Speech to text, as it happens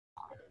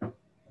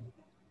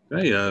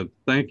Hey,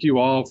 thank you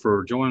all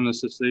for joining us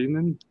this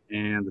evening.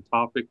 And the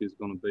topic is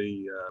going to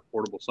be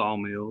portable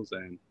sawmills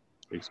and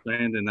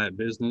expanding that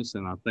business.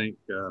 And I think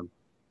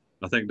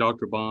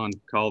Dr. Bond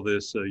called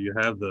this you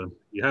have the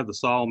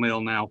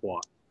sawmill. Now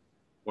what?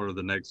 What are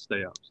the next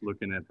steps?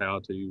 Looking at how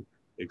to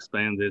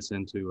expand this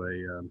into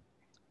a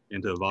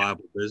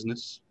viable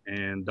business.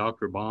 And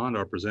Dr. Bond,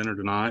 our presenter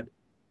tonight,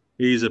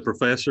 he's a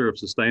professor of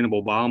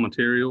sustainable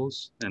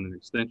biomaterials and an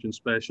extension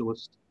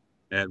specialist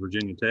at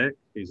Virginia Tech.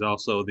 He's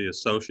also the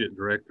associate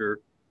director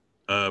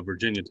of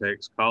Virginia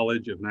Tech's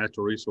College of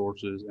Natural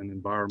Resources and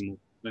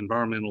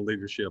Environmental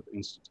Leadership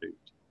Institute.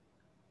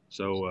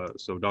 So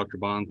Dr.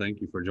 Bond, thank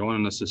you for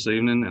joining us this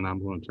evening, and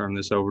I'm going to turn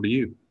this over to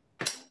you.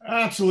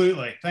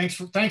 Absolutely. Thanks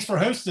for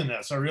hosting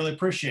this. I really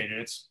appreciate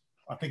it.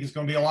 I think it's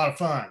going to be a lot of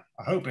fun.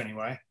 I hope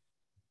anyway.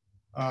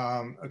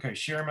 Okay,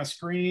 share my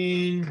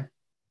screen.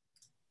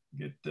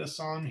 Get this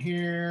on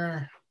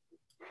here.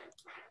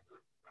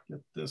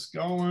 Get this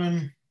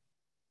going.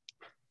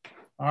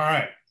 All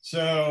right.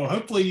 So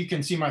hopefully you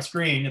can see my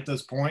screen at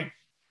this point.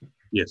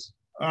 Yes.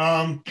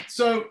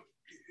 So,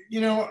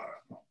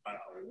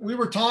 we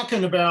were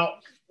talking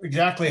about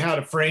exactly how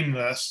to frame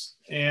this.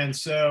 And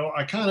so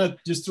I kind of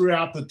just threw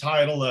out the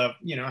title of,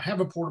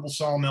 have a portable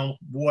sawmill,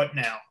 what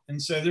now?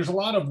 And so there's a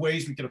lot of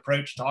ways we could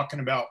approach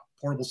talking about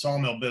portable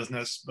sawmill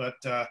business. But,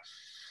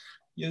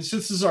 since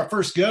this is our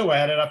first go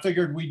at it, I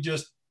figured we'd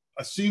just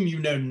assume you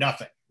know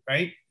nothing,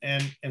 right?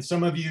 And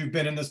some of you have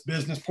been in this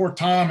business. Poor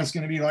Tom is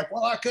going to be like,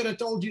 well, I could have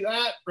told you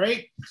that,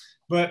 right?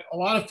 But a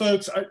lot of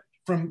folks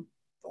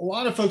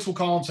will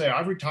call and say,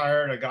 I've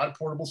retired, I got a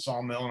portable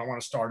sawmill, and I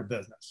want to start a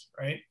business,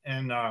 right?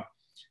 And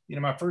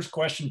my first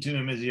question to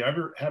them is,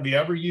 have you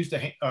ever used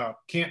a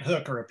cant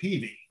hook or a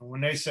PV? And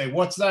when they say,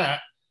 what's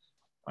that?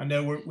 I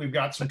know we've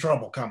got some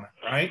trouble coming,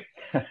 right?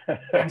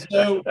 And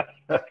so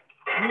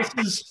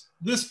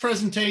this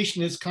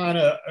presentation is kind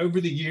of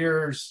over the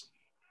years,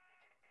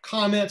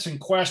 comments and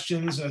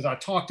questions as I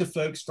talk to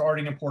folks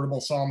starting a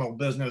portable sawmill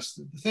business,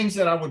 the things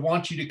that I would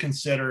want you to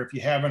consider if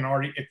you haven't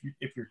already,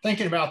 if you're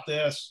thinking about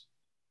this,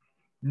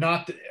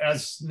 not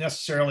as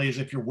necessarily as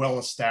if you're well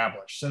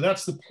established. So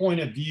that's the point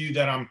of view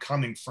that I'm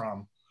coming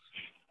from.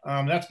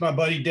 That's my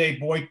buddy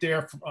Dave Boyd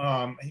there.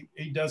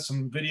 He does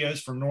some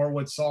videos from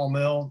Norwood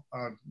Sawmill.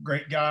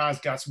 Great guy, has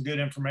got some good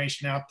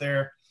information out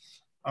there.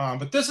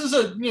 But this is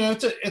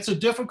it's a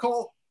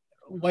difficult,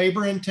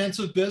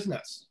 labor-intensive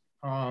business.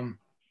 When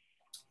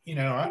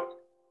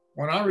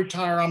I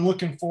retire, I'm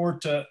looking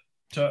forward to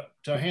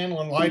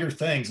handling lighter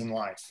things in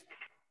life.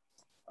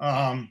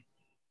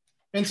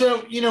 And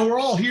so, we're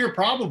all here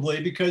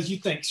probably because you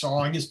think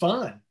sawing is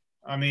fun.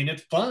 I mean,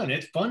 it's fun.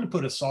 It's fun to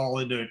put a saw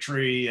into a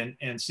tree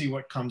and see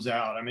what comes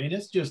out. I mean,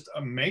 it's just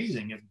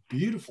amazing. It's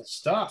beautiful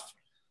stuff.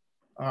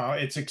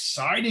 It's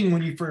exciting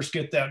when you first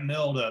get that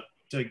mill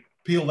to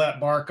peel that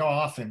bark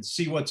off and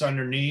see what's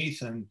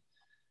underneath and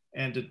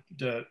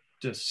to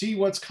see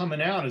what's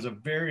coming out is a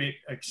very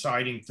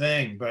exciting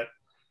thing. But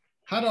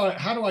how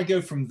do I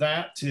go from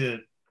that to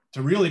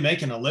really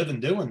making a living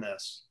doing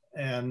this?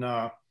 And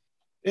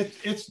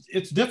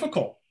it's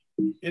difficult.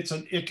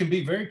 It can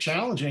be very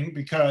challenging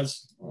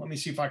because, let me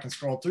see if I can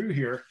scroll through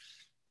here.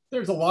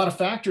 There's a lot of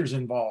factors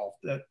involved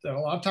that a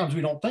lot of times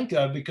we don't think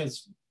of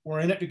because we're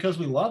in it because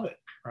we love it,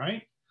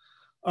 right?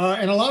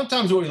 And a lot of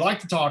times what we like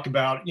to talk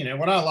about,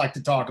 what I like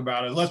to talk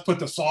about is let's put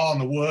the saw in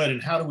the wood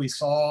and how do we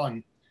saw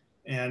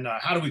and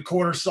how do we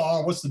quarter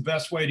saw? What's the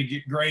best way to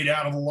get grade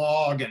out of a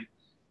log? And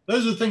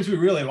those are the things we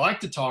really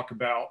like to talk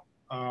about.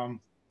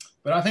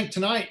 But I think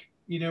tonight,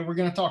 we're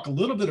going to talk a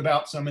little bit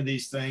about some of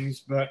these things,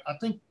 but I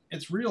think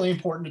it's really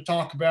important to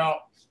talk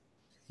about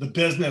the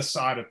business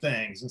side of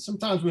things. And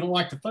sometimes we don't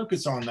like to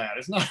focus on that.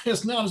 It's not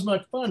as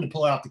much fun to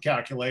pull out the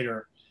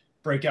calculator,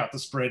 break out the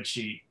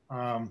spreadsheet.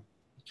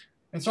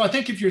 And so I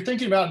think if you're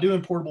thinking about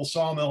doing portable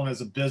sawmilling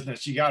as a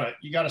business, you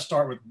gotta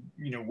start with,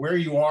 where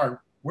you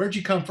are, where'd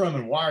you come from,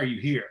 and why are you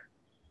here?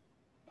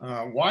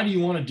 Why do you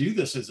want to do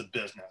this as a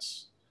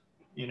business?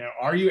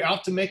 Are you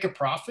out to make a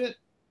profit?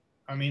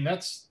 I mean,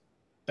 that's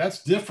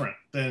different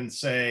than,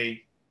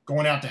 say,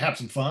 going out to have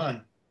some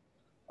fun.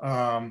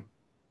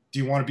 Do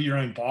you want to be your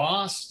own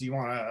boss? Do you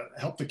want to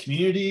help the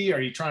community? Are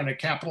you trying to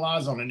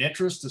capitalize on an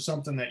interest to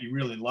something that you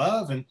really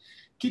love? And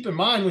keep in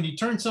mind, when you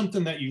turn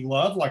something that you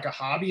love, like a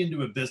hobby,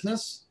 into a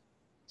business,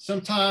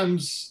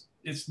 sometimes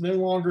it's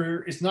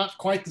not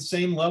quite the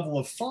same level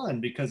of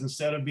fun, because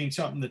instead of being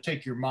something to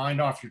take your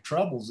mind off your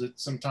troubles, it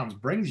sometimes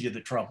brings you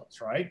the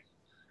troubles, right?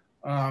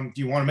 Do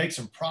you want to make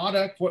some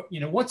product?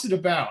 What's it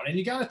about? And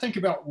you got to think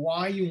about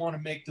why you want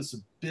to make this a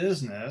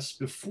business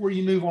before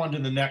you move on to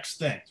the next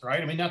things,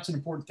 right? I mean, that's an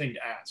important thing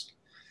to ask.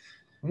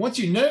 And once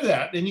you know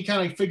that, then you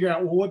kind of figure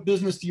out, well, what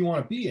business do you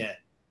want to be in?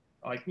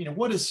 Like,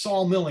 what does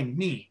sawmilling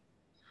mean?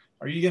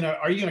 Are you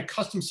gonna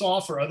custom saw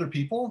for other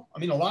people? I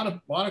mean, a lot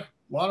of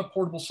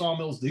portable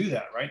sawmills do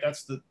that, right?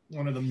 That's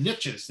one of the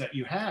niches that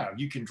you have.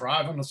 You can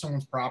drive onto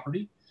someone's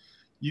property.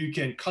 You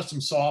can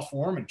custom saw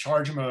for them and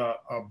charge them a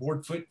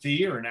board foot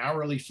fee or an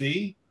hourly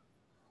fee.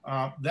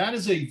 That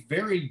is a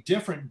very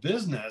different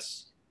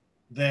business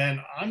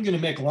than I'm going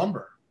to make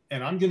lumber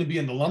and I'm going to be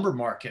in the lumber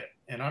market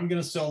and I'm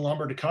going to sell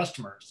lumber to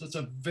customers. That's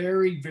a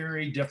very,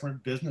 very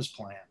different business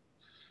plan.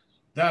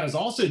 That is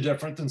also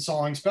different than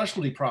sawing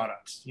specialty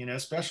products. You know,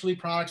 specialty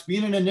products,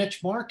 being in a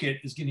niche market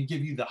is going to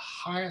give you the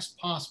highest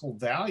possible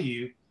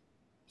value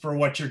for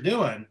what you're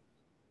doing.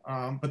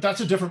 But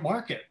that's a different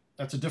market.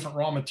 That's a different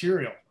raw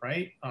material,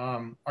 right?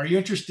 Are you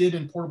interested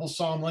in portable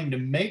sawmilling to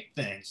make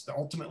things, to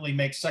ultimately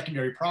make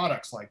secondary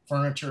products like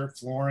furniture,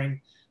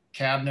 flooring,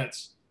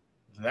 cabinets?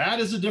 That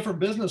is a different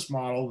business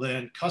model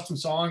than custom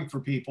sawing for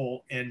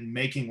people and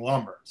making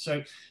lumber.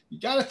 So you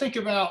got to think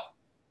about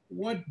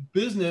what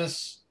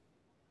business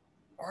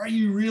are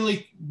you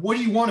really, what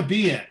do you want to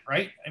be in,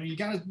 right? I mean,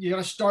 you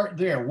gotta start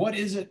there. What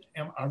is it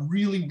I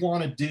really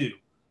want to do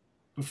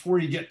before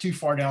you get too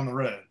far down the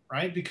road,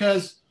 right?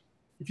 Because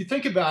if you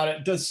think about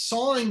it, does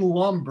sawing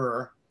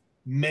lumber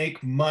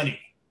make money?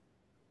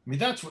 I mean,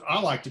 that's what I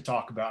like to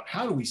talk about.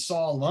 How do we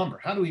saw lumber?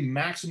 How do we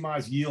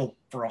maximize yield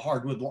for a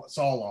hardwood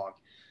saw log?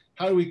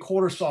 How do we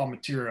quarter saw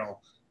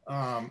material?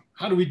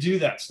 How do we do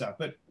that stuff?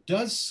 But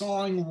does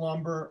sawing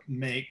lumber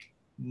make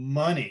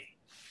money?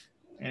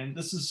 And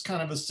this is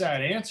kind of a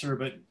sad answer,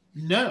 but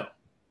no.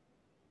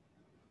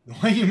 The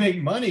way you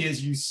make money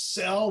is you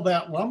sell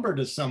that lumber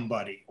to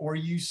somebody or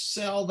you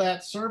sell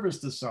that service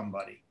to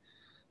somebody.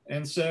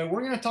 And so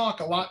we're going to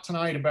talk a lot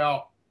tonight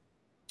about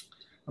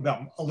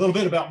a little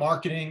bit about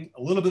marketing,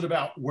 a little bit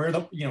about where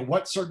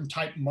what certain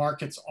type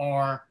markets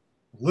are,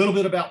 a little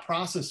bit about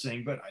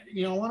processing, but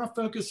I want to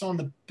focus on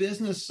the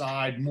business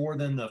side more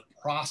than the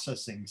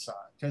processing side,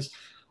 because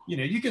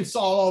you can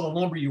saw all the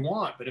lumber you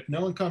want, but if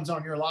no one comes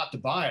on your lot to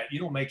buy it, you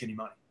don't make any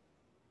money.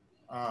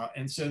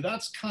 And so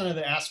that's kind of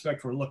the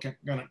aspect we're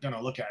going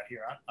to look at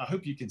here. I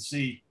hope you can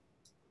see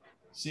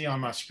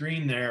on my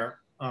screen there.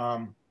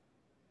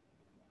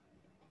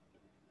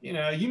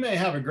 You may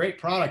have a great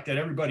product that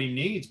everybody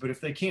needs, but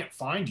if they can't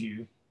find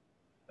you,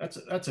 that's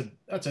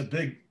a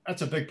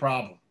big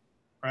problem,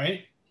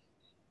 right?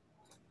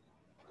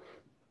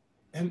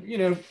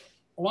 And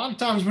a lot of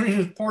times when you're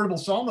in the portable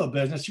sawmill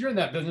business, you're in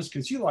that business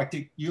because you like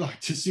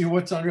to see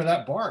what's under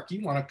that bark.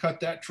 You want to cut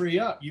that tree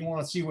up. You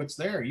want to see what's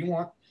there. You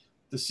want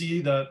to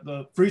see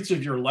the fruits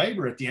of your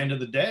labor at the end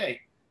of the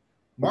day.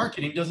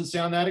 Marketing doesn't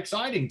sound that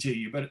exciting to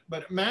you, but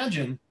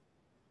imagine,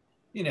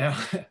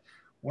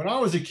 when I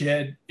was a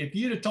kid, if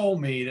you'd have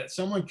told me that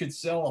someone could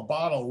sell a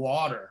bottle of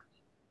water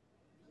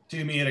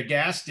to me at a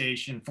gas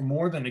station for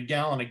more than a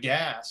gallon of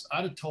gas,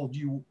 I'd have told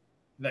you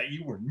that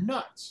you were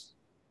nuts.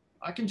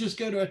 I can just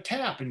go to a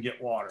tap and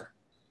get water.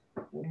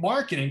 Well,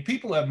 marketing,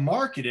 people have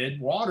marketed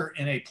water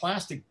in a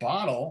plastic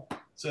bottle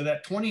so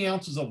that 20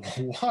 ounces of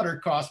water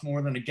costs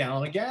more than a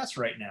gallon of gas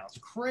right now. It's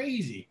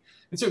crazy.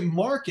 And so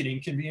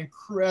marketing can be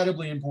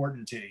incredibly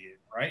important to you,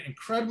 right?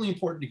 Incredibly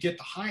important to get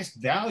the highest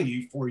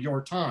value for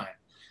your time.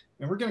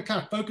 And we're going to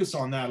kind of focus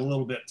on that a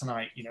little bit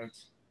tonight.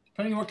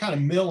 Depending on what kind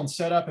of mill and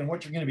setup and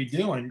what you're going to be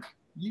doing,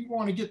 you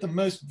want to get the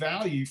most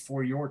value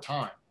for your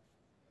time.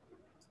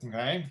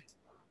 Okay.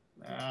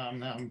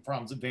 I'm having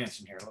problems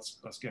advancing here.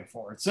 Let's go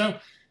forward. So,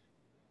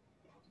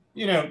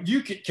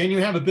 can you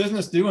have a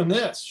business doing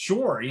this?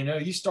 Sure.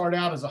 You start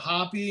out as a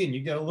hobby and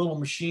you get a little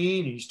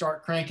machine and you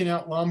start cranking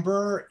out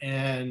lumber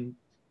and,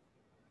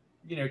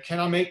 can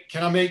I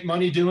make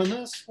money doing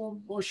this?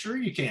 Well, sure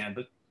you can,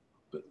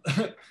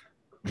 but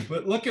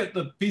look at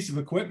the piece of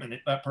equipment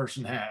that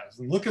person has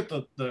and look at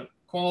the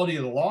quality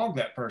of the log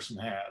that person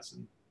has.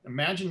 And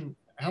imagine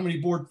how many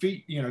board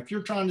feet, if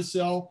you're trying to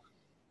sell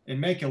and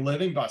make a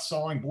living by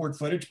sawing board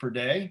footage per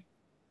day,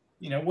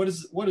 what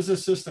is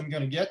this system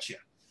going to get you?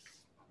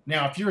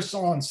 Now, if you're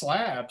sawing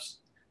slabs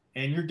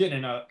and you're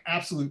getting an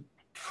absolute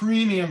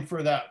premium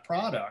for that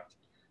product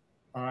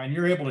and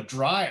you're able to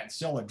dry it and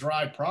sell a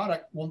dry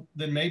product, well,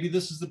 then maybe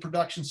this is the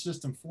production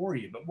system for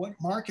you. But what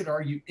market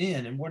are you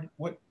in and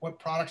what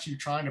products are you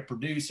trying to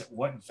produce at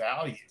what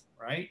value,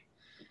 right?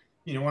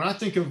 When I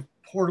think of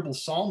portable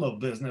sawmill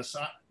business,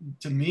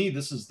 to me,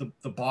 this is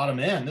the bottom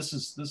end. This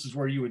is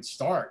where you would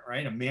start,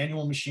 right? A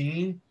manual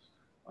machine,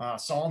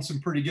 sawing some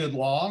pretty good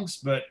logs.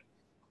 But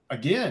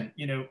again,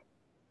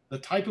 the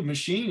type of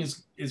machine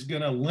is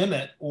going to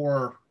limit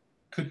or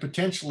could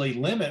potentially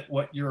limit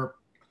what your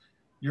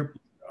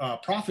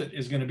profit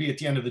is going to be at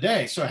the end of the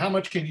day. So how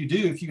much can you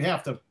do if you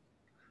have to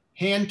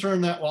hand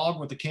turn that log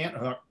with the cant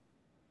hook?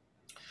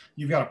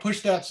 You've got to push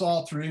that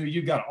saw through.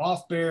 You've got to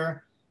off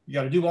bear. You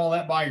got to do all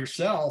that by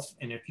yourself.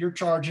 And if you're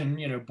charging,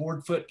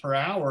 board foot per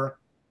hour,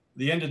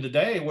 the end of the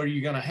day, what are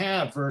you going to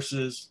have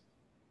versus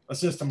a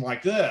system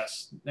like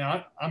this?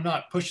 Now, I'm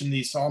not pushing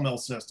these sawmill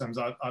systems.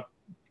 I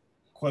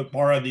quote,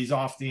 borrowed these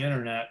off the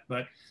internet.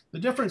 But the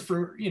difference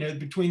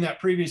between that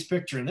previous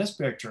picture and this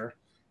picture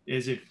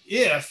is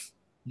if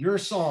you're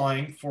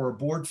sawing for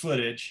board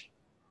footage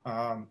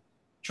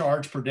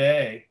charge per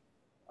day,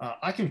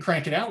 I can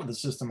crank it out with a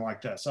system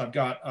like this. I've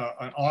got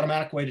an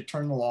automatic way to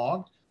turn the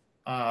log.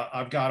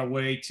 I've got a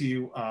way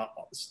to,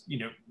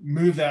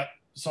 move that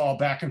saw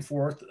back and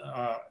forth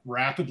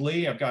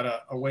rapidly. I've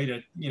got a way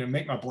to,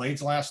 make my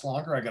blades last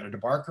longer. I got a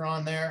debarker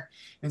on there.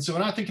 And so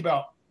when I think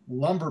about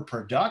lumber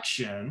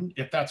production,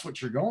 if that's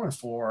what you're going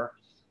for,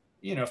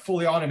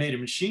 fully automated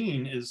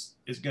machine is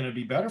going to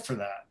be better for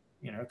that.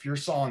 If you're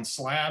sawing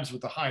slabs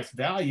with the highest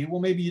value, well,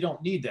 maybe you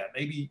don't need that.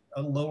 Maybe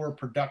a lower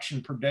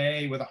production per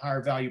day with a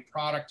higher value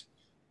product,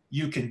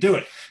 you can do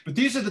it. But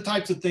these are the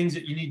types of things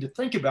that you need to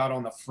think about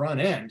on the front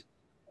end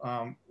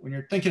when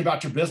you're thinking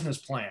about your business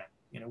plan.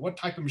 What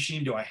type of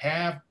machine do I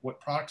have? What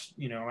products,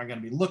 am I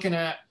going to be looking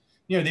at?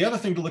 The other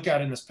thing to look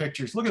at in this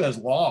picture is look at those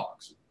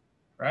logs,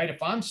 right?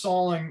 If I'm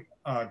sawing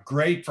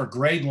grade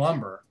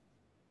lumber,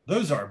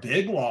 those are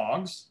big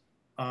logs.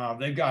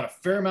 They've got a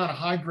fair amount of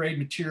high grade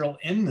material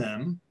in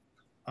them.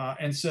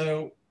 And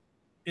so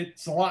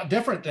it's a lot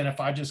different than if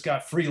I just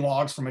got free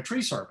logs from a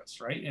tree service,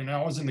 right? And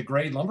I was in the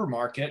grade lumber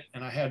market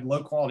and I had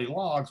low quality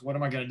logs. What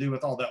am I going to do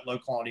with all that low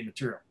quality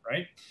material,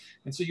 right?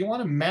 And so you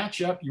want to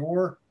match up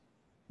your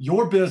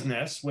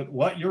business with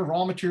what your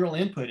raw material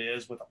input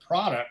is with a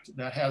product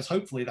that has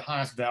hopefully the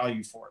highest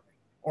value for me,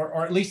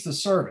 or at least the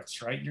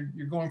service, right?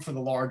 You're going for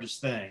the largest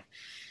thing.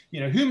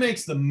 Who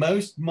makes the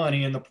most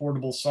money in the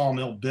portable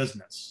sawmill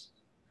business?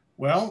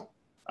 Well,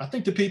 I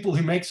think the people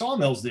who make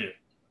sawmills do.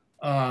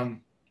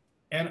 And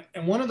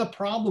one of the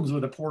problems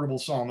with a portable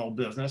sawmill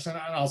business, and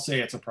I'll say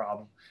it's a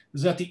problem,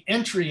 is that the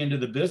entry into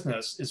the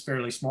business is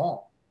fairly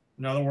small.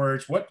 In other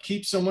words, what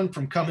keeps someone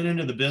from coming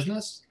into the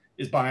business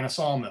is buying a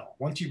sawmill.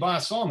 Once you buy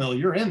a sawmill,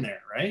 you're in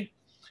there, right?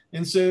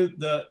 And so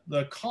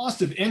the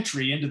cost of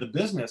entry into the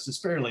business is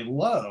fairly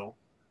low.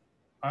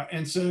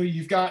 And so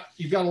you've got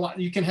a lot,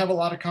 you can have a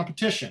lot of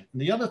competition.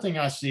 And the other thing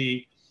I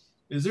see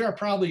is there are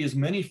probably as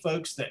many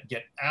folks that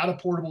get out of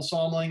portable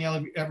sawmilling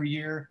every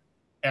year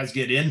as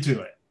get into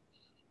it.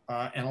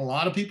 And a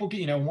lot of people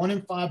get, 1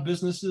 in 5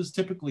 businesses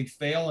typically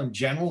fail in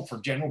general for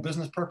general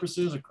business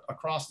purposes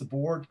across the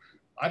board.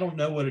 I don't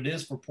know what it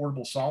is for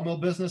portable sawmill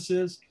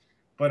businesses,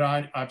 but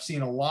I've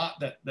seen a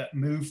lot that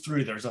move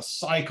through. There's a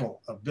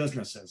cycle of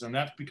businesses. And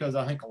that's because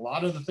I think a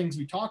lot of the things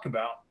we talk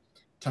about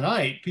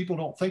tonight, people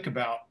don't think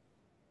about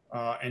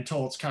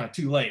until it's kind of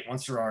too late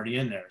once they're already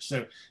in there.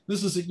 So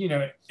this is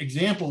a,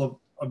 example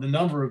of the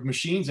number of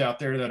machines out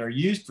there that are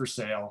used for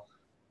sale.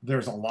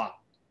 There's a lot.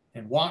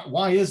 And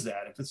why is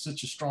that? If it's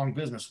such a strong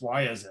business,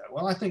 why is that?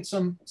 Well, I think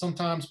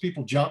sometimes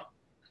people jump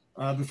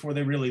before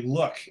they really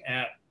look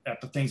at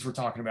the things we're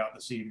talking about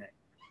this evening.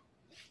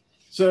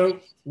 So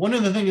one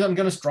of the things I'm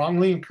going to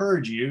strongly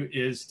encourage you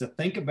is to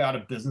think about a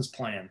business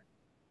plan.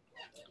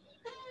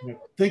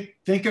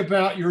 Think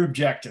about your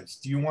objectives.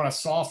 Do you want to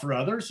saw for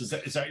others? Is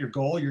that your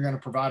goal? You're going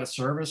to provide a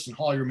service and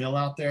haul your mill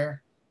out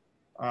there?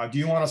 Do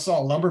you want to saw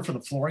lumber for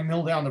the flooring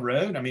mill down the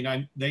road? I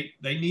mean, they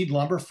need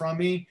lumber from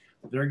me.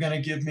 They're going to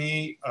give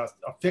me a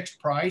fixed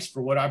price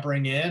for what I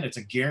bring in. It's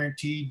a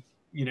guaranteed,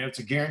 it's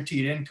a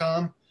guaranteed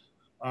income,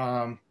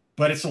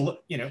 but it's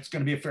it's going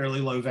to be a fairly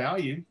low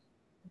value.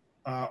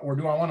 Or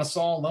do I want to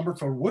saw lumber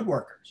for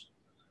woodworkers?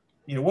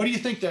 What do you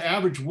think the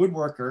average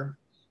woodworker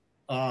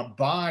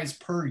buys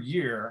per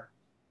year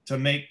to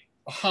make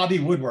a hobby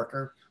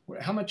woodworker?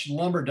 How much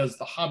lumber does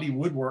the hobby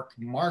woodwork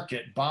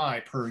market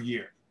buy per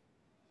year?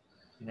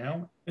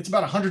 It's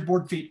about 100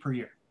 board feet per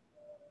year.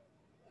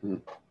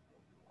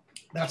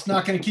 That's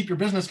not going to keep your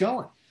business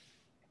going,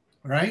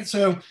 right?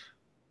 So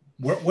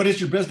what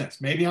is your business?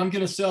 Maybe I'm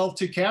going to sell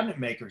to cabinet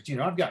makers.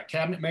 I've got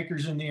cabinet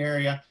makers in the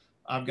area.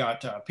 I've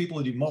got people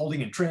who do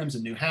molding and trims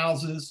in new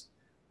houses.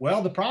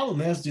 Well, the problem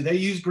is, do they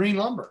use green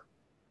lumber?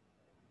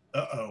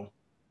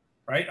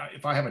 Right?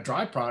 If I have a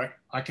dry product,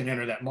 I can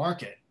enter that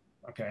market,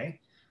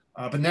 okay?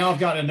 But now I've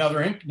got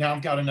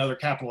another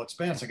capital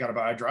expense. I got to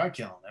buy a dry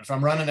kiln. And if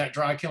I'm running that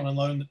dry kiln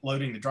and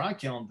loading the dry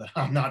kiln, then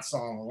I'm not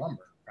sawing the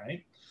lumber,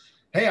 right?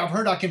 Hey, I've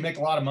heard I can make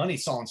a lot of money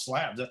sawing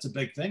slabs. That's a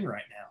big thing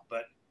right now.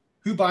 But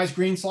who buys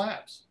green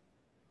slabs?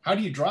 How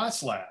do you dry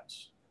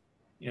slabs?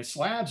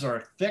 Slabs are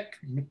a thick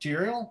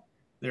material.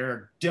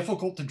 They're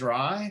difficult to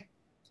dry.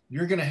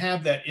 You're going to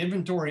have that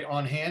inventory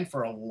on hand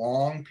for a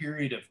long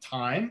period of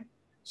time.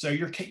 So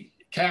your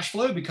cash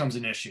flow becomes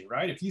an issue,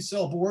 right? If you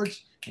sell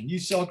boards and you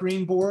sell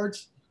green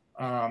boards,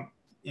 and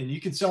you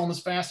can sell them as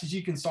fast as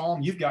you can saw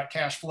them, you've got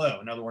cash flow.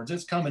 In other words,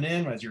 it's coming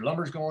in as your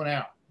lumber's going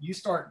out. You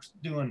start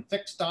doing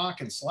thick stock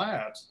and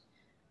slabs,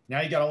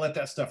 now you got to let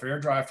that stuff air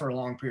dry for a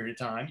long period of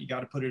time. You got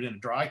to put it in a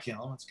dry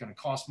kiln. It's going to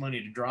cost money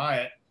to dry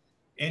it.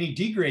 Any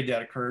degrade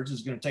that occurs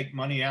is going to take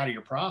money out of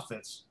your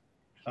profits.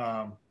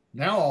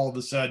 Now all of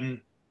a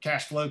sudden,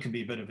 cash flow can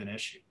be a bit of an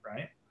issue,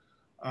 right?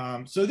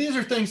 So these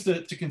are things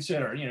to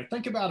consider.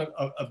 Think about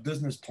a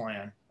business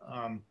plan.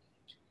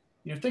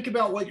 Think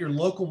about what your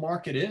local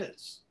market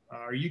is.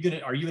 Are you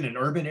in an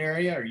urban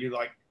area? Are you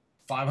like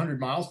 500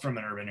 miles from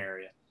an urban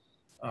area?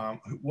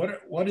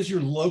 What is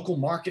your local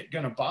market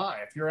going to buy?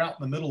 If you're out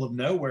in the middle of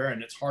nowhere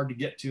and it's hard to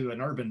get to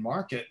an urban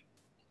market,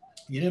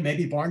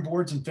 maybe barn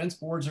boards and fence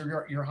boards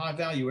are your high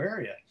value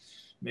area.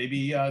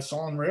 Maybe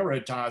sawing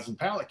railroad ties and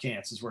pallet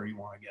cans is where you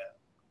want to go.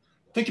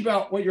 Think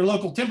about what your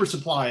local timber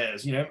supply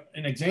is. An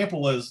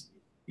example is,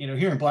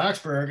 here in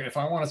Blacksburg, if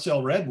I want to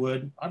sell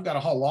redwood, I've got to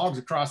haul logs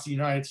across the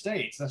United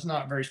States. That's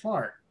not very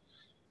smart,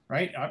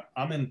 right?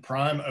 I'm in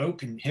prime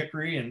oak and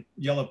hickory and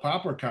yellow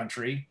poplar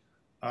country.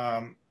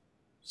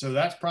 So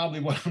that's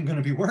probably what I'm going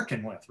to be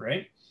working with,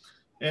 right?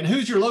 And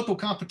who's your local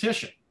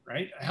competition,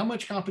 right? How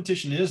much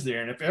competition is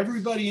there? And if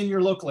everybody in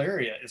your local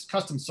area is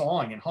custom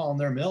sawing and hauling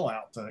their mill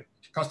out to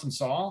custom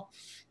saw,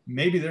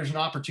 maybe there's an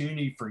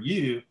opportunity for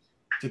you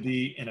to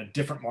be in a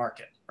different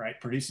market, right?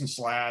 Producing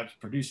slabs,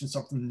 producing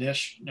something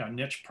niche,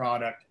 niche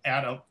product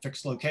at a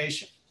fixed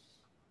location.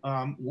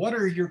 What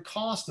are your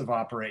costs of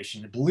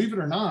operation? And believe it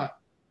or not,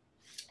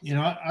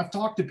 I've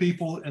talked to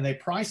people and they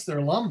price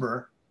their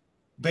lumber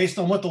based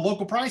on what the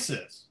local price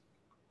is.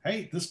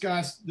 Hey, this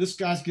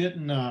guy's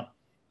getting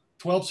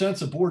 12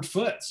 cents a board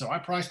foot, so I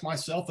priced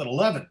myself at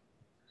 11.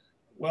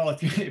 Well,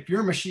 if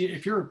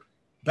your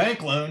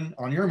bank loan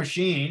on your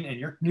machine and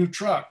your new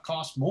truck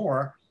costs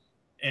more,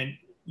 and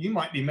you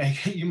might be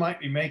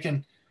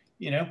making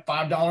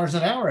 $5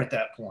 an hour at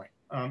that point.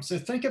 So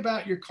think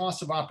about your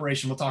cost of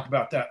operation. We'll talk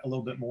about that a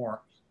little bit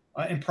more.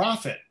 And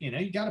profit,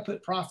 you got to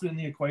put profit in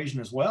the equation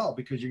as well,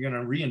 because you're going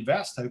to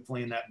reinvest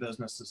hopefully in that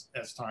business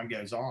as time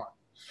goes on.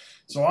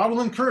 So I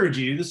will encourage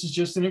you, this is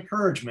just an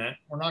encouragement.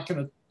 We're not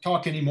going to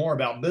talk anymore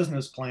about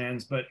business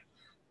plans, but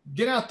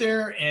get out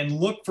there and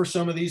look for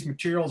some of these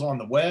materials on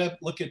the web.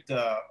 Look at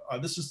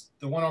this is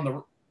the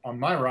one on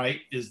my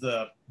right is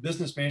the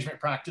Business Management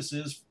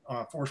Practices,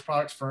 Forest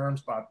Products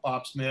Firms by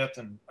Bob Smith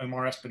and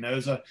Omar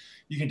Espinoza.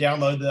 You can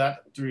download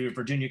that through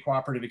Virginia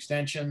Cooperative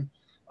Extension.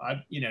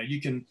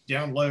 You can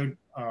download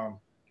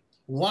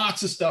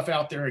lots of stuff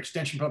out there,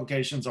 extension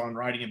publications on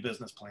writing a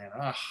business plan.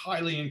 I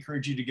highly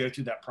encourage you to go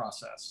through that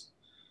process.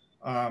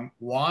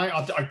 Why?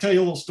 I'll tell you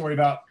a little story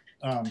about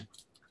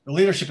the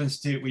Leadership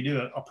Institute. We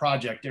do a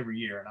project every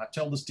year, and I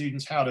tell the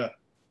students how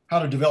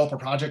to develop a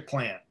project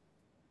plan.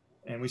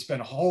 And we spend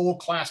a whole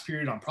class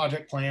period on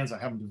project plans. I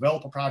have them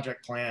develop a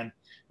project plan,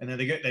 and then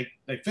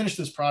they finish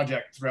this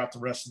project throughout the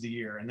rest of the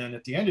year. And then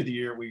at the end of the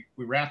year, we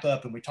wrap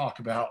up and we talk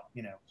about,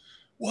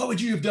 what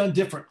would you have done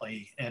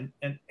differently? And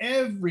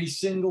every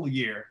single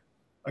year,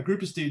 a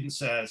group of students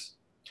says,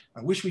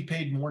 I wish we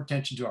paid more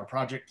attention to our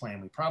project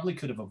plan. We probably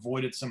could have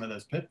avoided some of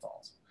those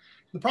pitfalls.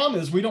 The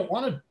problem is we don't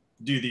want to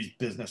do these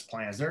business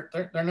plans. They're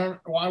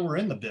not why we're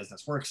in the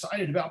business. We're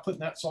excited about putting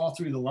that saw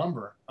through the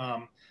lumber.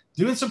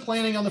 Doing some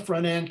planning on the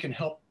front end can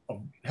help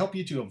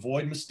you to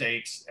avoid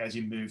mistakes as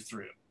you move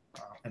through.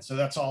 And so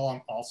that's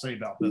all I'll say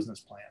about business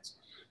plans.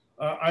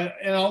 I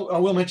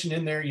will mention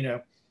in there,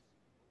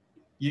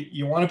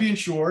 you want to be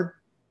insured,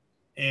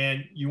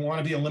 and you want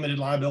to be a limited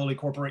liability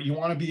corporate. You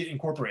want to be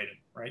incorporated,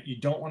 right? You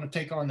don't want to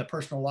take on the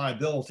personal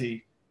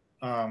liability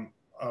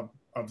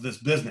of this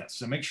business.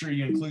 So make sure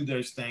you include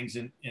those things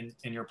in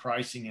your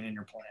pricing and in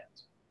your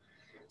plans.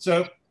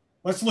 So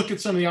let's look at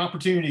some of the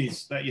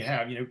opportunities that you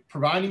have.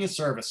 Providing a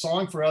service.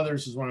 Sawing for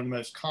others is one of the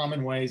most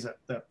common ways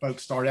that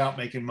folks start out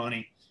making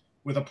money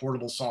with a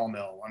portable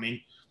sawmill.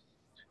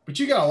 But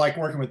you got to like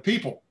working with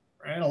people,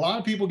 right? A lot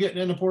of people getting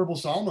into portable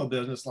sawmill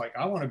business, like,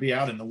 I want to be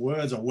out in the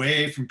woods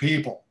away from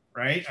people,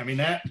 right?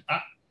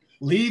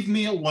 Leave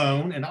me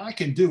alone and I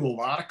can do a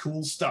lot of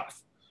cool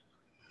stuff.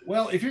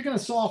 Well, if you're going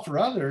to saw for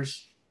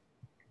others,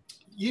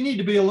 you need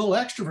to be a little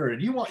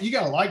extroverted. You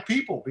got to like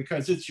people,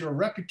 because it's your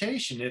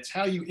reputation. It's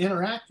how you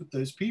interact with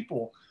those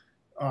people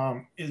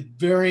is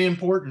very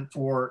important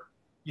for,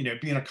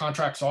 being a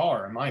contract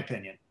sawer, in my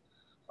opinion.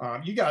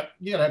 You got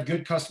to have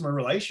good customer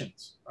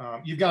relations.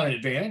 You've got an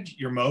advantage.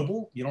 You're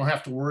mobile. You don't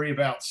have to worry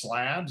about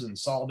slabs and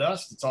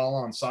sawdust. It's all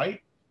on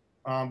site.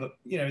 But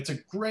it's a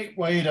great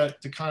way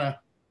to kind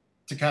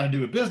of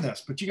do a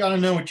business. But you got to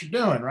know what you're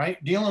doing,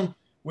 right? Dealing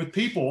with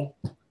people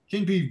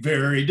can be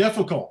very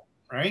difficult,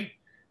 right?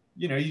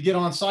 You get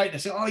on site and they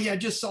say, oh yeah,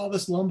 just saw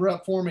this lumber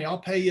up for me. I'll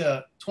pay you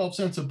 12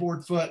 cents a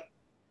board foot.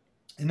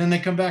 And then they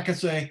come back and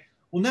say,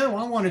 well, no,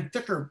 I wanted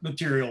thicker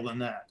material than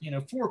that.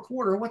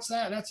 4/4, what's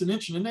that? That's 1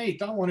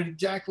 1/8. I wanted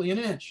exactly 1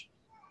 inch.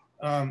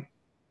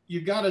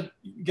 You've got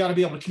to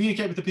be able to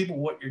communicate with the people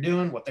what you're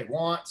doing, what they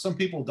want. Some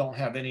people don't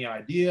have any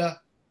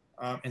idea.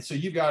 And so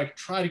you've got to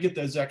try to get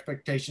those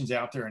expectations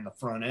out there in the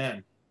front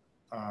end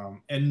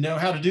and know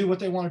how to do what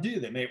they want to do.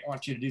 They may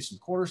want you to do some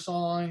quarter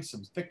sawing,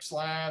 some thick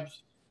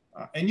slabs,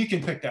 and you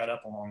can pick that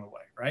up along the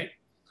way, right?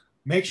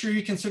 Make sure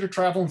you consider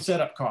travel and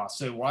setup costs.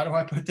 So why do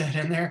I put that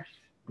in there?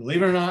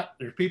 Believe it or not,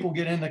 there's people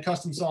get in the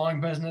custom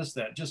sawing business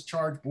that just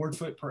charge board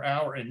foot per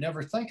hour and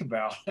never think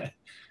about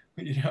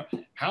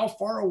how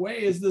far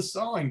away is this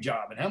sawing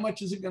job and how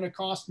much is it going to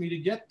cost me to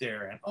get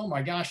there? And oh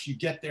my gosh, you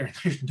get there and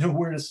there's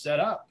nowhere to set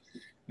up.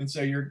 And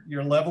so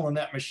you're leveling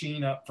that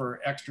machine up for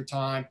extra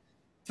time.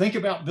 Think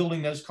about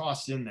building those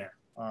costs in there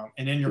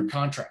and in your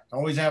contract.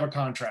 Always have a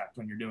contract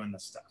when you're doing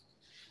this stuff.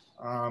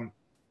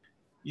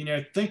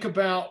 Think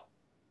about,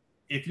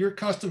 if you're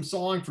custom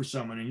sawing for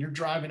someone and you're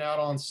driving out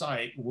on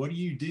site, what do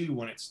you do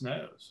when it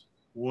snows?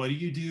 What do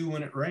you do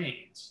when it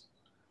rains?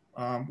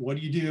 What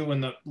do you do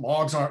when the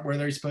logs aren't where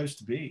they're supposed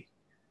to be?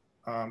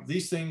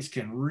 These things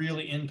can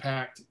really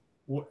impact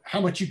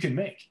how much you can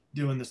make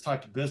doing this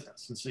type of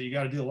business. And so you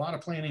got to do a lot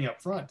of planning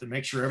up front to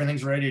make sure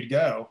everything's ready to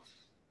go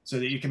so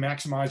that you can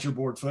maximize your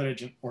board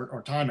footage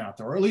or time out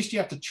there, or at least you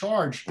have to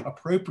charge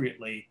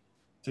appropriately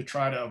to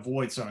try to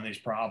avoid some of these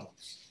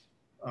problems.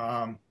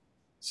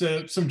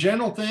 So some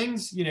general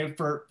things,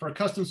 for a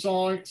custom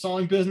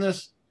sawing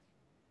business,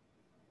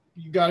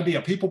 you got to be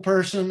a people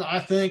person. I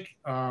think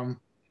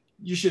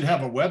you should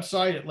have a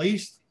website at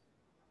least.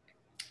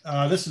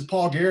 This is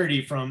Paul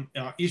Garrity from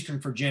Eastern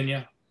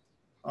Virginia.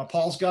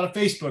 Paul's got a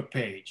Facebook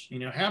page.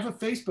 Have a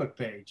Facebook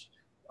page.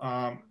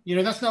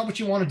 That's not what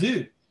you want to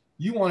do.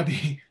 You want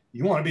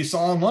to be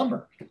sawing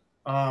lumber.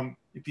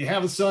 If you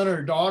have a son or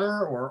a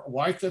daughter or a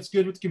wife that's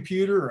good with the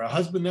computer or a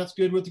husband that's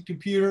good with the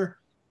computer,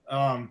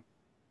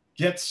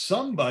 get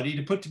somebody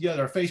to put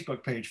together a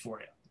Facebook page for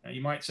you. Now,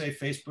 you might say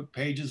Facebook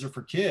pages are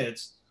for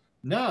kids.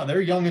 No,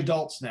 they're young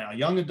adults now.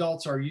 Young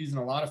adults are using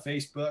a lot of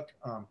Facebook.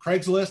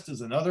 Craigslist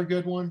is another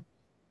good one.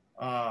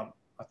 I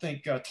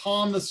think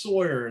Tom the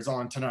Sawyer is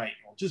on tonight.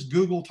 Well, just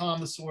Google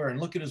Tom the Sawyer and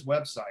look at his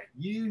website.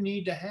 You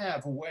need to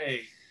have a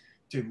way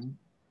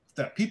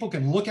that people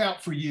can look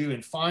out for you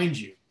and find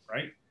you,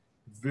 right?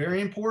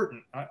 Very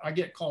important. I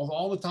get calls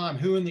all the time,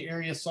 who in the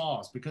area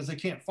saws, because they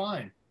can't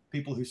find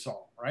people who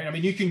saw, right? I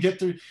mean, you can get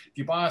through, if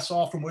you buy a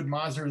saw from Wood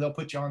Miser, they'll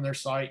put you on their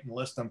site and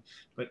list them,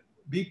 but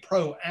be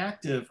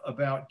proactive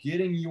about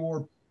getting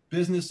your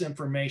business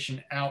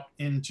information out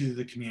into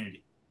the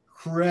community.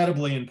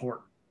 Incredibly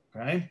important,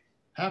 okay?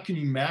 How can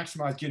you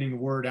maximize getting the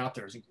word out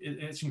there?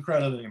 It's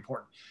incredibly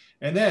important.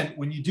 And then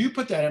when you do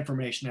put that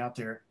information out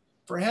there,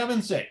 for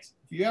heaven's sakes,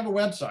 if you have a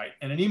website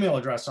and an email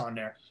address on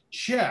there,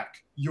 check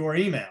your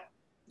email.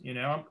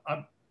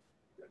 I'm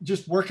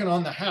just working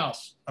on the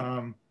house.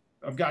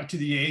 I've gotten to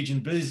the age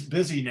and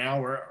busy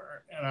now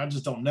and I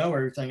just don't know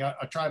everything. I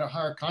try to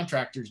hire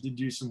contractors to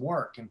do some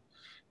work.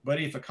 But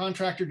if a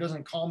contractor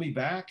doesn't call me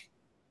back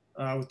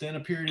within a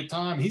period of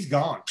time, he's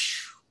gone.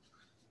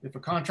 If a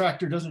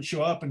contractor doesn't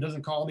show up and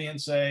doesn't call me and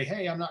say,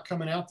 hey, I'm not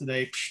coming out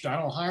today, I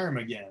don't hire him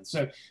again.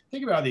 So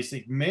think about these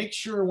things. Make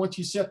sure once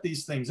you set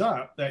these things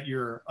up that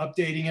you're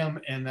updating them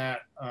and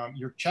that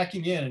you're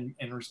checking in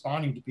and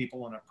responding to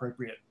people in an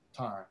appropriate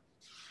time.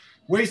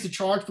 Ways to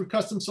charge for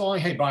custom sawing.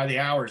 Hey, by the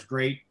hour is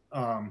great.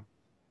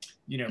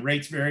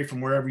 Rates vary from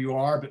wherever you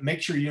are, but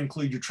make sure you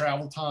include your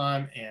travel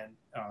time and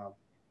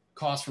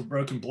cost for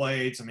broken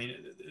blades. I mean,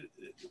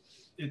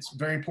 it's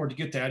very important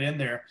to get that in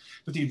there.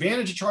 But the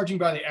advantage of charging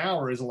by the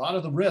hour is a lot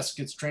of the risk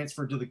gets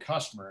transferred to the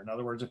customer. In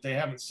other words, if they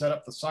haven't set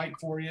up the site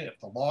for you, if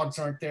the logs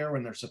aren't there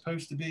when they're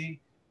supposed to be,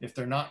 if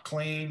they're not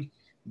cleaned,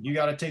 you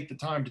got to take the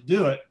time to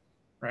do it,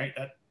 right?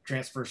 That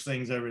transfers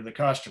things over to the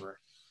customer.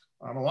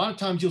 A lot of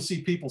times you'll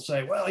see people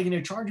say, well,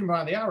 charging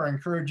by the hour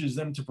encourages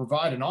them to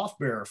provide an off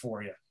bearer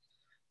for you.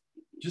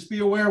 Just be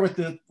aware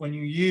when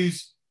you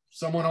use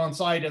someone on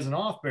site as an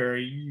off bearer,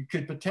 you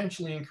could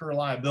potentially incur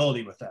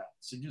liability with that.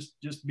 So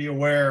just be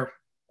aware.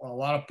 Well, a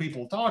lot of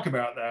people talk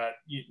about that.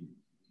 You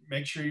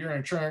make sure your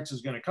insurance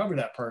is going to cover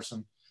that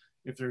person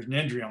if there's an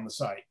injury on the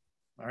site.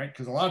 All right.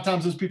 Because a lot of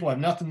times those people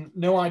have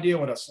no idea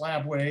what a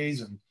slab weighs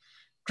and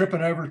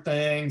tripping over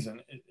things. And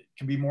it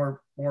can be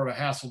more of a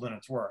hassle than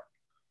it's worth.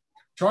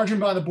 Charging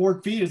by the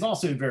board feet is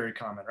also very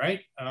common,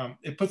 right?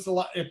 It puts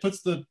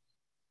the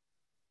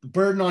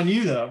burden on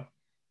you though,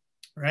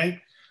 right?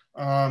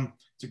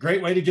 It's a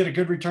great way to get a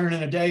good return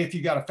in a day if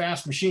you got a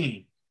fast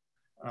machine.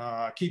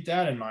 Keep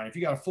that in mind. If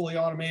you got a fully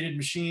automated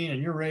machine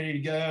and you're ready to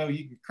go,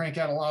 you can crank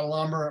out a lot of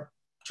lumber.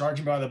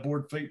 Charging by the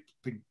board feet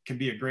can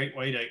be a great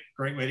way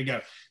to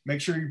go.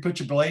 Make sure you put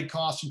your blade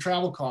costs and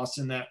travel costs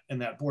in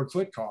that board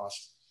foot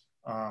cost,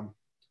 and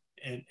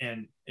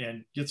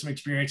get some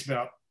experience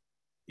about,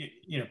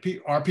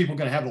 are people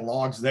going to have the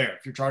logs there?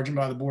 If you're charging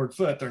by the board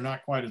foot, they're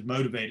not quite as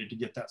motivated to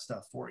get that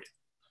stuff for you.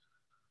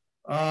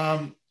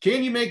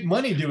 Can you make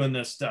money doing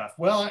this stuff?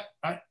 Well,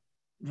 I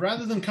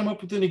rather than come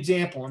up with an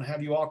example and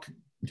have you all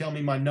tell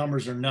me my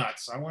numbers are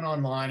nuts, I went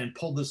online and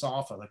pulled this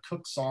off of the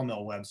Cook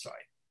Sawmill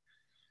website.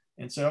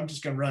 And so I'm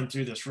just going to run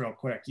through this real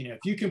quick. If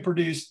you can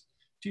produce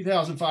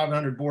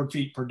 2,500 board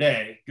feet per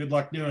day, good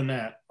luck doing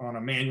that on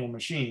a manual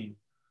machine.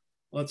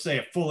 Let's say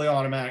a fully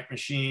automatic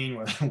machine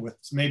with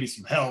maybe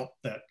some help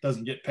that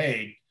doesn't get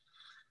paid.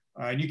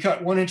 And you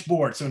cut 1-inch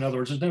board. So in other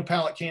words, there's no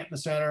pallet cant in the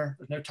center.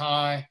 There's no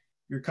tie.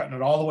 You're cutting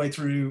it all the way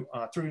through,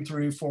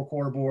 through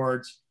 4/4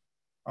 boards.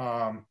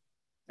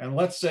 And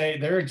let's say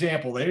their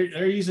example,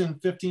 they're using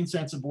 15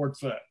 cents a board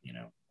foot,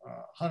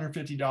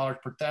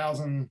 $150 per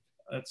thousand.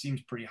 That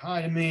seems pretty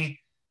high to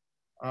me.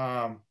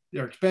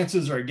 Their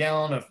expenses are 10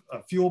 gallons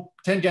of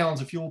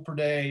fuel per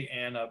day,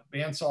 and a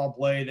bandsaw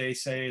blade, they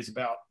say, is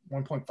about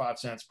 1.5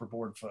 cents per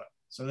board foot.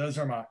 So those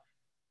are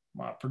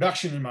my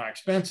production and my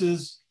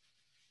expenses.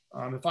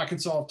 If I can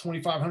saw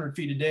 2,500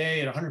 feet a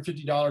day at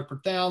 $150 per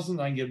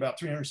thousand, I can get about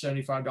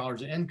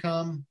 $375 of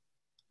income.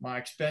 My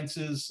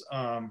expenses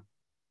are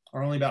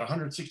only about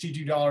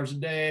 $162 a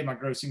day. My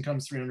gross income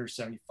is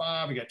 $375.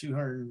 I got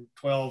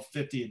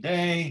 $212.50 a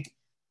day.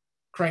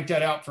 Crank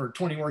that out for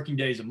 20 working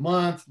days a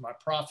month. My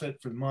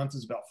profit for the month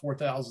is about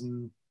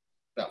 $4,000,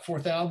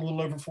 a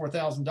little over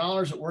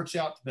 $4,000. It works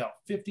out to about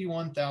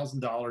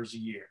 $51,000 a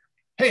year.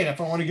 Hey, and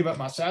if I want to give up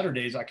my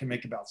Saturdays, I can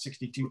make about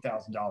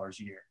 $62,000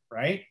 a year,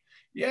 right?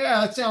 Yeah,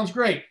 that sounds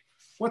great.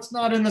 What's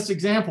not in this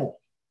example?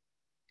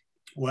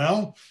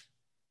 Well,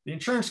 the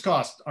insurance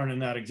costs aren't in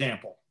that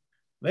example.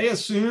 They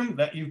assume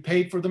that you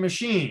paid for the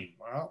machine.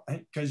 Well,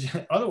 because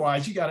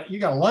otherwise you got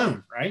a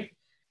loan, right?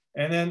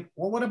 And then,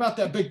 well, what about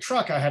that big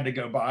truck I had to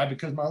go buy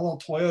because my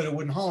little Toyota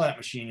wouldn't haul that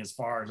machine as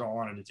far as I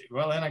wanted it to?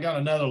 Well, then I got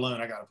another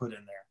loan I got to put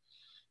in there.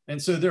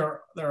 And so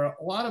there are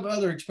a lot of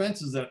other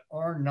expenses that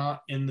are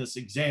not in this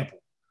example.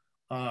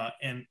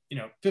 And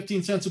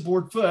 15 cents a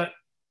board foot,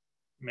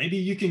 maybe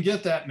you can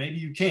get that, maybe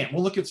you can't.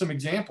 We'll look at some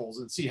examples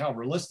and see how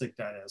realistic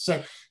that is.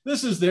 So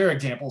this is their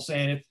example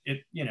saying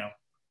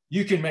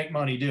you can make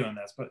money doing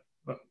this, but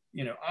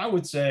I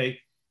would say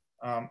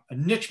a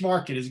niche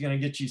market is going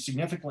to get you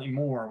significantly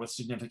more with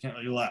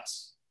significantly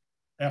less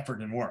effort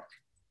and work.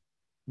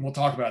 And we'll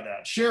talk about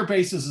that. Share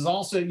basis is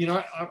also,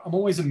 I'm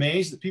always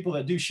amazed at people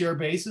that do share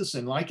basis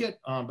and like it,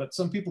 but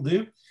some people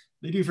do.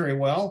 They do very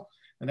well.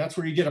 And that's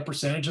where you get a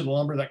percentage of the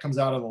lumber that comes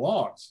out of the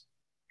logs.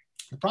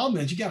 The problem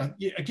is you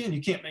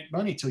can't make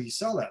money till you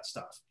sell that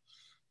stuff.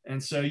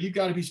 And so you've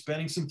got to be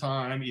spending some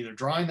time either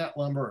drying that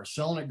lumber or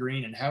selling it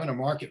green and having a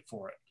market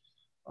for it.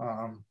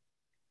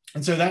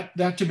 And so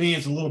that to me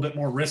is a little bit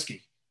more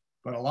risky,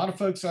 but a lot of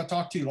folks I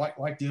talk to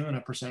like doing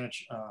a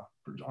percentage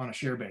on a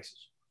share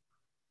basis.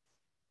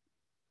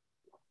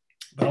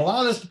 But a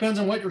lot of this depends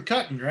on what you're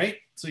cutting, right?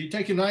 So you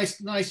take a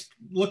nice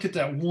look at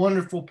that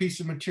wonderful piece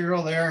of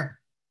material there.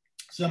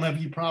 Some of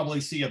you probably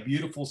see a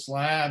beautiful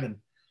slab, and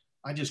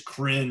I just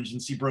cringe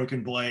and see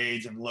broken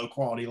blades and low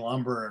quality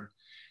lumber. And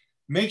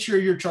make sure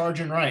you're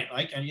charging right.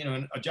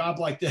 In a job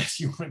like this,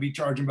 you want to be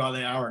charging by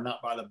the hour,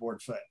 not by the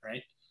board foot,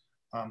 right?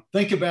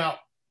 Think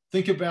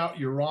about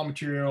your raw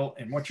material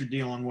and what you're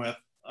dealing with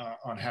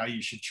on how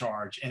you should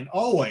charge, and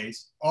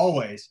always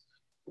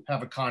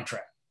have a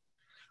contract.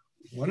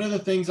 One of the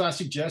things I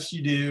suggest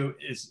you do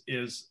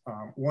is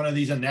one of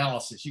these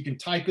analysis. You can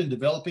type in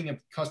developing a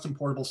custom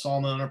portable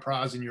sawmill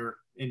enterprise in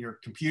your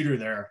computer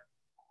there.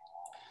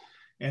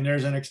 And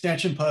there's an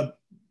extension pub.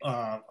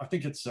 I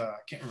think it's, I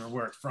can't remember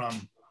where it's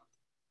from.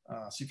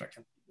 See if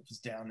it's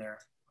down there.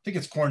 I think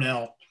it's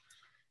Cornell,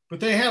 but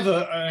they have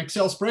an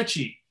Excel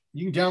spreadsheet.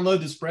 You can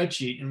download the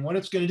spreadsheet, and what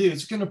it's going to do,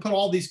 it's going to put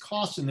all these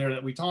costs in there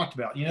that we talked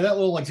about. That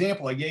little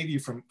example I gave you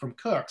from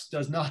Cook's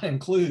does not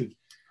include,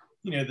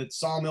 the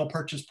sawmill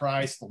purchase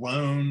price, the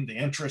loan, the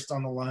interest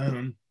on the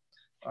loan,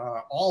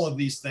 all of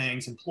these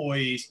things,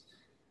 employees.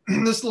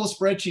 This little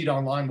spreadsheet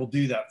online will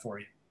do that for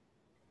you.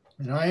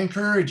 And I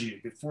encourage you,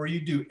 before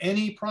you do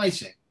any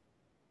pricing,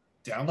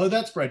 download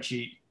that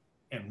spreadsheet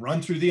and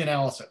run through the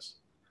analysis,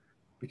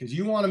 because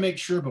you want to make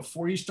sure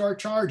before you start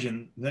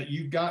charging that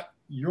you've got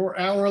your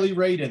hourly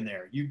rate in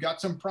there, you've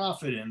got some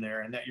profit in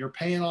there, and that you're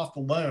paying off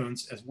the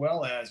loans as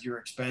well as your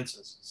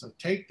expenses. So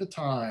take the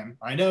time.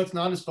 I know it's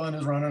not as fun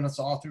as running a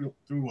saw through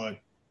wood.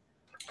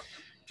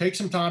 Take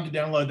some time to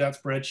download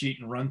that spreadsheet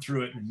and run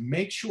through it and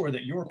make sure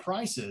that your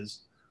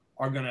prices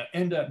are going to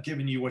end up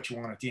giving you what you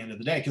want at the end of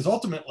the day. Because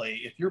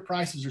ultimately, if your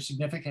prices are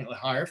significantly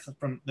higher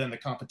than the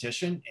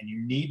competition and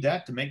you need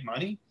that to make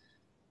money,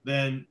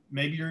 then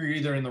maybe you're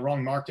either in the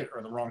wrong market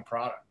or the wrong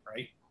product,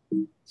 right?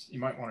 So you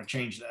might want to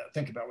change that.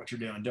 Think about what you're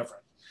doing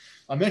different.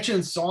 I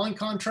mentioned sawing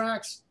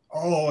contracts.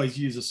 Always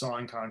use a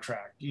sawing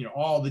contract.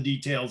 All the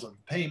details of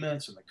the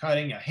payments and the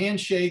cutting. A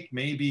handshake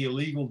may be a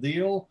legal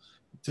deal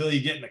until you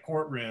get in the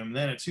courtroom.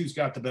 Then it's who's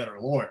got the better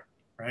lawyer,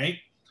 right?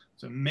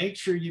 So make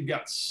sure you've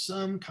got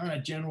some kind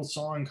of general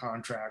sawing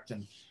contract.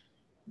 And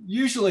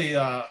usually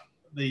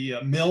the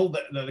mill,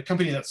 the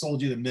company that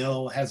sold you the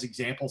mill has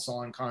example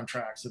sawing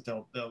contracts that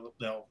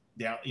they'll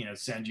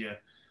send you.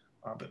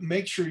 But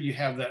make sure you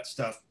have that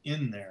stuff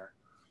in there.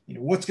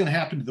 What's going to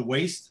happen to the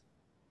waste?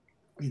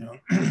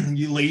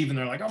 You leave and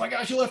they're like, oh my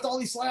gosh, you left all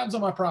these slabs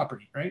on my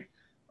property, right?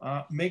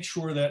 Make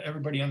sure that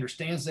everybody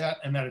understands that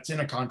and that it's in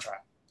a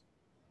contract.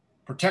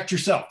 Protect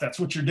yourself. That's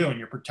what you're doing.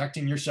 You're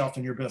protecting yourself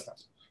and your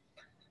business.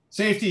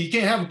 Safety. You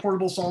can't have a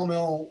portable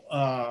sawmill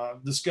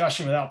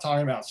discussion without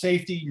talking about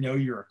safety. Know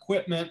your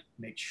equipment.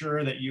 Make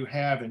sure that you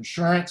have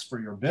insurance for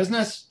your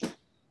business.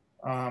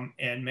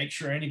 And make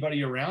sure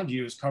anybody around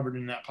you is covered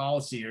in that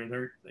policy,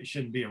 or they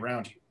shouldn't be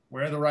around you.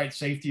 Wear the right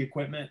safety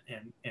equipment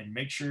and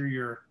make sure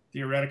you're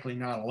theoretically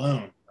not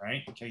alone,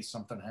 right? In case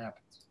something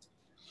happens.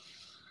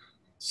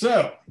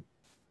 So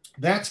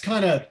that's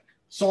kind of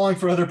sawing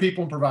for other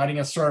people and providing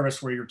a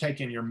service where you're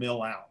taking your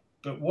mill out.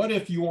 But what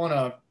if you want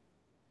to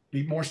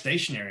be more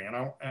stationary and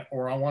I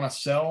want to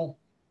sell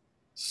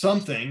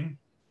something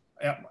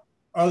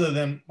other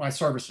than my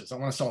services? I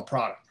want to sell a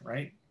product,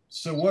 right?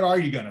 So what are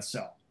you going to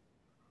sell?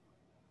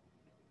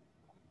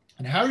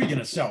 And how are you going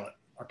to sell it?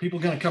 Are people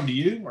going to come to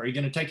you? Are you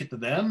going to take it to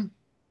them?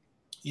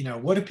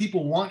 What do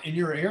people want in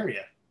your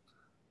area?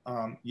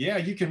 Yeah,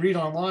 you can read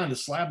online, the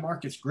slab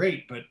market's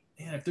great, but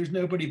man, if there's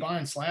nobody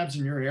buying slabs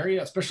in your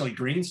area, especially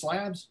green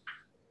slabs,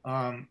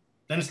 then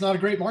it's not a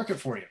great market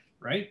for you,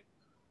 right?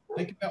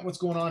 Think about what's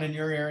going on in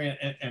your area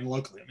and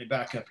locally. Let me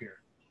back up here.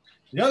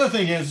 The other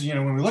thing is,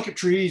 when we look at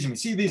trees and we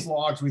see these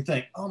logs, we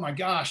think, oh my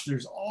gosh,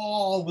 there's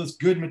all this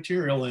good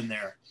material in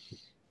there.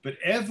 But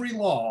every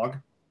log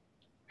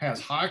has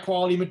higher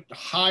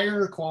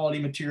quality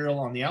material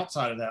on the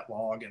outside of that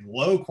log and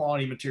low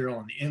quality material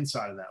on the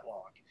inside of that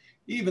log.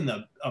 Even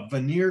a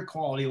veneer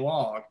quality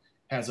log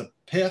has a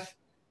pith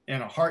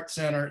and a heart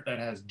center that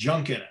has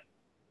junk in it.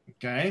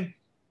 Okay.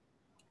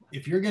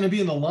 If you're going to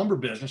be in the lumber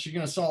business, you're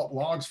going to sell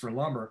logs for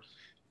lumber.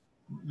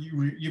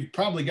 You've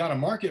probably got a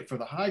market for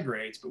the high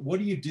grades, but what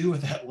do you do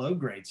with that low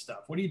grade stuff?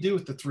 What do you do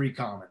with the 3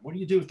 common? What do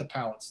you do with the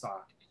pallet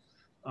stock?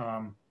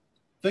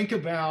 Think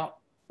about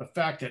the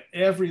fact that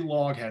every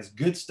log has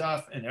good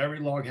stuff and every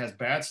log has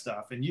bad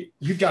stuff, and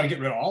you've got to get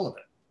rid of all of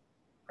it,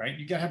 right?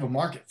 You got to have a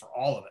market for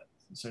all of it.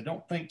 So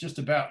don't think just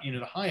about,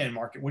 the high end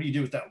market. What do you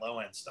do with that low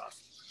end stuff?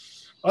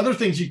 Other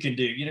things you can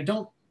do,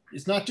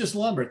 it's not just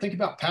lumber. Think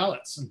about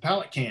pallets and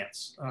pallet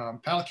cans,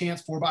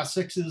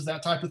 4x6s,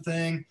 that type of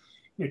thing.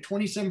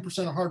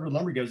 27% of hardwood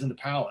lumber goes into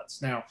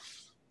pallets. Now,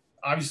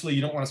 obviously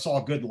you don't want to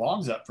saw good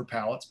logs up for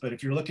pallets, but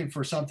if you're looking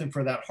for something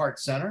for that heart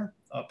center,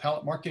 a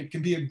pallet market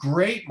can be a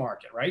great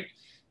market, right?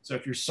 So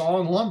if you're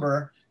sawing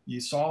lumber,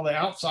 you saw the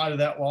outside of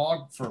that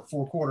log for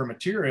 4/4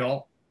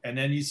 material, and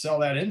then you sell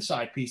that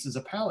inside piece as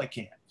a pallet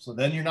can. So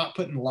then you're not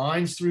putting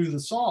lines through the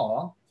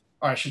saw,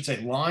 or I should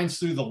say lines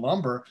through the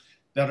lumber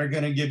that are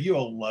going to give you a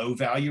low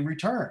value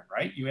return,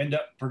 right? You end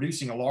up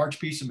producing a large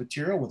piece of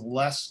material with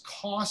less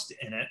cost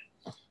in it,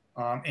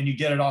 and you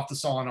get it off the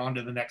saw and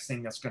onto the next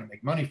thing that's going to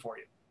make money for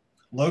you.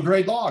 Low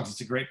grade logs, it's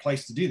a great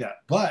place to do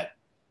that, but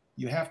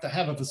you have to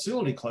have a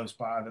facility close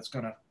by that's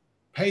going to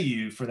pay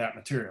you for that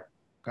material.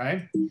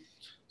 Okay,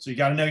 so you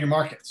got to know your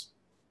markets.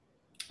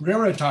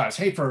 Railroad ties.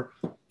 Hey, for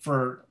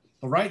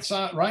the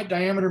right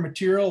diameter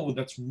material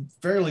that's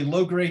fairly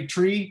low grade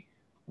tree,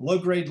 low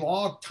grade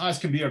log, ties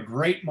can be a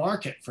great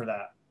market for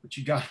that. But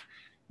you got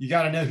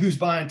to know who's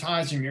buying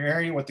ties in your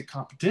area, what the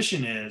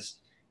competition is,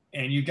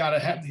 and you got to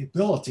have the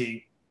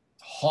ability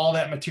to haul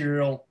that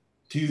material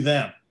to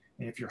them.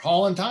 And if you're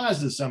hauling ties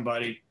to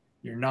somebody,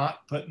 you're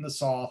not putting the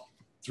saw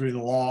through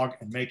the log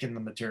and making the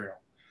material.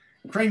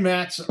 Crane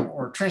mats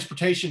or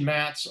transportation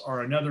mats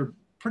are another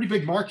pretty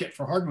big market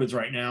for hardwoods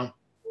right now.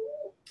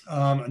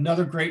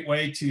 Another great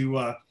way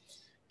to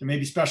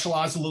maybe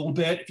specialize a little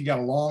bit if you got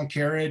a long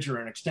carriage or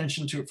an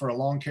extension to it for a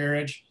long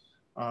carriage.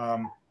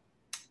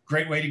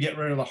 Great way to get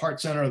rid of the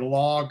heart center of the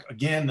log.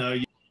 Again, though,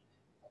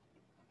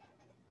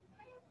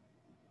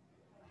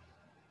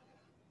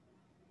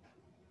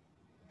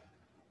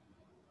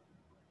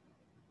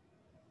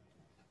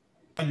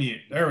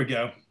 unmute. There we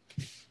go.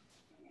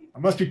 I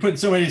must be putting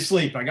somebody to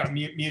sleep. I got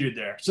muted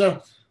there.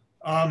 So,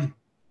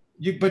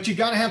 but you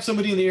got to have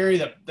somebody in the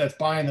area that's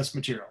buying this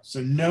material.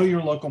 So know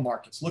your local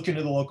markets. Look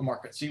into the local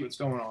market. See what's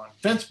going on.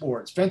 Fence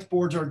boards. Fence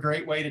boards are a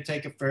great way to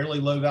take a fairly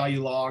low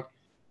value log,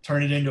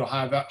 turn it into a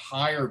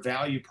higher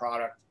value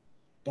product.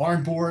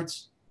 Barn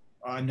boards,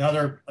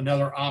 another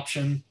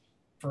option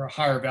for a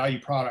higher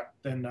value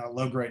product than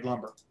low grade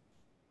lumber.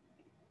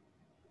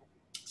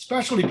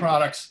 Specialty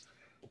products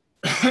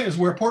is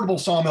where portable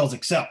sawmills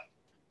excel.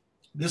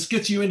 This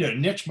gets you into a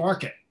niche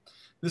market.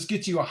 This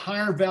gets you a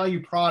higher value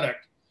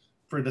product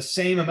for the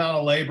same amount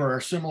of labor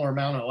or similar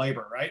amount of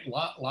labor, right?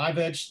 Live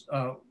edge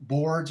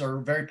boards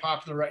are very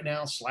popular right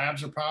now.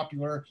 Slabs are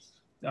popular.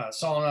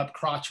 Sawing up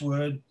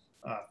crotchwood,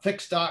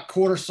 thick stock,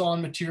 quarter sawn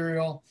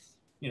material.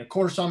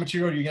 Quarter sawn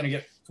material, you're going to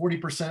get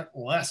 40%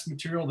 less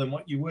material than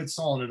what you would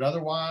sawing it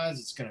otherwise.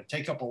 It's going to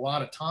take up a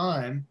lot of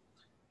time,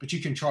 but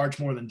you can charge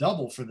more than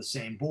double for the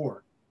same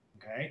board.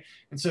 Okay,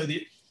 and so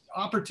the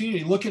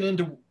opportunity looking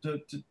into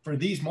for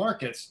these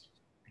markets,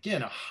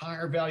 again, a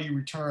higher value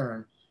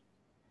return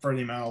for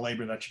the amount of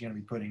labor that you're going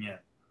to be putting in.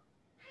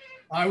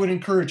 I would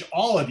encourage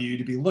all of you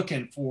to be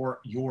looking for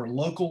your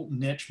local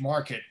niche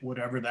market,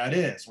 whatever that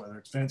is, whether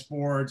it's fence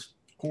boards,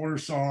 quarter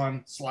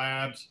sawn,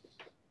 slabs,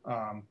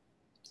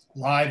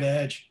 live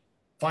edge.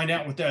 Find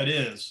out what that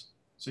is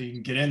so you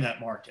can get in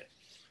that market.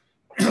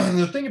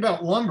 The thing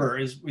about lumber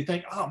is we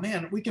think, oh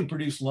man, we can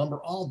produce lumber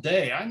all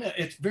day. I know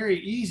it's very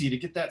easy to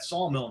get that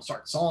sawmill and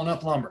start sawing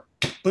up lumber.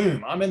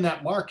 Boom, I'm in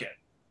that market.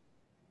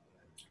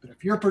 But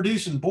if you're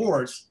producing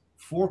boards,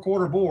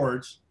 4/4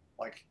 boards,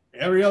 like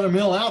every other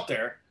mill out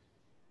there,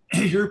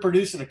 you're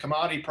producing a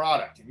commodity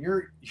product, and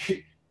you're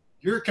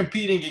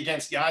competing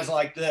against guys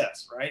like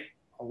this, right?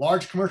 A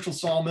large commercial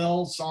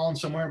sawmill sawing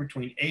somewhere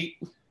between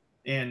 8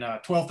 and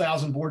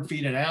 12,000 board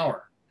feet an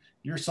hour.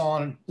 You're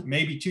sawing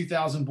maybe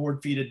 2,000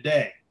 board feet a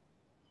day.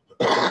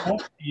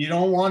 You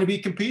don't want to be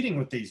competing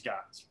with these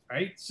guys,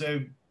 right?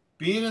 So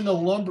being in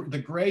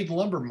the grade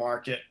lumber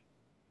market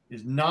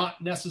is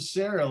not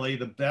necessarily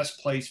the best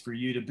place for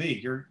you to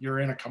be. You're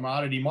in a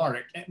commodity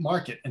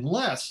market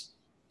unless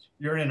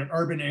you're in an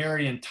urban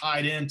area and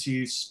tied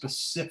into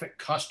specific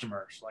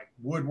customers like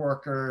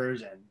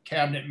woodworkers and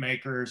cabinet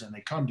makers, and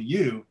they come to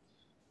you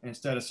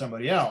instead of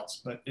somebody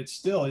else. But it's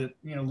still,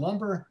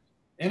 lumber,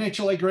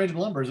 NHLA graded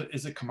lumber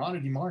is a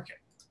commodity market,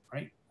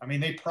 right? I mean,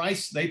 they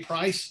price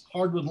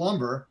hardwood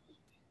lumber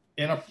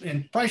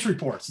in price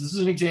reports. This is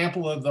an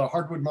example of the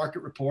hardwood market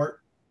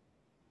report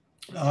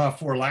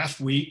for last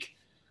week.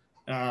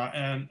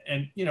 And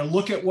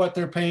look at what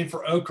they're paying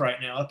for oak right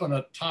now. Up on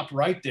the top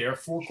right there,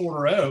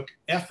 4/4 oak,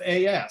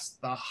 FAS,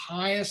 the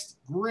highest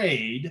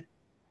grade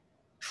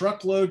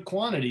truckload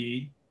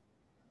quantity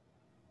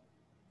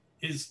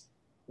is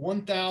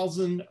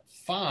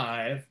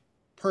 1,005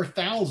 per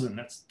thousand.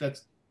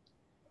 That's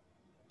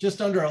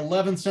just under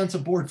 11 cents a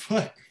board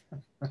foot,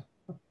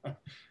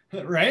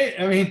 right?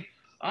 I mean,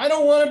 I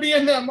don't want to be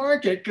in that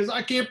market because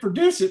I can't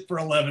produce it for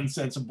 11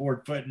 cents a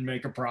board foot and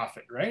make a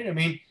profit, right? I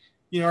mean,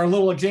 our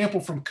little example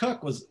from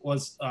Cook was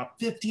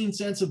 15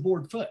 cents a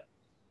board foot.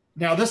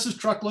 Now, this is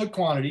truckload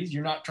quantities.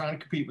 You're not trying to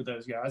compete with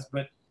those guys,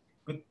 but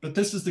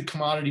this is the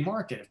commodity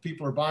market. If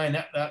people are buying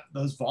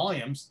those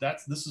volumes,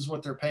 this is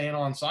what they're paying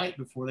on site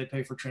before they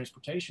pay for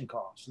transportation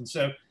costs. And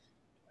so,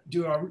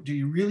 do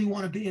you really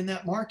want to be in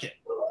that market?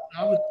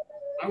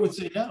 I would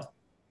say no.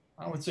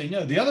 I would say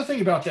no. The other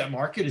thing about that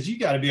market is you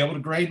got to be able to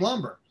grade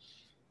lumber.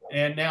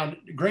 And now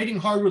grading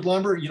hardwood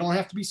lumber, you don't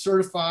have to be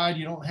certified.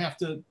 You don't have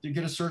to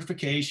get a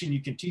certification.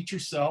 You can teach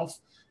yourself.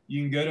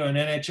 You can go to an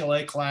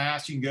NHLA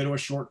class. You can go to a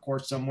short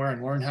course somewhere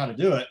and learn how to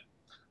do it.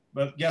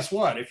 But guess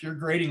what? If you're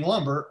grading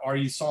lumber, are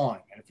you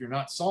sawing? And if you're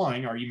not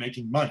sawing, are you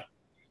making money?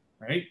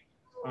 Right?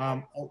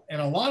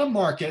 And a lot of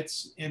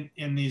markets in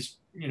these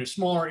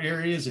smaller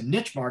areas and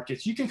niche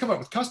markets, you can come up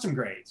with custom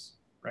grades,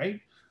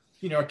 right?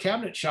 A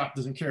cabinet shop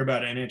doesn't care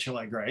about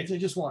NHLA grades. They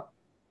just want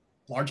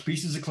large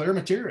pieces of clear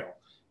material.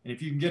 And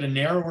if you can get a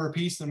narrower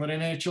piece than what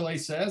NHLA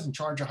says and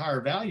charge a higher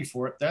value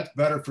for it, that's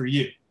better for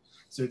you.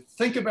 So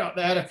think about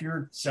that. If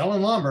you're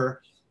selling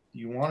lumber, do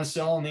you want to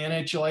sell on the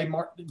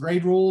NHLA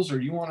grade rules, or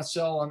do you want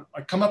to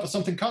come up with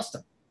something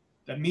custom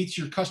that meets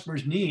your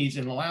customer's needs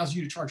and allows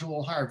you to charge a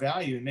little higher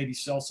value and maybe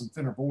sell some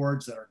thinner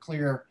boards that are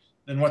clearer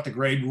than what the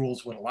grade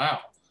rules would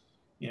allow?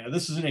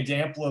 This is an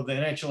example of the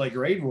NHLA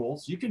grade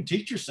rules. You can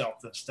teach yourself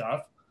this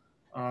stuff,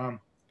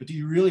 but do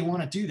you really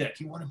want to do that?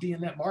 Do you want to be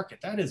in that market?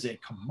 That is a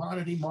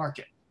commodity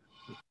market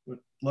with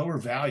lower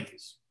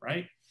values,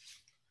 right?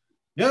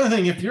 The other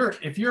thing, if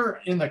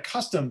you're in the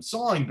custom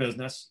sawing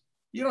business,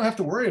 you don't have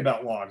to worry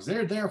about logs.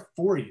 They're there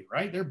for you,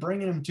 right? They're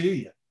bringing them to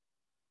you.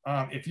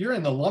 If you're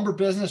in the lumber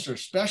business or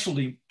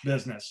specialty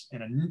business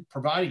and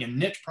providing a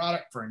niche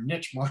product for a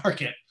niche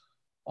market,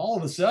 all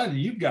of a sudden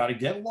you've got to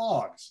get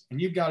logs,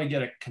 and you've got to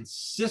get a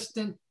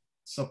consistent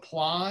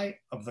supply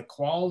of the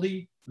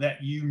quality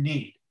that you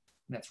need.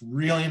 And that's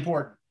really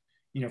important.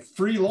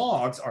 Free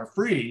logs are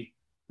free,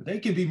 but they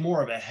can be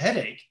more of a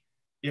headache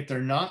if they're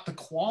not the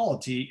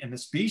quality and the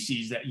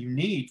species that you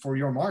need for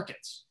your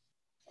markets.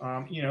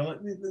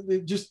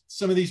 Just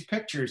some of these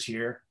pictures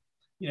here,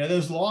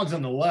 those logs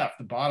on the left,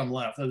 the bottom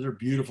left, those are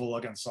beautiful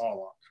looking saw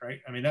logs, right?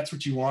 I mean, that's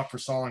what you want for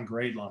sawing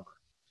grade lumber.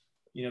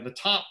 The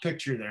top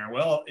picture there,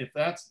 well, if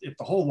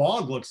the whole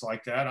log looks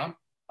like that,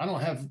 I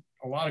don't have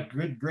a lot of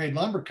good grade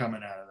lumber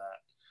coming out of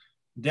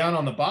that. Down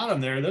on the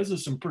bottom there, those are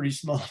some pretty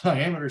small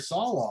diameter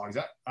saw logs.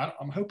 I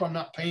hope I'm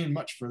not paying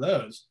much for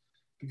those,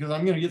 because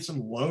I'm going to get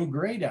some low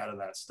grade out of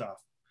that stuff.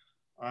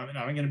 And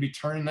I'm going to be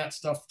turning that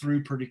stuff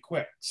through pretty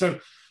quick. So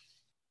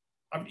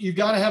you've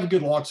got to have a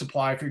good log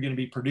supply if you're going to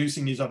be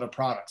producing these other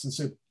products. And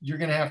so you're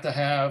going to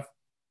have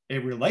a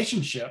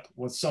relationship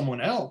with someone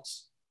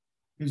else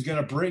who's going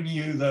to bring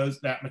you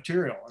that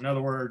material. In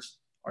other words,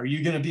 are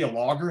you going to be a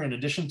logger in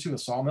addition to a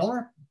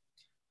sawmiller?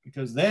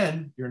 Because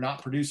then you're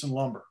not producing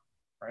lumber,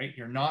 right?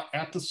 You're not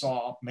at the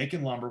saw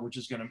making lumber, which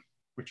you're going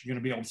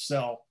to be able to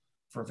sell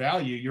for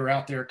value. You're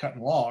out there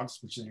cutting logs,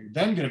 which you're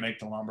then going to make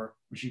the lumber,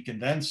 which you can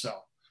then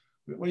sell.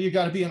 Well, you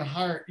got to be in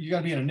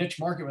a niche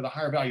market with a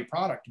higher value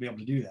product to be able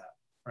to do that,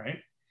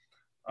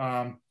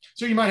 right?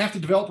 So you might have to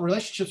develop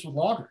relationships with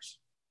loggers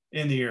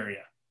in the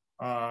area.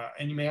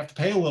 And you may have to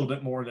pay a little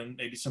bit more than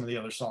maybe some of the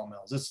other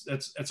sawmills.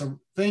 It's a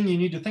thing you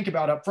need to think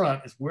about up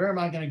front, is where am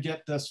I going to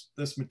get this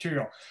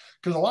material?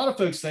 Because a lot of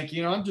folks think,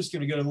 I'm just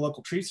going to go to the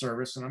local tree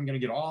service and I'm going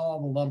to get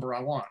all the lumber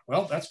I want.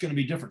 Well, that's going to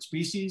be different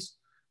species.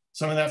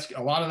 A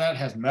lot of that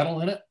has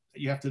metal in it.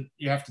 You have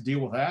to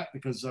deal with that,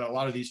 because a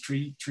lot of these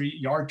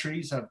yard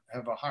trees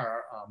have a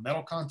higher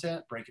metal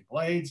content, breaking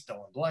blades,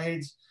 dulling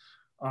blades,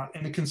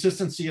 and the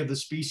consistency of the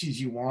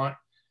species you want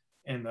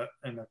and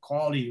the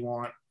quality you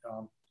want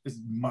is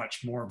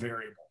much more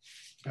variable.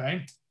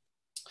 Okay.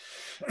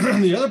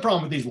 The other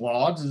problem with these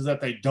logs is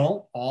that they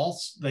don't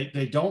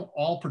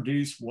all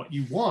produce what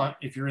you want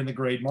if you're in the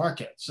grade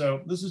market.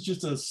 So this is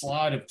just a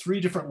slide of 3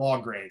 different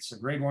log grades. So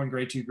grade 1,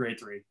 grade 2, grade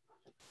 3.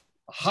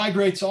 A high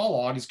grade saw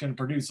log is going to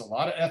produce a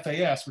lot of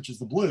FAS, which is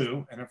the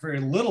blue, and a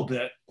very little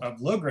bit of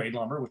low grade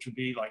lumber, which would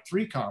be like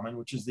 3 common,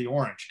 which is the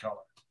orange color.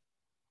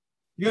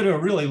 You go to a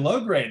really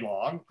low grade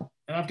log,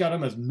 and I've got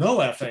them as no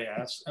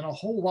FAS and a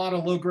whole lot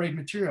of low grade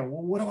material.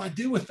 Well, what do I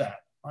do with that?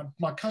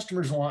 My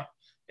customers want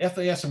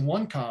FAS and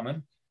 1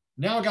 common.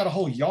 Now I got a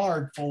whole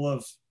yard full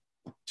of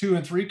 2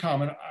 and 3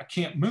 common. I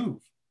can't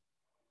move.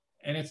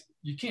 And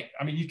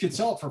you could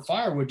sell it for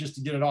firewood just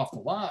to get it off the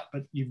lot,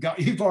 but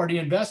you've already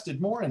invested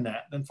more in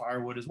that than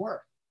firewood is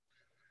worth.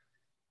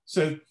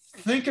 So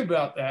think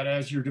about that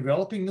as you're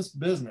developing this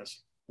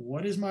business.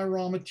 What is my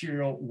raw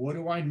material? What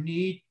do I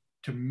need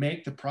to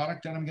make the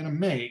product that I'm going to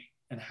make?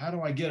 And how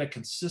do I get a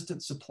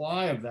consistent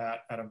supply of that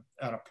at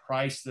a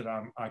price that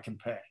I can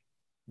pay?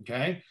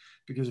 Okay.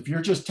 Because if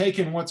you're just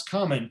taking what's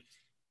coming,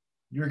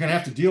 you're going to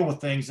have to deal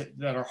with things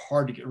that are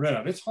hard to get rid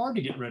of. It's hard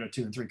to get rid of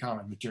 2 and 3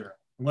 common material,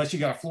 unless you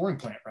got a flooring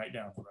plant right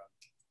down the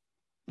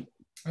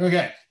road.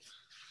 Okay.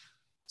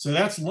 So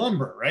that's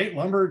lumber, right?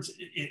 Lumber,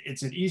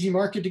 it's an easy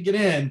market to get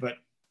in, but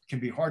can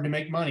be hard to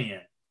make money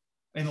in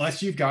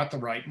unless you've got the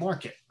right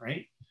market,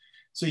 right?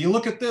 So you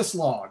look at this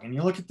log and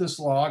you look at this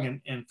log,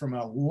 and from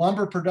a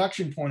lumber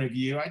production point of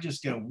view, I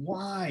just go,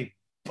 why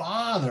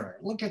bother?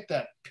 Look at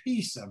that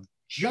piece of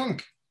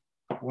junk.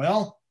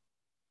 Well,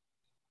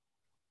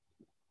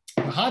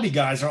 the hobby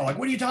guys are like,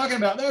 what are you talking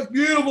about? That's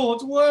beautiful,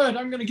 it's wood.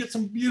 I'm gonna get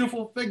some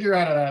beautiful figure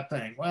out of that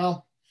thing.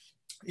 Well,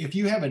 if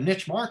you have a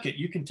niche market,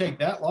 you can take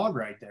that log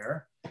right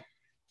there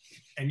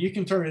and you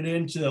can turn it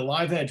into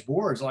live edge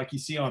boards like you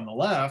see on the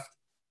left,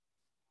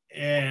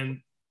 and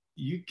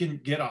you can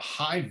get a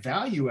high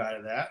value out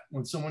of that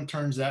when someone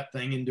turns that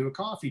thing into a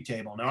coffee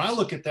table. Now I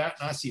look at that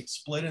and I see a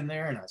split in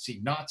there and I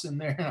see knots in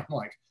there and I'm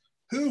like,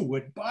 who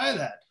would buy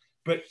that?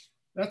 But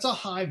that's a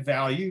high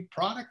value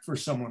product for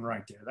someone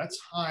right there. That's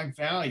high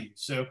value.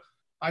 So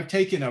I've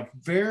taken a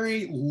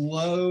very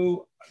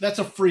low, that's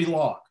a free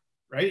log,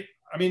 right?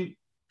 I mean,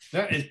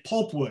 that is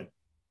pulpwood.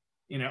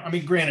 You know, I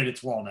mean, granted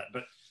it's walnut,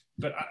 but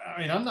I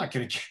mean, I'm not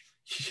going to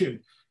get you.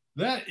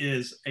 That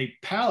is a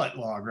pallet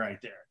log right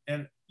there.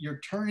 And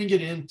you're turning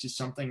it into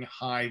something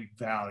high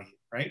value,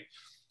 right?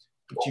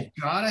 But you've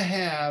got to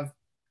have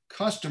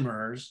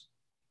customers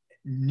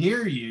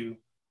near you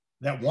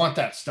that want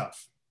that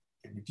stuff.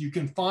 And if you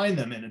can find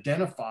them and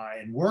identify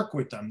and work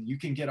with them, you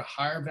can get a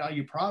higher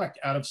value product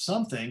out of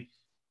something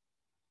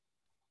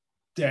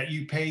that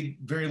you paid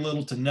very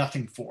little to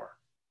nothing for,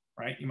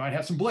 right? You might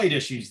have some blade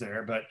issues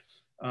there, but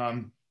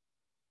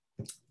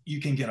you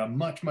can get a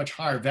much, much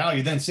higher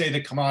value than say the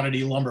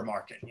commodity lumber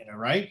market, you know,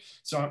 right?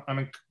 So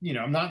I'm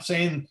not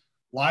saying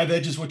live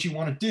edge is what you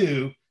want to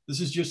do. This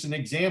is just an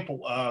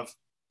example of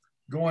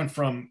going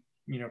from,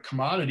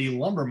 commodity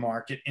lumber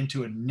market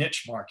into a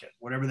niche market,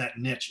 whatever that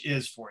niche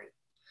is for you.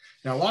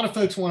 Now, a lot of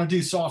folks want to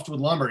do softwood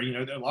lumber.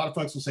 A lot of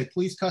folks will say,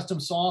 please custom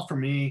saw for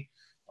me.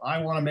 I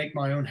want to make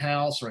my own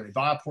house, or they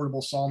buy a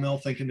portable sawmill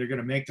thinking they're going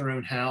to make their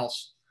own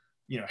house.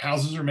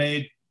 Houses are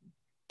made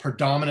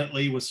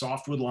predominantly with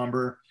softwood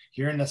lumber.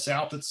 Here in the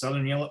South, it's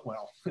southern yellow.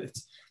 Well,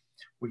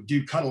 we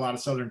do cut a lot of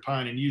southern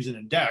pine and use it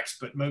in decks,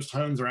 but most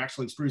homes are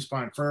actually spruce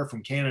pine fir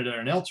from Canada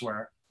and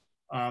elsewhere.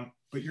 But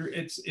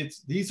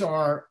these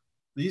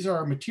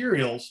are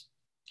materials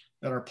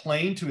that are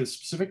planed to a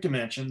specific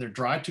dimension. They're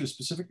dried to a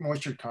specific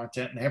moisture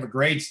content, and they have a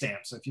grade stamp.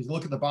 So if you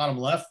look at the bottom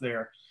left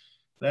there,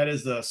 that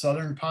is the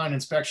Southern Pine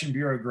Inspection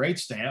Bureau grade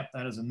stamp.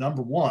 That is a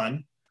number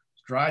 1.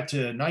 It's dried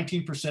to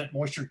 19%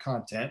 moisture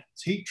content.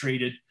 It's heat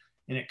treated,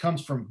 and it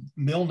comes from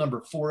mill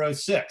number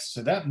 406.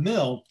 So that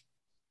mill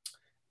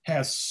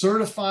has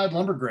certified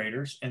lumber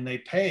graders, and they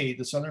pay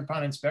the Southern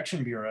Pine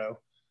Inspection Bureau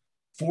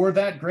for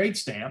that grade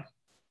stamp.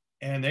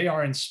 And they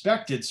are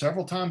inspected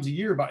several times a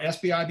year by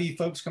SBIB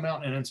folks come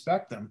out and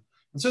inspect them.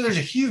 And so there's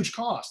a huge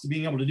cost to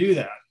being able to do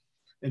that.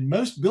 And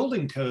most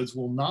building codes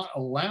will not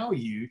allow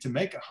you to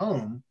make a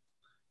home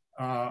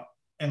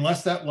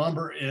unless that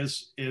lumber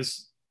is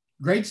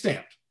grade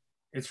stamped.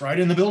 It's right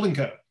in the building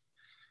code.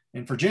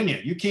 In Virginia,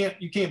 you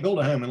can't build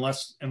a home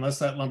unless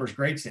that lumber's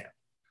grade stamped.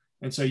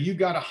 And so you've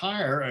got to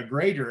hire a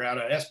grader out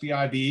of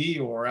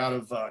SBIB or out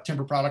of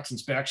Timber Products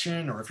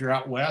Inspection, or if you're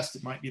out west,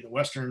 it might be the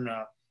Western,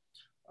 the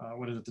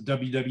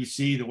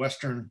WWC, the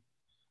Western,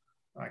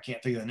 I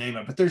can't think of the name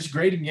of it, but there's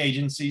grading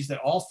agencies that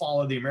all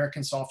follow the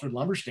American Softwood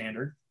Lumber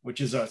Standard, which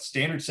is a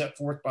standard set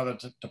forth by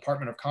the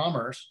Department of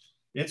Commerce.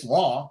 It's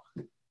law.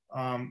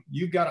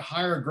 You've got to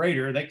hire a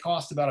grader. They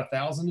cost about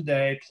 $1,000 a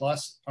day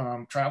plus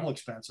travel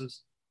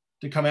expenses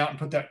to come out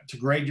and to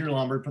grade your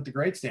lumber, put the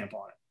grade stamp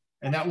on it.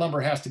 And that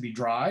lumber has to be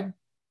dried,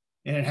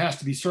 and it has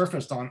to be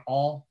surfaced on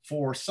all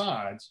 4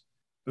 sides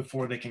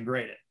before they can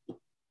grade it.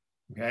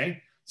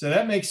 Okay. So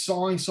that makes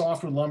sawing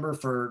softwood lumber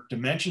for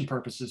dimension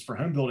purposes, for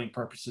home building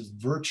purposes,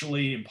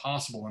 virtually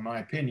impossible, in my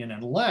opinion,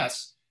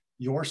 unless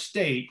your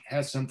state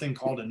has something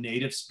called a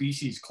native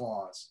species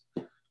clause.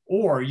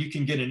 Or you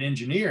can get an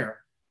engineer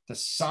to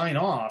sign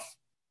off.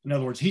 In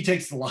other words, he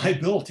takes the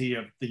liability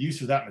of the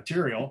use of that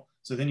material.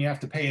 So then you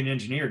have to pay an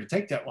engineer to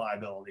take that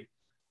liability.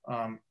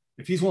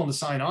 If he's willing to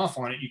sign off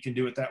on it, you can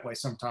do it that way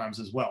sometimes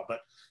as well.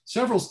 But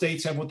several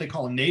states have what they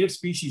call a native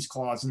species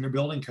clause in their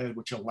building code,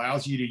 which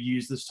allows you to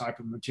use this type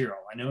of material.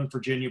 I know in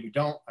Virginia we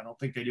don't. I don't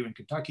think they do in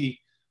Kentucky.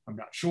 I'm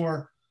not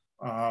sure.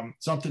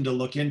 Something to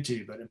look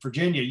into. But in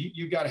Virginia,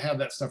 you've got to have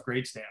that stuff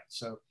grade stamped.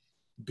 So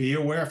be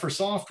aware for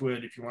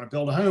softwood, if you want to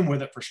build a home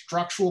with it for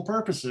structural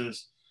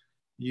purposes,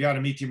 you got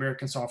to meet the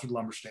American Softwood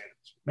Lumber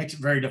Standards. Makes it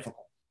very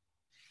difficult.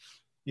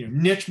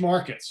 Niche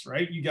markets,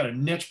 right? You got a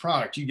niche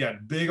product. You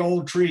got big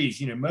old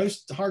trees.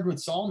 Most hardwood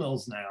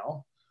sawmills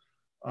now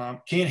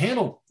can't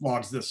handle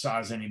logs this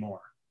size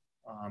anymore.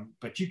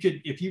 But you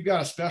could, if you've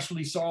got a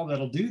specialty saw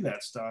that'll do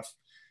that stuff,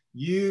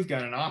 you've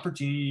got an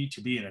opportunity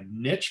to be in a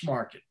niche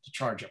market to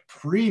charge a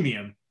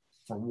premium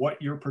for what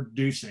you're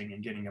producing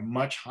and getting a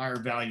much higher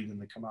value than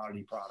the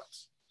commodity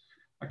products.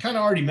 I kind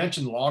of already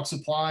mentioned log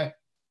supply.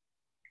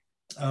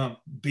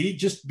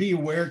 Just be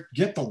aware,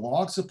 get the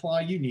log supply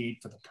you need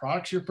for the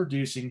products you're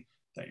producing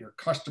that your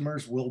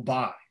customers will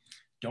buy.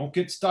 Don't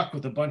get stuck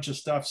with a bunch of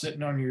stuff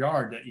sitting on your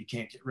yard that you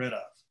can't get rid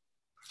of.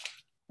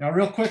 Now,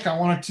 real quick, I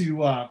wanted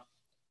to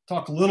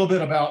talk a little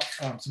bit about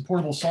some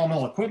portable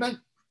sawmill equipment.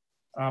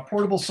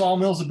 Portable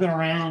sawmills have been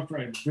around for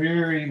a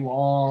very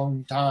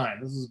long time.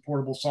 This is a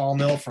portable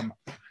sawmill from,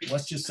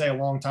 let's just say, a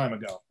long time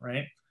ago,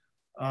 right?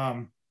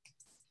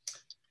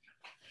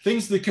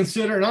 Things to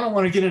consider, and I don't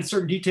want to get into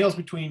certain details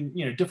between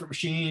different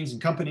machines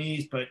and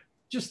companies, but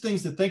just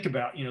things to think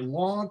about.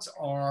 Logs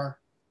are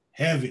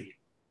heavy.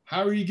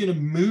 How are you going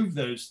to move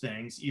those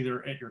things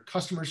either at your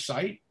customer's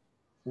site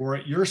or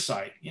at your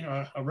site?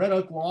 A red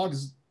oak log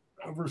is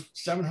over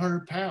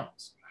 700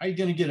 pounds. How are you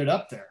going to get it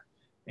up there?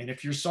 And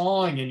if you're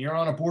sawing and you're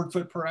on a board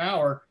foot per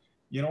hour,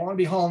 you don't want to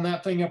be hauling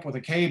that thing up with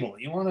a cable.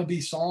 You want to be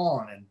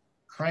sawing and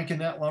cranking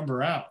that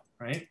lumber out,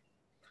 right?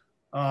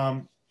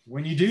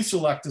 When you do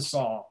select a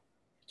saw,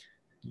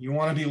 you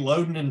want to be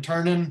loading and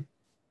turning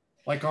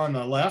like on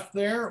the left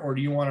there, or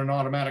do you want an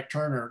automatic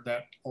turner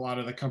that a lot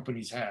of the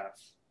companies have?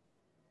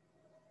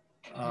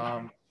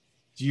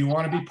 Do you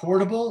want to be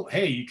portable?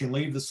 Hey, you can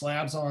leave the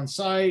slabs on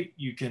site.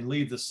 You can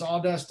leave the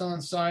sawdust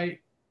on site.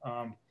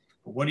 But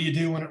what do you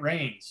do when it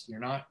rains? You're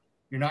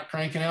not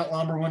cranking out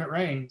lumber when it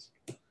rains.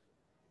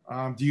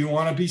 Do you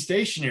want to be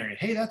stationary?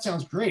 Hey, that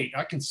sounds great.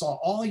 I can saw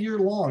all year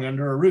long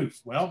under a roof.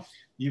 Well,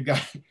 you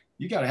got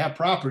to have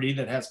property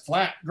that has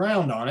flat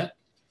ground on it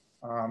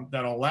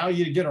that'll allow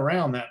you to get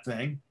around that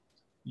thing.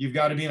 You've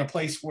got to be in a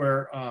place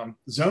where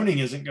zoning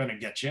isn't going to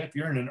get you. If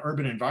you're in an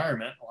urban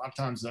environment, a lot of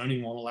times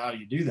zoning won't allow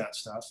you to do that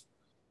stuff.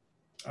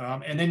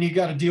 And then you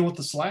got to deal with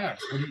the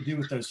slabs. What do you do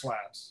with those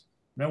slabs?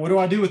 Now, what do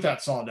I do with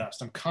that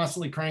sawdust? I'm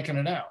constantly cranking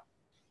it out.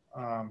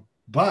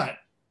 But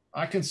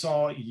I can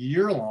saw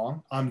year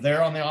long. I'm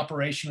there on the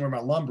operation where my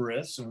lumber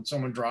is. So when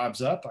someone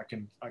drives up,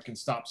 I can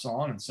stop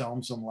sawing and sell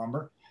them some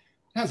lumber.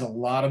 It has a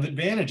lot of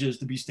advantages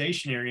to be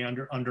stationary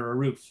under a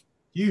roof.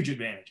 Huge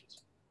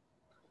advantages.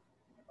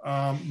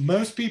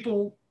 Most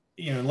people,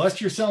 unless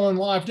you're selling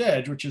live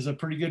edge, which is a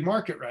pretty good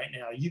market right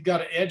now, you've got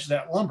to edge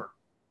that lumber.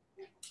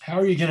 How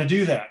are you going to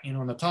do that?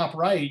 On the top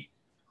right,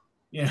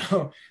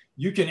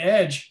 you can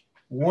edge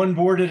one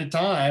board at a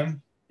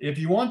time if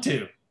you want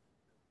to.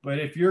 But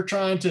if you're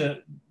trying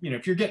to,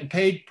 if you're getting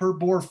paid per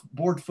board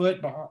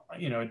foot,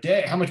 a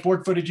day, how much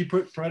board footage you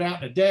put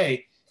out in a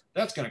day,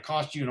 that's going to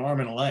cost you an arm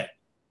and a leg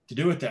to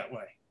do it that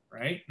way,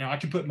 right? Now I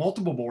can put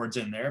multiple boards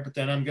in there, but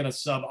then I'm going to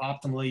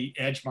suboptimally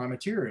edge my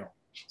material.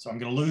 So I'm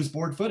going to lose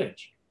board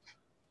footage.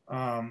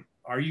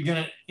 Are you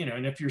going to,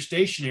 and if you're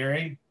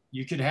stationary,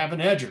 you could have an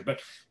edger,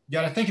 but you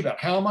got to think about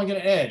how am I going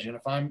to edge? And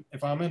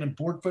if I'm in a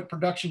board foot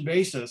production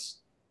basis,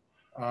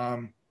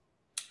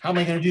 how am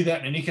I going to do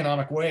that in an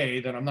economic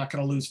way that I'm not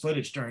going to lose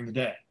footage during the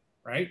day,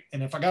 right?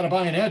 And if I got to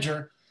buy an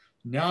edger,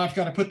 now I've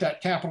got to put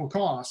that capital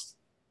cost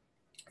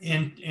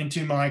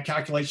into my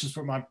calculations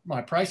for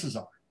my prices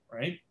are,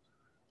 right?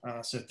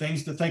 So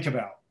things to think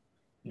about.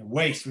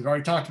 Waste, we've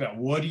already talked about.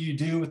 What do you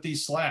do with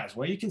these slabs?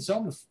 Well, you can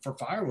sell them for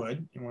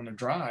firewood when they're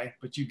dry,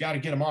 but you've got to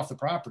get them off the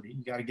property.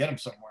 You got to get them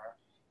somewhere.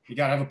 You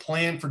got to have a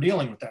plan for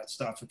dealing with that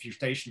stuff if you're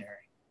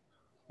stationary.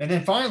 And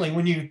then finally,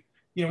 when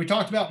we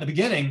talked about in the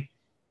beginning,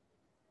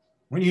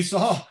 when you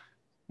saw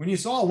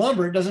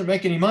lumber, it doesn't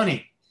make any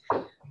money.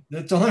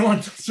 That's only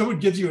when someone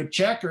gives you a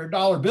check or a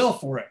dollar bill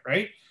for it,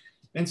 right?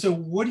 And so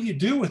what do you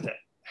do with it?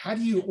 How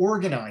do you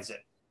organize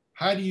it?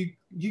 How do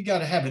you got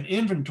to have an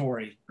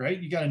inventory, right?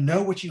 You got to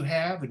know what you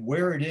have and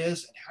where it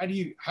is, and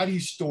how do you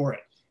store it?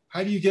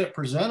 How do you get it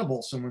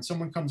presentable so when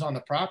someone comes on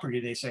the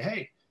property, they say,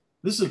 hey,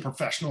 this is a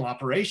professional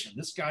operation.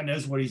 This guy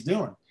knows what he's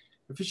doing.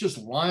 If it's just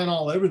lying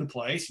all over the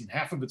place and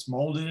half of it's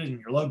molded and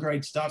your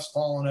low-grade stuff's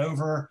falling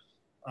over,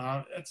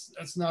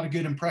 that's not a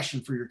good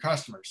impression for your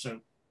customers. So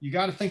you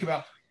got to think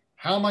about,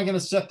 how am I going to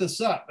set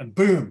this up? And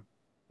boom,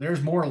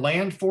 there's more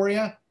land for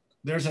you.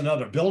 There's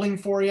another building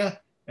for you.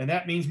 And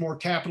that means more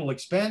capital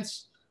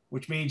expense,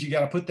 which means you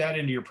got to put that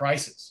into your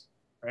prices,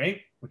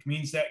 right? Which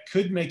means that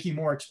could make you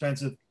more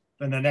expensive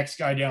than the next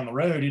guy down the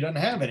road who doesn't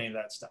have any of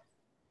that stuff.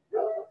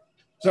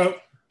 So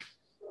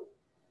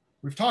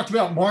we've talked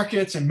about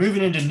markets and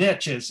moving into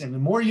niches. And the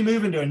more you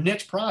move into a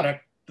niche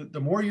product, the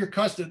more your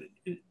customer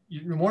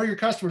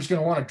is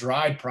going to want a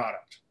dried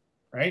product,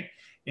 right?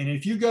 And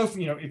if you go,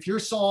 if you're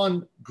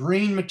sawing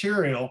green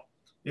material,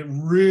 it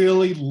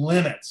really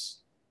limits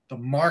the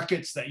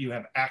markets that you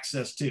have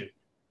access to.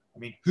 I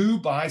mean, who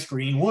buys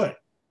green wood?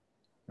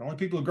 The only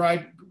people who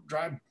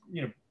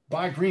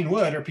buy green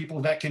wood are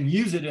people that can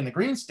use it in the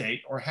green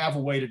state or have a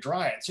way to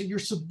dry it. So you're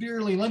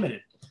severely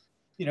limited.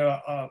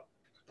 A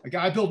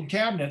guy building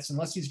cabinets,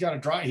 unless he's got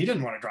he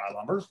doesn't want to dry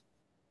lumber.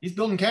 He's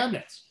building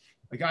cabinets.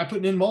 A guy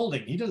putting in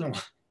molding, he doesn't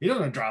want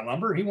to dry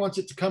lumber. He wants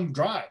it to come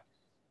dry.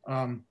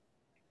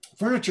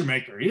 Furniture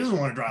maker, he doesn't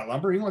want to dry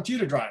lumber. He wants you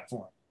to dry it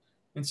for him.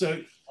 And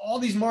so all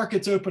these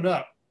markets open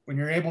up when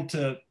you're able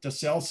to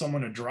sell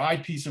someone a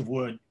dried piece of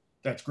wood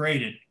that's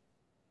graded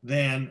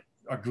than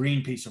a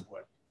green piece of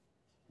wood.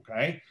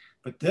 Okay,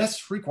 but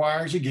this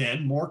requires,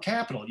 again, more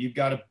capital. You've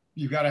got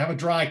to have a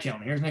dry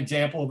kiln. Here's an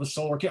example of a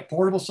solar kiln,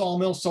 portable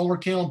sawmill, solar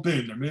kiln.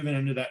 Boom, they're moving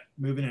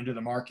into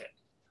the market.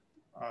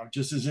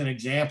 Just as an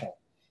example,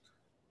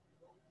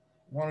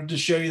 wanted to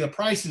show you the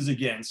prices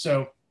again.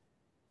 So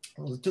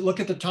To look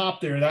at the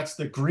top there, that's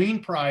the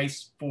green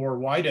price for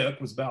white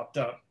oak was about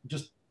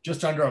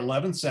just under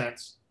 11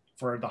 cents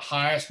for the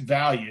highest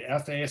value.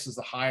 FAS is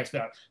the highest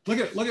value. Look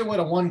at what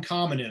a one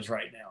common is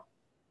right now.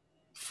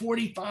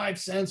 45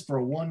 cents for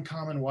a one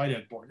common white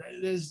oak board.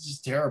 That is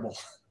just terrible.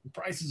 The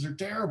prices are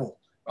terrible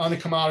on the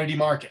commodity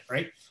market,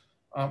 right?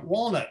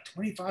 Walnut,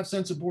 25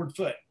 cents a board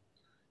foot.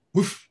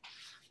 Woof.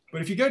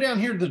 But if you go down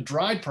here to the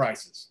dried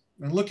prices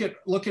and look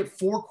at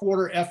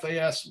 4-quarter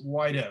FAS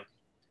white oak,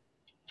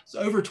 it's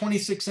over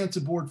 26 cents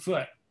a board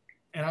foot,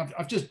 and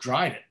I've just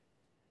dried it.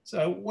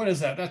 So what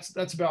is that?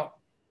 That's about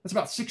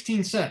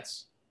 16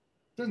 cents.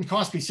 It doesn't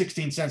cost me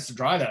 16 cents to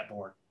dry that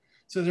board.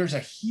 So there's a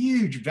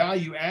huge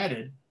value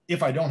added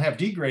if I don't have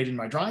degrade in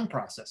my drying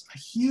process. A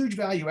huge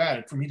value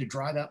added for me to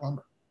dry that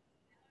lumber.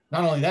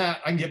 Not only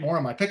that, I can get more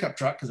on my pickup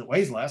truck because it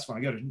weighs less when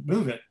I go to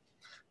move it,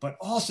 but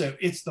also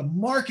it's the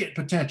market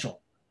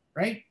potential,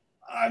 right?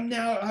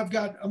 I've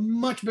got a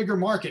much bigger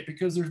market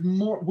because there's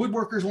more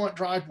woodworkers want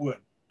dried wood.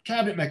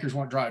 Cabinet makers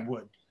want dried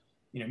wood.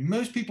 You know,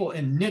 most people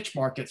in niche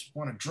markets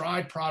want a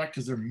dried product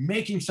because they're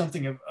making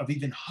something of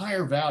even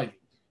higher value.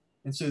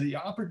 And so the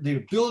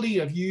ability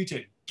of you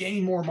to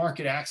gain more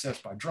market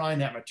access by drying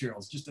that material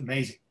is just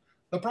amazing.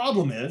 The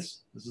problem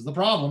is, this is the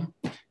problem,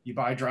 you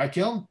buy a dry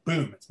kiln,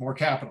 boom, it's more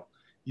capital.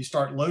 You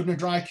start loading a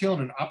dry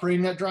kiln and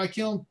operating that dry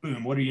kiln,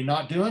 boom, what are you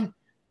not doing?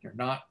 You're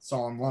not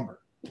sawing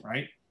lumber,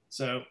 right?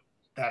 So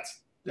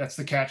that's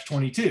the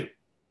catch-22.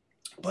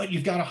 But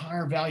you've got a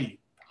higher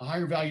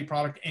value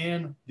product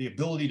and the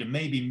ability to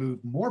maybe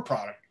move more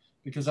product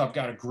because I've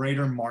got a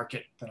greater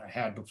market than I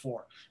had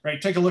before,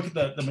 right? Take a look at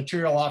the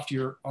material off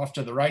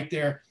to the right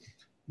there.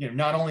 You know,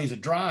 not only is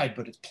it dried,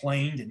 but it's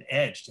planed and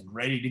edged and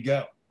ready to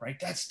go, right?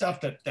 That's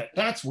stuff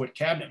that's what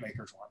cabinet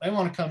makers want. They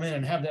want to come in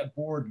and have that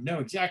board, know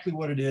exactly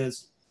what it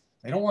is.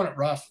 They don't want it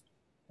rough.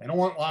 They don't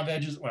want live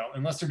edges. Well,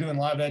 unless they're doing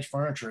live edge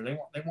furniture,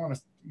 they want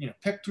to, you know,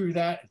 pick through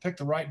that and pick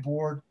the right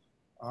board.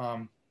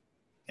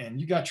 And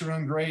you got your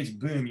own grades,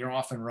 boom, you're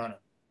off and running.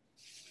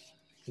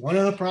 One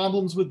of the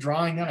problems with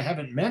drying that I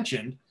haven't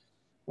mentioned,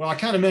 well, I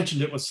kind of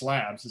mentioned it with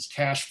slabs, is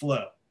cash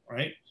flow,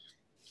 right?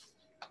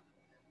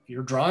 If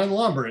you're drying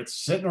lumber, it's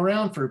sitting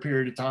around for a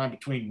period of time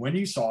between when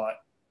you saw it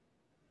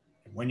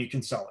and when you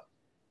can sell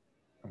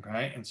it,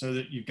 okay? And so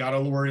that you've got to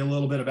worry a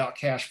little bit about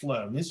cash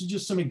flow. And this is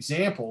just some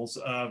examples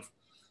of,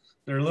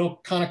 they're a little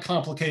kind of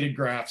complicated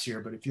graphs here,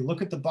 but if you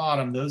look at the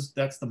bottom,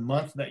 that's the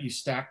month that you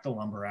stack the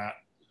lumber at.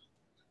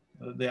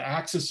 The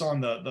axis on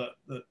the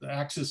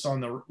axis on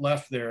the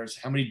left there is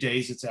how many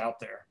days it's out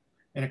there.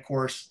 And of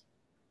course,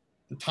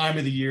 the time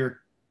of the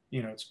year,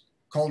 you know, it's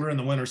colder in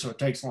the winter, so it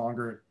takes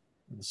longer.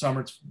 In the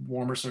summer, it's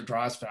warmer, so it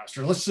dries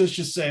faster. Let's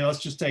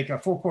just take a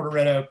 4-quarter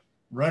red oak,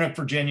 Roanoke,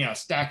 Virginia, I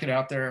stack it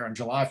out there on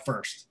July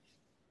 1st.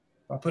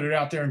 If I put it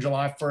out there on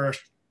July 1st,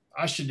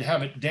 I should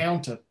have it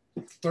down to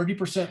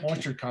 30%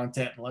 moisture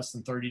content in less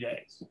than 30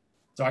 days.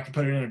 So I can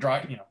put it in a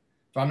dry, you know,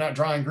 if I'm not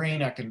drying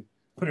green, I can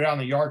put it out in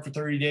the yard for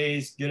 30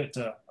 days, get it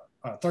to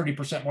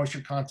 30% moisture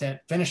content,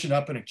 finish it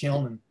up in a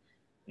kiln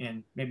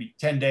in maybe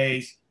 10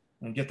 days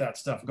and get that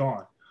stuff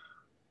gone.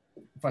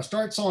 If I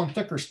start sawing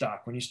thicker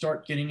stock, when you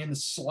start getting into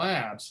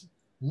slabs,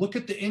 look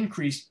at the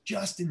increase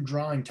just in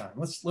drying time.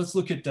 Let's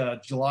look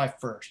at July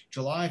 1st.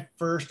 July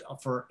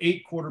 1st for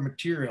 8-quarter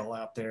material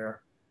out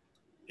there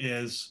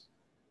is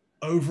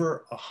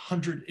over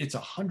 100, it's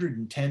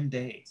 110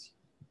 days.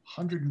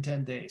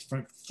 110 days,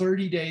 from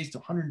 30 days to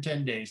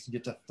 110 days to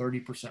get to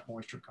 30%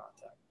 moisture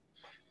content.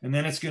 And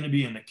then it's going to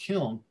be in the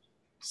kiln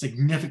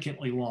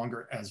significantly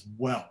longer as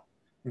well.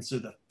 And so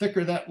the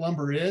thicker that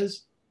lumber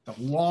is, the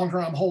longer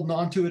I'm holding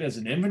on to it as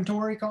an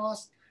inventory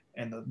cost,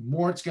 and the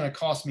more it's going to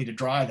cost me to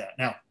dry that.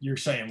 Now, you're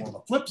saying, well, the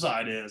flip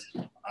side is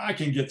I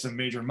can get some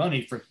major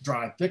money for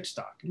dry thick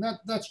stock. And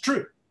that's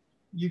true.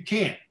 You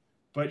can,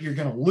 but you're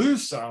going to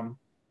lose some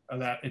of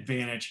that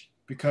advantage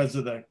because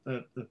of the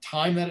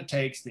time that it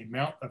takes, the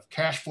amount of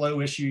cash flow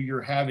issue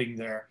you're having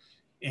there.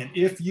 And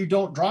if you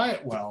don't dry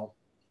it well,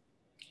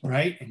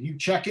 right, and you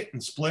check it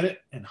and split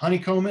it and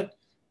honeycomb it,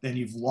 then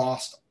you've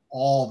lost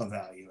all the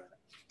value in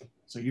it.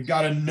 So you've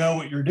got to know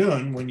what you're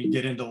doing when you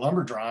get into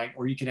lumber drying,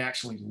 or you can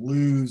actually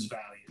lose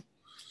value.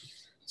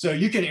 So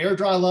you can air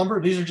dry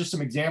lumber. These are just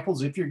some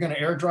examples. If you're going to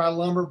air dry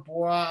lumber,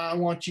 boy, I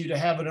want you to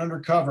have it under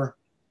cover.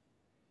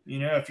 You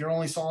know, if you're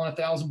only sawing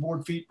 1,000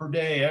 board feet per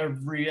day,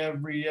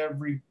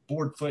 every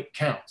board foot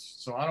counts.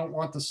 So I don't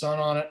want the sun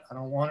on it. I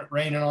don't want it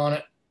raining on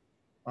it.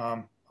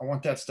 I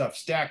want that stuff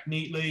stacked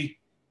neatly.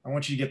 I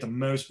want you to get the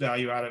most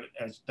value out of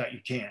it that you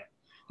can.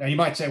 Now you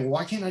might say, well,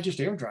 why can't I just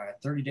air dry it?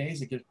 30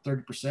 days, I get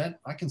 30%.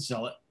 I can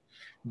sell it.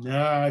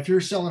 No, if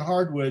you're selling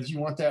hardwoods, you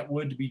want that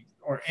wood to be,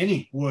 or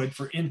any wood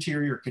for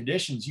interior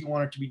conditions, you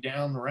want it to be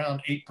down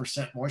around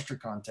 8% moisture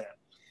content.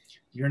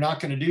 You're not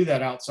going to do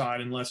that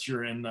outside unless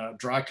you're in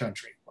dry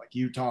country, like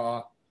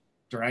Utah,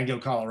 Durango,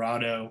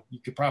 Colorado. You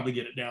could probably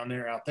get it down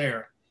there, out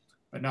there,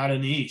 but not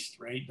in the east,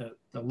 right?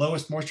 The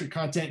lowest moisture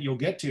content you'll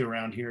get to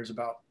around here is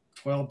about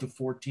 12 to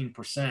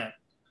 14%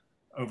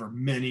 over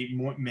many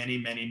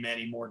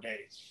more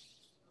days.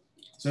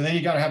 So then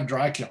you got to have a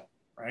dry kiln.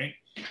 right?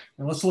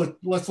 And let's look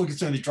at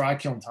some of these dry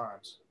kiln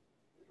times.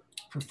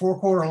 For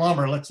 4-quarter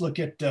lumber, let's look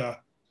at,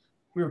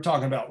 we were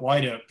talking about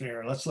white oak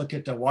there. Let's look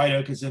at the white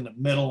oak is in the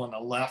middle on the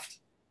left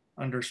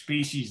under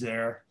species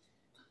there.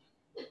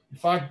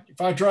 If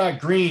I dry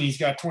green, he's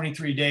got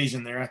 23 days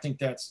in there. I think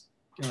that's,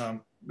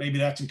 maybe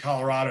that's in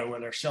Colorado where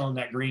they're selling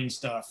that green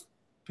stuff,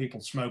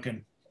 people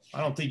smoking.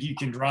 I don't think you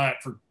can dry it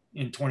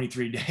in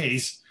 23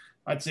 days.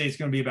 I'd say it's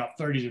going to be about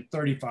 30 to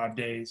 35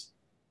 days.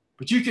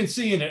 But you can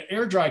see in an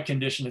air dry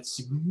condition, it's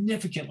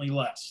significantly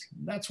less.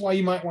 That's why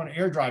you might want to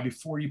air dry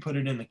before you put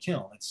it in the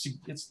kiln.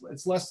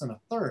 It's less than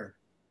 1/3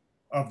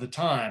 of the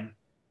time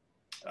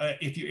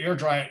if you air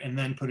dry it and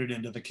then put it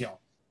into the kiln.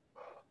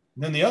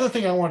 And then the other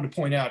thing I wanted to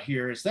point out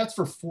here is that's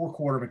for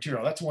 4-quarter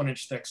material. That's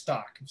 1-inch thick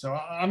stock. So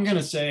I'm going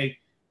to say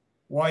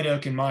white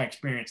oak, in my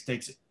experience,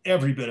 takes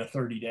every bit of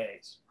 30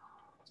 days.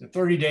 So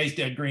 30 days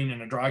dead green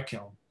in a dry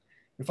kiln.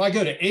 If I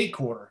go to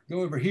 8-quarter,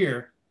 go over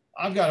here,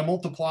 I've got to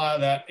multiply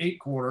that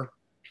 8-quarter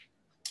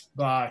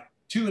by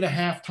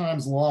 2.5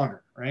 times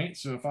longer, right?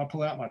 So if I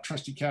pull out my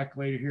trusty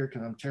calculator here,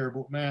 because I'm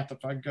terrible at math,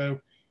 if I go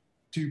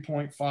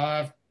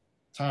 2.5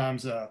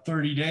 times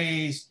 30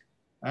 days,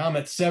 I'm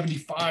at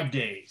 75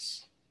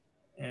 days.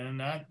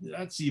 And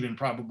that's even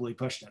probably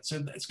pushing it.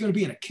 So it's going to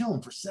be in a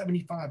kiln for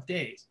 75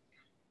 days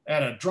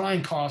at a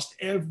drying cost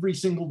every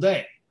single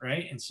day,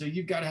 right? And so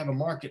you've got to have a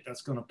market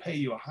that's going to pay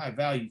you a high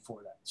value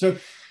for that. So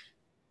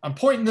I'm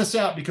pointing this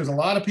out because a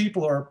lot of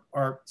people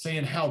are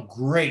saying how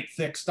great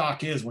thick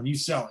stock is when you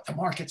sell it. The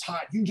market's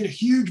hot. You can get a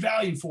huge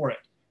value for it.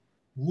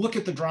 Look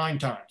at the drying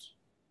times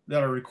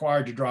that are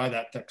required to dry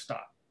that thick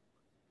stock.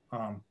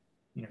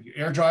 You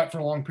air dry it for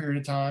a long period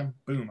of time,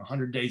 boom,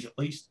 100 days at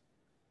least.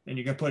 Then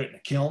you're going to put it in a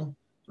kiln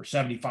for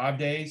 75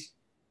 days.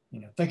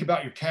 Think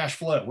about your cash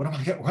flow.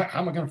 How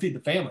am I going to feed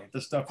the family if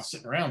this stuff is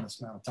sitting around this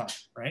amount of time,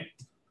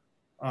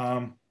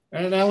 right?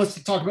 And now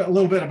let's talk a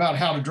little bit about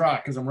how to dry,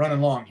 because I'm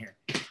running long here.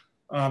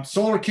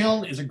 Solar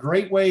kiln is a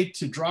great way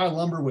to dry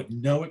lumber with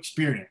no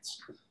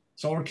experience.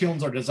 Solar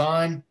kilns are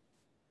designed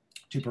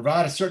to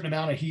provide a certain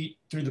amount of heat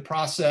through the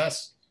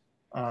process.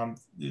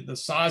 The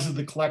size of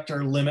the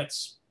collector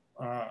limits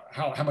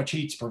how much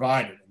heat's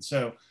provided. And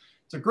so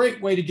it's a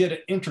great way to get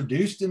it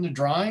introduced into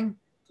drying.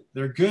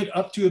 They're good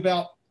up to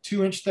about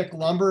 2-inch thick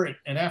lumber.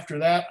 And after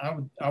that,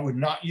 I would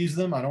not use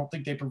them. I don't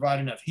think they provide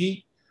enough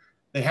heat.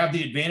 They have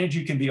the advantage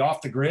you can be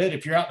off the grid.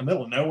 If you're out in the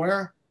middle of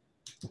nowhere,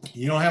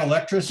 you don't have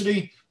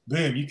electricity,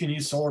 boom, you can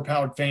use solar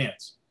powered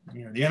fans.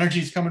 The energy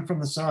is coming from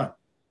the sun.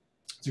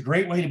 It's a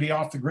great way to be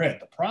off the grid.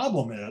 The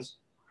problem is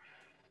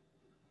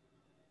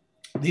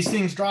these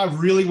things dry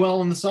really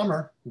well in the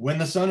summer when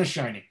the sun is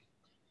shining.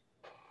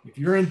 If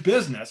you're in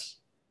business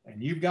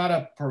and you've got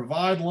to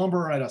provide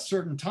lumber at a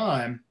certain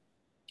time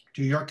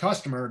to your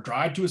customer,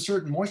 dried to a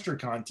certain moisture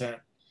content,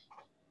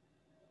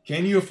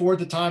 can you afford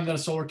the time that a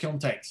solar kiln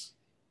takes?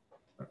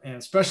 And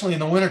especially in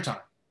the wintertime.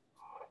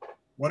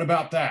 What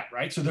about that,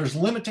 right? So there's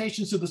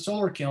limitations to the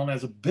solar kiln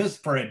as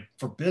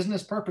for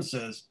business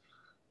purposes.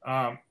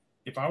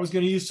 If I was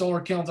going to use solar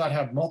kilns, I'd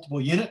have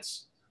multiple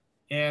units,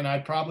 and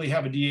I'd probably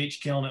have a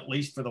DH kiln at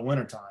least for the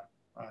wintertime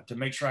to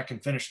make sure I can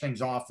finish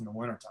things off in the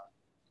wintertime.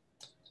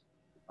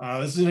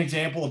 This is an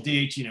example of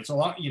DH units.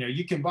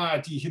 You can buy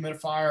a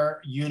dehumidifier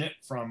unit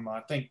from,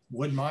 I think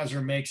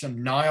Wood-Mizer makes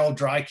them, Nile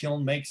Dry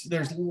Kiln makes,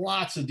 there's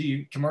lots of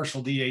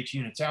commercial DH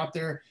units out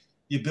there.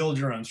 You build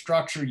your own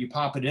structure, you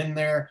pop it in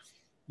there.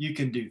 You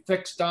can do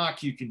thick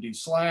stock, you can do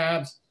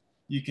slabs,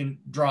 you can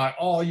dry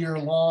all year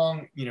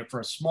long.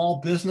 For a small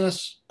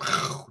business,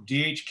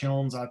 DH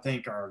kilns, I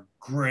think, are a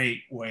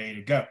great way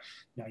to go.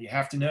 Now, you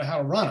have to know how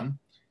to run them.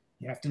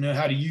 You have to know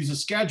how to use a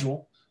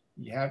schedule.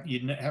 You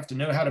have to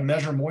know how to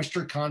measure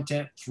moisture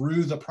content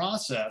through the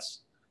process.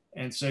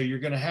 And so you're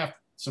going to have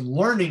some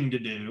learning to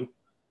do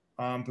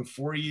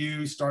before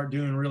you start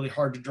doing really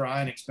hard to dry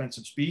and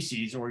expensive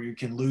species, or you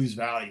can lose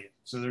value.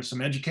 So there's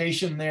some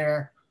education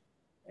there.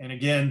 And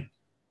again,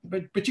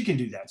 but you can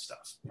do that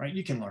stuff, right?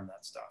 You can learn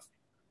that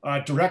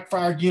stuff. Direct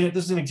fired unit.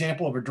 This is an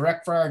example of a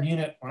direct fired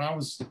unit. When I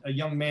was a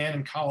young man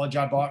in college,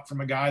 I bought from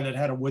a guy that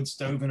had a wood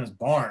stove in his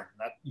barn.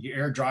 He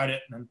air dried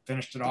it and then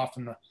finished it off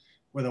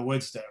with a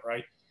wood stove,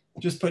 right?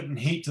 Just putting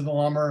heat to the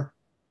lumber.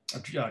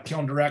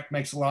 Kiln Direct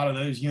makes a lot of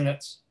those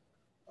units.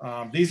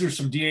 These are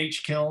some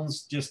DH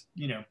kilns. Just,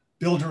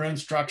 build your own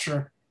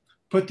structure,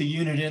 put the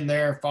unit in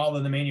there, follow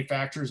the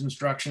manufacturer's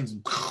instructions,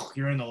 and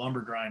you're in the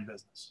lumber drying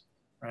business,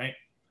 right?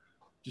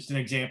 Just an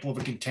example of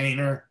a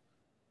container.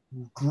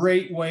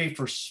 Great way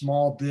for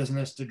small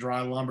business to dry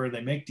lumber.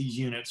 They make these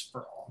units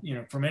for,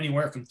 from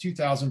anywhere from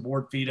 2,000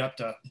 board feet up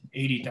to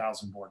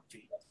 80,000 board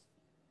feet.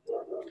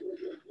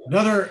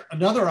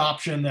 Another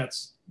option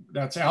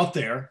that's out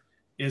there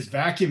is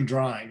vacuum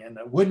drying. And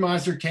the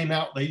Wood-Mizer came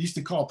out, they used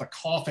to call it the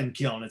coffin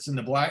kiln. It's in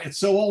the black, it's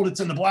so old, it's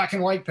in the black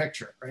and white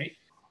picture, right?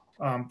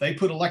 They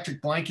put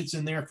electric blankets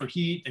in there for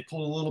heat. They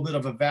pull a little bit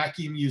of a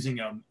vacuum using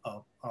a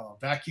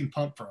vacuum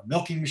pump for a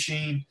milking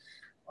machine.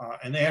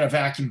 And they had a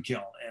vacuum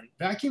kiln. And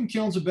vacuum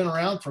kilns have been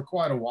around for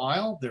quite a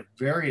while. They're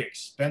very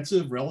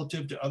expensive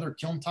relative to other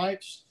kiln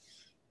types,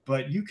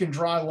 but you can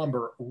dry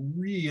lumber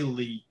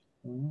really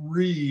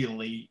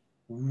really,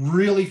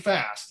 really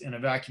fast in a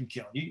vacuum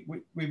kiln.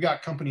 We've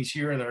got companies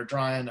here that are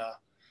drying a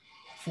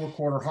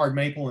 4/4 hard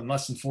maple in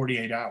less than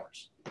 48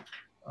 hours.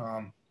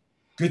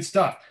 Good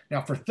stuff.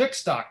 Now for thick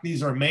stock,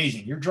 these are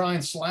amazing. You're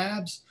drying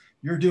slabs,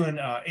 you're doing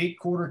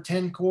 8/4,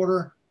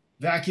 10/4.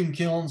 Vacuum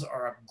kilns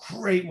are a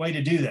great way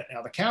to do that.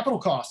 Now the capital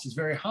cost is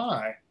very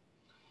high,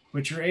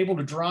 but you're able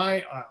to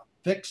dry a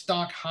thick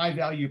stock, high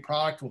value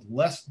product with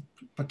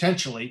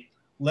potentially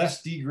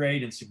less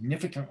degrade and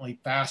significantly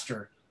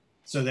faster,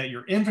 so that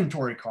your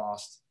inventory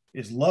cost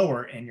is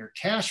lower and your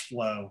cash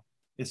flow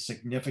is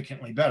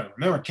significantly better.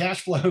 Remember,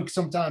 cash flow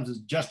sometimes is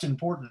just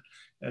important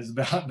as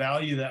about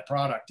value of that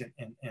product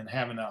and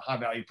having a high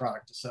value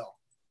product to sell.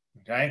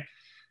 Okay.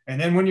 And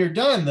then when you're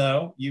done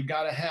though, you've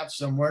got to have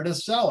somewhere to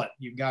sell it.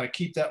 You've got to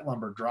keep that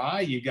lumber dry.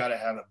 You've got to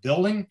have a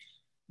building.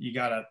 You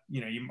got to,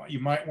 you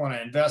might want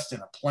to invest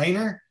in a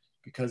planer,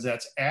 because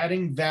that's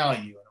adding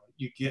value.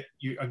 You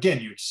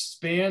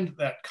expand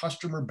that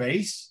customer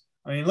base.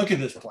 I mean, look at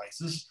this place.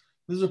 This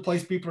is a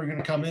place people are going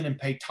to come in and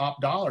pay top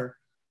dollar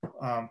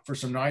for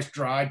some nice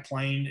dried,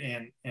 planed,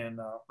 and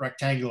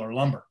rectangular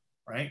lumber,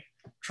 right?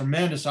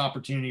 Tremendous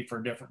opportunity for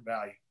a different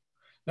value.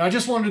 Now, I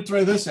just wanted to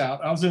throw this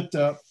out. I was at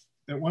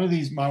one of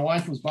these, my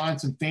wife was buying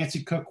some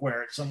fancy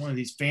cookware at one of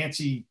these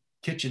fancy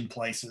kitchen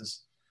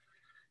places.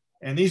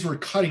 And these were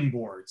cutting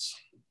boards.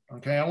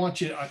 Okay, I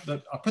want you, I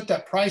put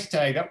that price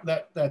tag up,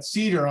 that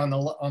cedar on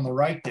the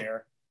right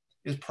there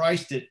is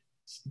priced at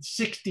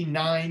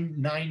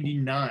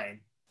 $69.99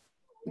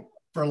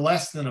 for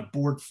less than a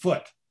board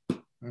foot.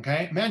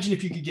 Okay, imagine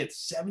if you could get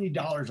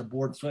 $70 a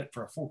board foot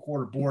for a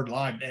 4/4 board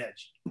live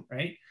edge,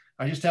 right?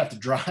 I just have to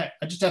dry it,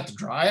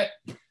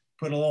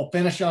 put a little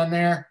finish on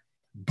there,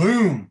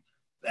 boom.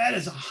 That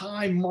is a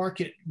high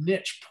market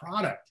niche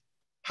product.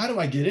 How do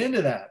I get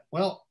into that?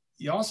 Well,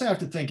 you also have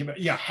to think about,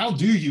 how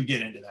do you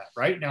get into that,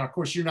 right? Now, of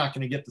course, you're not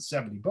going to get the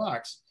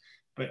 $70,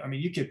 but I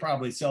mean, you could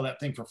probably sell that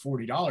thing for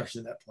 $40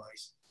 in that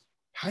place.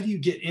 How do you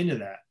get into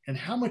that? And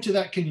how much of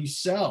that can you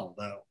sell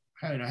though?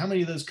 How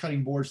many of those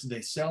cutting boards do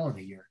they sell in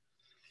a year?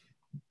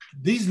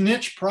 These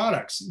niche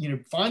products,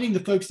 finding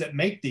the folks that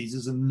make these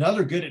is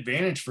another good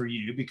advantage for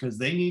you, because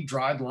they need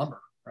dried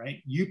lumber,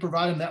 right? You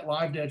provide them that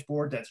live edge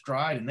board that's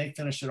dried and they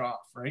finish it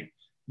off, right?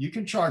 You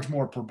can charge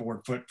more per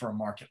board foot for a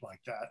market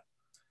like that.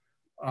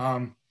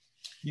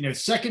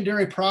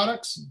 Secondary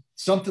products,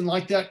 something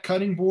like that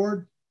cutting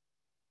board,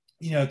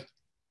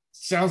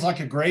 sounds like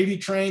a gravy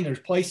train. There's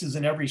places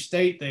in every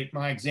state.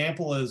 My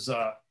example is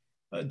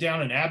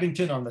down in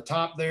Abington on the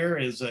top there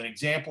is an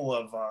example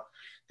of,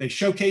 they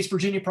showcase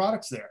Virginia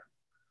products there.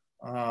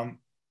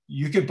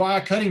 You could buy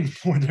a cutting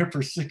board there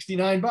for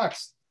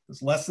 $69.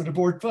 It's less than a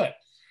board foot.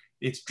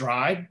 It's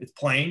dried, it's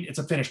planed, it's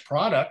a finished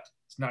product.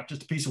 It's not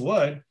just a piece of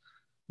wood.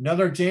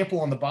 Another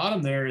example on the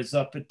bottom there is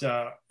up at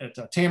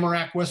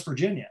Tamarack, West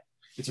Virginia.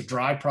 It's a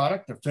dry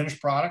product, they're finished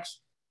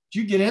products.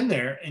 You get in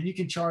there and you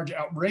can charge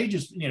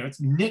outrageous,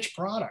 it's niche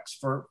products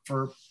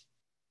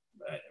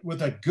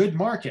with a good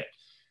market.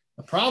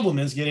 The problem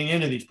is getting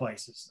into these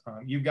places.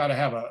 You've got to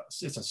have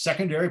it's a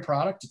secondary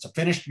product, it's a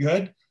finished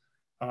good,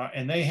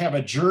 and they have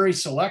a jury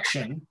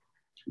selection.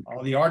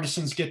 All the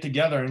artisans get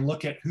together and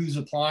look at who's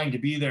applying to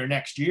be there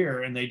next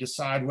year, and they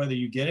decide whether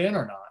you get in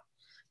or not.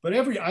 But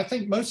I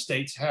think most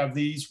states have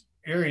these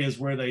areas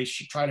where they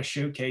should try to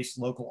showcase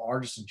local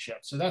artisanship.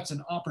 So that's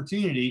an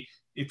opportunity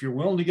if you're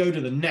willing to go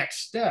to the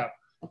next step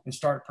and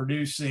start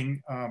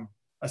producing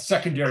a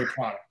secondary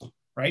product,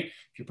 right?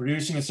 If you're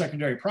producing a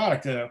secondary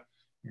product, though,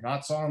 you're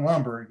not sawing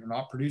lumber, you're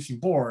not producing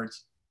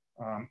boards,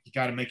 you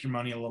got to make your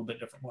money a little bit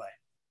different way.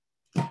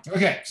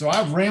 Okay, so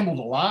I've rambled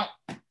a lot.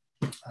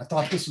 I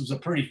thought this was a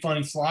pretty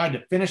funny slide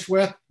to finish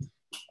with.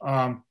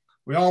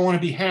 We all want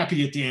to be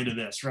happy at the end of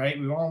this, right?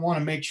 We all want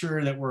to make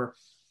sure that we're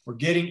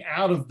getting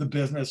out of the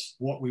business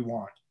what we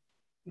want.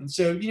 And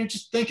so,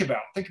 just think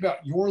about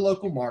your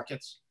local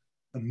markets,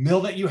 the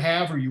mill that you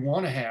have or you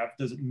want to have,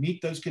 does it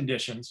meet those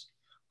conditions?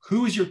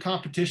 Who is your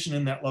competition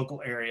in that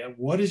local area?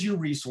 What is your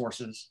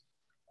resources?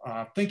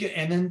 And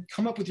then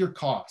come up with your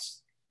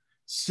costs.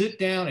 Sit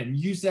down and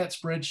use that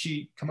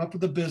spreadsheet, come up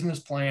with a business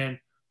plan,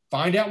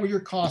 find out what your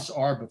costs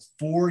are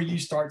before you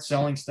start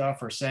selling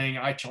stuff or saying,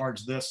 I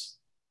charge this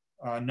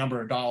number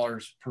of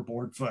dollars per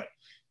board foot.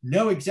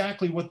 Know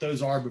exactly what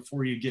those are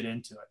before you get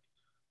into it.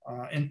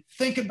 And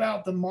think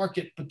about the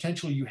market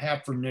potential you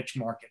have for niche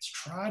markets.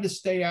 Try to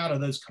stay out of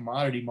those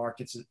commodity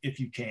markets if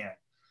you can.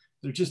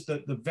 They're just,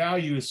 the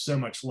value is so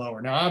much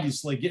lower. Now,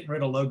 obviously, getting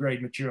rid of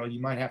low-grade material,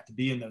 you might have to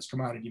be in those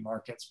commodity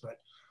markets, but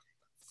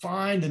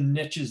find the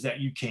niches that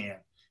you can.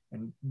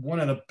 And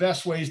one of the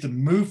best ways to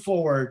move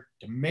forward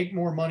to make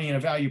more money in a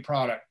value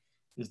product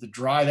is to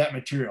dry that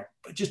material.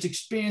 But just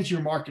expands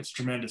your markets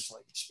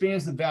tremendously.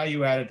 Expands the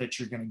value added that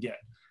you're going to get.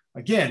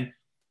 Again,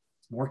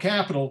 more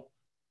capital.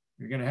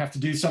 You're going to have to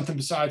do something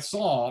besides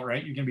saw,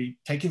 right? You're going to be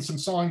taking some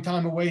sawing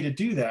time away to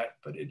do that,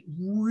 but it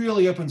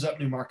really opens up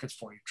new markets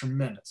for you.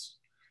 Tremendous.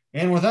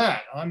 And with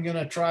that, I'm going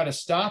to try to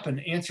stop and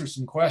answer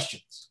some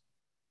questions.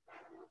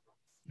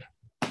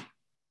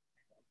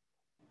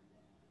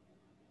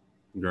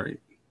 Great.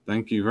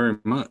 Thank you very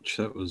much.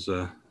 That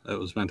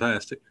was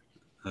fantastic.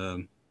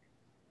 Um,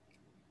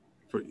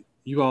 for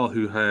you all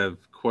who have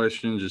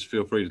questions, just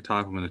feel free to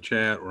type them in the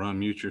chat or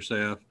unmute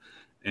yourself.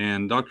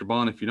 And Dr.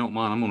 Bond, if you don't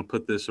mind, I'm going to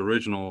put this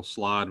original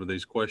slide with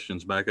these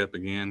questions back up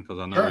again because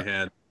I know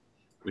Sure.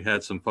 we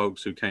had some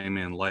folks who came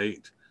in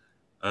late.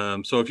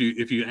 So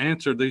if you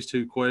answered these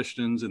two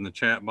questions in the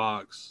chat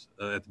box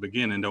at the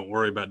beginning, don't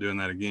worry about doing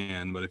that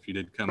again. But if you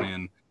did come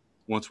in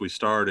once we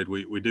started,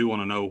 we do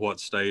want to know what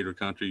state or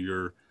country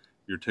you're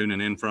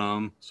tuning in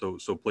from. So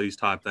please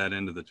type that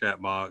into the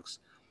chat box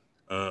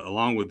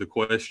along with the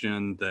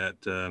question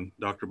that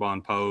Dr.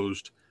 Bond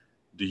posed.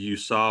 Do you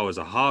saw as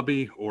a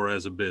hobby or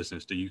as a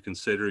business? Do you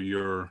consider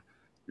your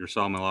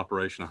sawmill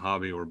operation a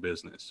hobby or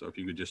business? So if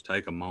you could just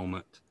take a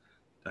moment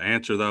to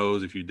answer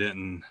those, if you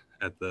didn't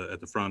at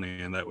the front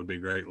end, that would be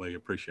greatly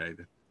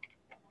appreciated.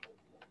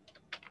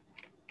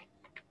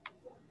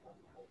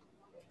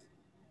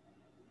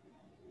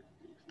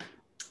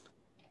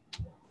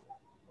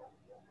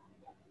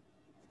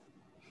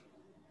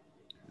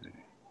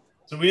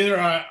 So either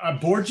I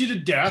bored you to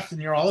death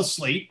and you're all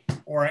asleep,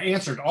 or I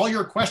answered all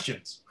your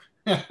questions.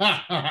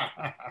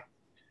 I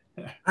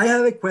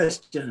have a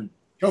question.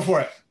 Go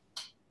for it.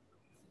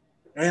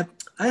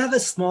 I have a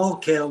small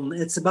kiln.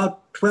 It's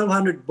about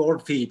 1,200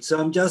 board feet. So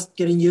I'm just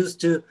getting used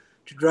to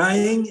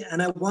drying,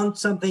 and I want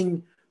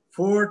something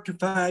 4 to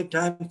 5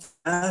 times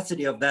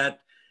capacity of that.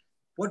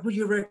 What would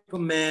you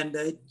recommend?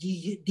 A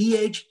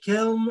DH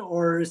kiln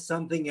or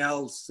something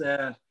else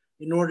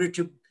in order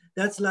to,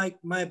 that's like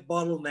my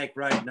bottleneck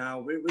right now.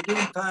 We're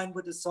doing fine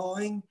with the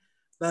sawing,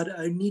 but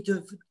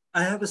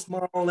I have a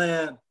small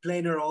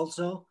planer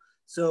also.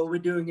 So we're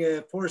doing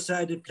a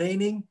 4-sided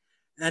planing,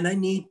 and I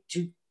need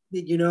to,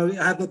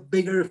 have a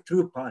bigger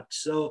throughput.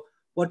 So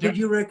what would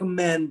you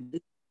recommend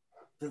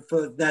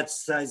for that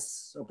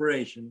size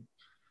operation?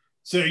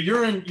 So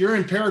you're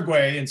in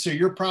Paraguay, and so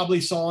you're probably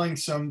sawing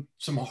some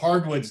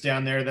hardwoods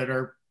down there that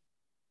are.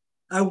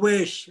 I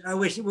wish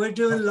we're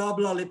doing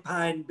loblolly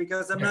pine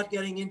because I'm not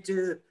getting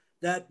into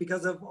that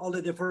because of all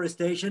the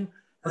deforestation.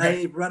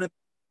 Okay. I run a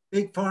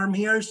big farm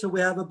here, so we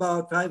have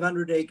about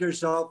 500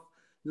 acres of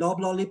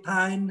loblolly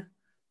pine.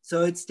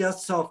 So it's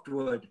just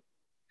softwood.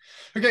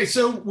 Okay,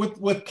 so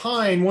with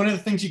pine, one of the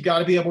things you got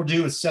to be able to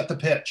do is set the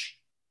pitch.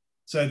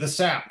 So the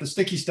sap, the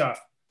sticky stuff.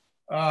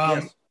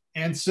 Yes.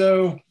 And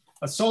so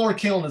a solar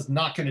kiln is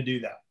not going to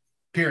do that,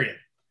 period.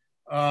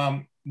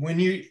 So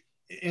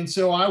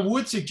I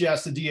would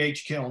suggest a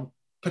DH kiln,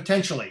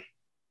 potentially.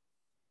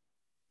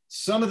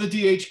 Some of the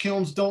DH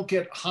kilns don't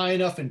get high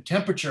enough in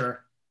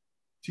temperature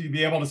to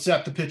be able to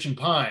set the pitch in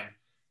pine.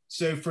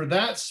 So for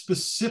that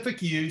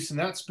specific use and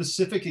that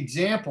specific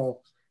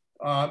example,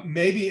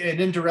 maybe an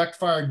indirect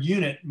fired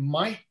unit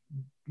might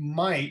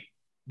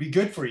be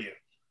good for you.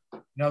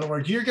 In other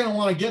words, you're going to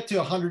want to get to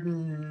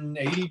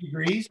 180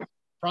 degrees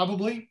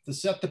probably to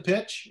set the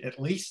pitch at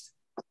least.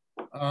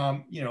 A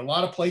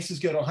lot of places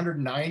go to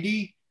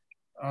 190,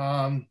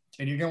 and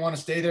you're going to want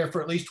to stay there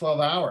for at least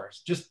 12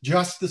 hours just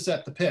to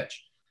set the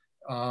pitch.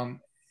 And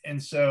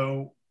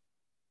so,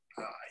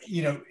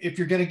 if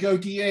you're going to go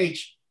DH,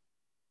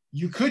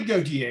 you could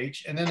go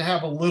DH and then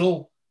have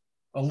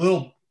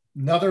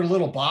another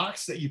little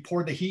box that you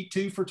pour the heat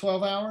to for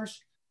 12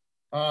 hours.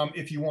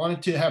 If you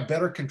wanted to have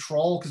better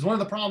control, because one of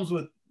the problems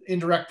with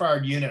indirect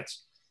fired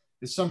units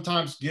is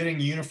sometimes getting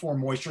uniform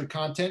moisture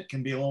content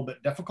can be a little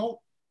bit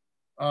difficult.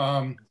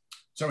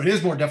 So it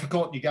is more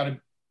difficult. You got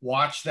to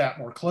watch that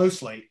more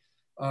closely.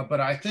 But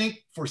I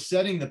think for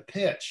setting the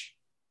pitch,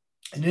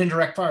 an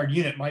indirect fired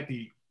unit might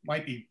be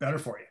better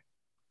for you.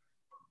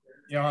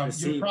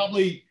 You'd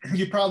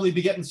probably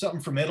be getting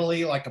something from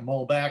Italy, like a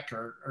Molbeck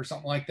or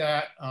something like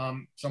that,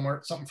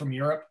 something from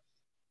Europe.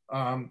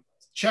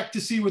 Check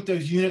to see what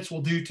those units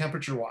will do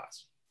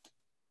temperature-wise.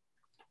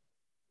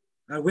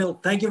 I will.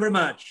 Thank you very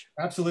much.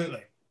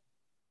 Absolutely.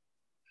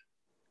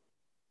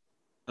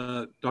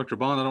 Dr.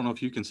 Bond, I don't know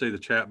if you can see the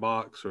chat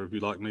box or if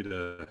you'd like me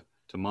to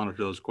monitor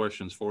those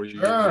questions for you.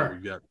 Sure.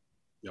 We've got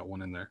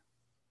one in there.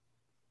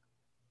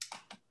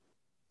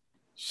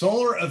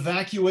 Solar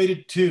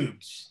evacuated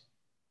tubes.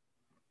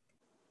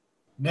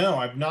 No,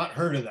 I've not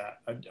heard of that.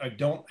 I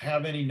don't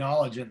have any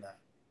knowledge in that.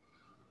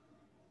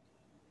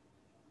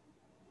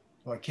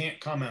 So I can't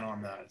comment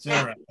on that. It's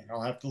interesting.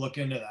 I'll have to look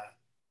into that.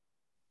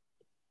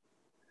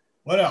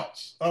 What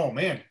else? Oh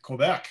man,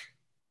 Quebec.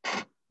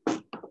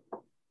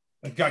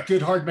 They've got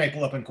good hard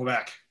maple up in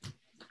Quebec.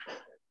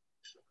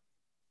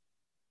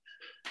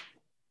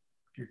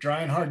 If you're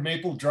drying hard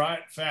maple, dry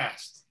it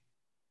fast.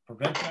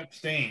 Prevent that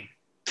stain.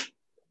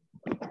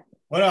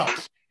 What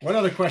else? What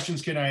other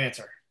questions can I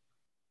answer?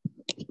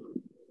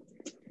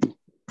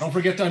 Don't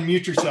forget to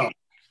unmute yourself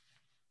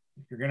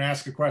if you're going to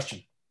ask a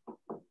question.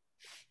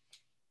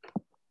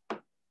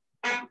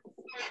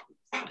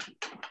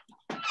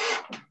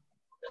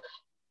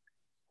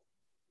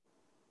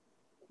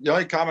 The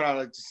only comment I'd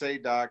like to say,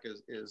 Doc,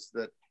 is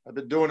that I've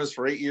been doing this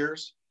for 8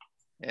 years,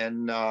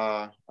 and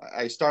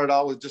I started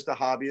out with just a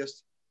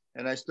hobbyist,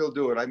 and I still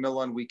do it. I mill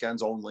on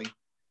weekends only,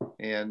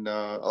 and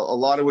a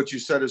lot of what you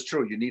said is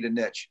true. You need a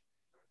niche,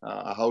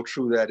 how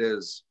true that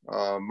is.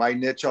 My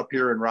niche up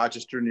here in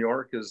Rochester, New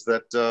York, is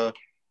that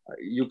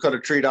you cut a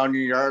tree down in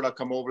your yard, I'll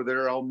come over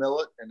there, I'll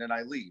mill it, and then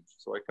I leave.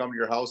 So I come to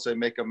your house, I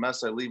make a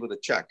mess, I leave with a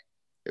check.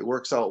 It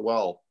works out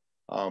well.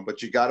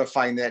 But you got to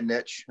find that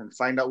niche and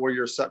find out where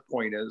your set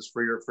point is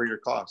for your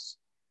costs.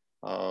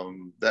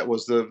 That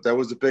was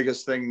the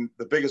biggest thing.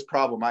 The biggest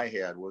problem I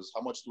had was,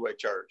 how much do I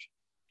charge?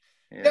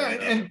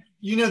 And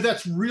you know,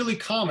 that's really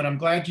common. I'm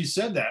glad you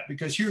said that,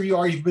 because here you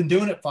are, you've been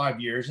doing it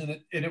 5 years, and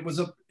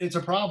it's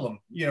a problem.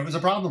 You know, it was a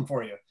problem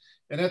for you.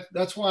 And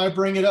that's why I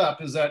bring it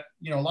up, is that,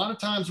 you know, a lot of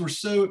times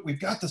we've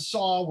got the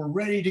saw, we're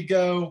ready to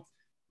go.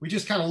 We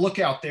just kind of look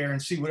out there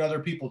and see what other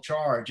people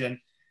charge. And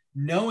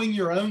knowing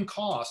your own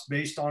cost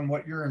based on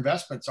what your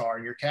investments are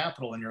and your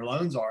capital and your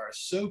loans are is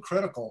so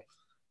critical,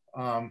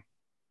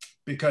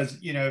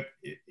 because, you know,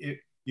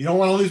 you don't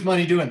want to lose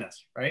money doing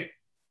this, right?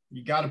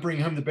 You got to bring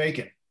home the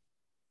bacon.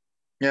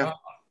 Yeah.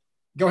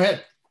 Go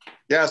ahead.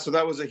 Yeah. So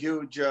that was a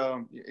huge,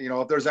 you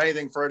know, if there's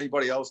anything for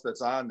anybody else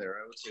that's on there,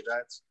 I would say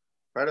that's,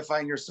 try to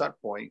find your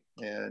set point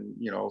and,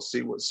 you know,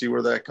 see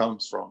where that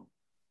comes from.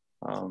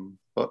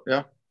 But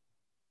yeah,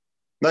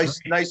 nice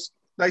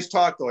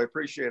talk though. I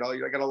appreciate I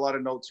got a lot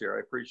of notes here.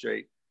 I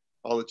appreciate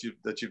all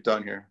that you've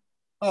done here.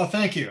 Oh,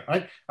 thank you.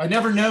 I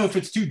never know if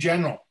it's too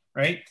general,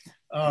 right?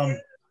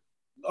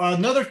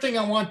 Another thing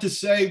I want to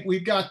say,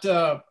 we've got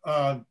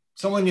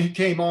someone who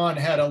came on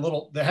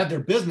they had their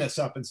business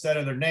up instead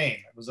of their name.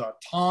 It was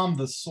Tom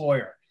the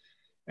Sawyer.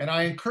 And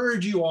I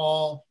encourage you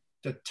all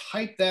to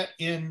type that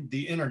in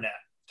the internet,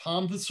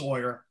 Tom the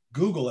Sawyer,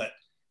 Google it,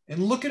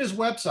 and look at his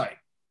website,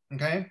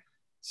 okay?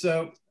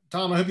 So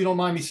Tom, I hope you don't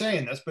mind me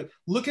saying this, but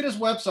look at his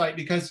website,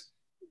 because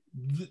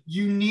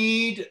you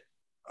need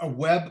a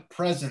web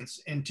presence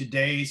in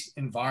today's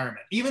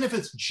environment, even if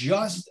it's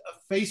just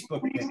a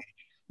Facebook page.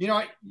 You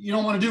know, you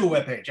don't want to do a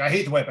web page. I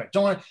hate the web page.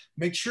 Don't want to.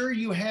 Make sure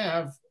you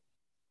have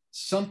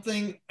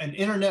something, an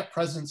internet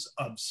presence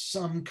of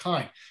some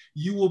kind.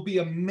 You will be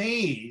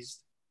amazed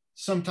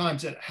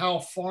sometimes at how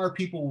far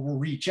people will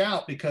reach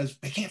out because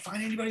they can't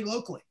find anybody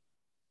locally.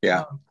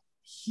 Yeah.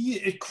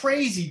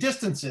 Crazy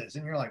distances.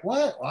 And you're like,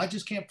 what? Well, I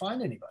just can't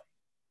find anybody.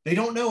 They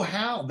don't know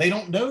how. They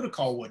don't know to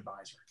call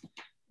Wood-Mizer.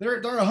 They're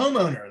a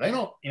homeowner. They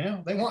don't, you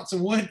know, they want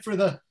some wood for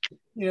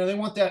they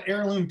want that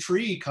heirloom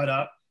tree cut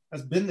up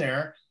that's been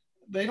there.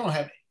 They don't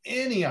have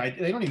any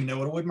idea. They don't even know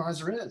what a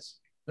Wood-Mizer is.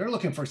 They're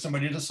looking for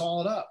somebody to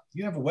saw it up.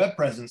 You have a web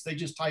presence. They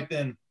just type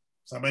in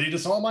somebody to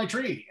saw my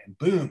tree and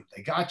boom,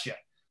 they got you.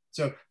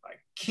 So I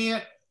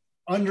can't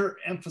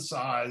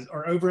underemphasize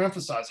or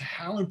overemphasize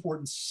how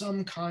important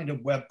some kind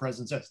of web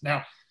presence is.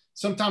 Now,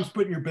 sometimes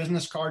putting your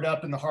business card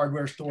up in the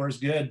hardware store is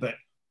good, but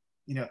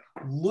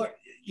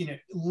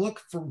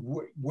look for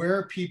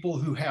where people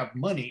who have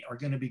money are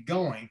going to be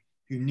going,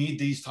 who need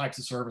these types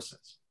of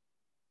services.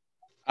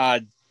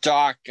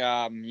 Doc,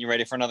 you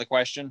ready for another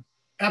question?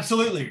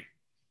 Absolutely.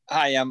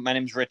 Hi, my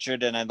name's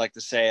Richard, and I'd like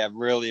to say I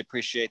really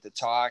appreciate the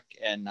talk.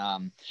 And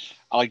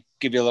I'll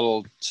give you a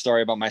little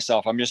story about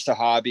myself. I'm just a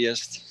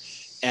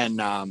hobbyist, and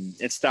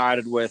it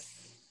started with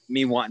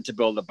me wanting to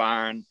build a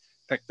barn.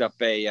 Picked up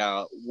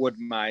a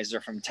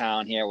Wood-Mizer from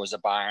town here. It was a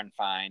barn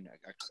find.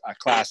 A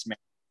classmate,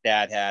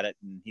 dad had it,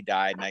 and he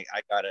died, and I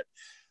got it.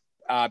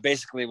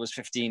 Basically, it was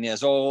 15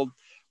 years old,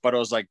 but it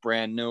was like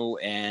brand new,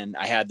 and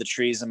I had the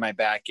trees in my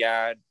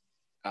backyard.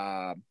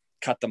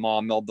 Cut them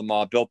all, milled them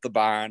all, built the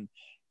barn.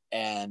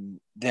 And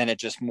then it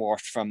just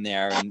morphed from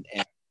there. And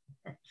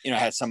I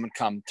had someone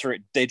come through.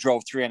 They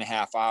drove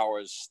 3.5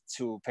 hours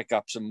to pick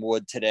up some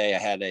wood today. I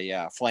had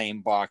a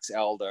flame box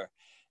elder,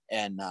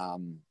 and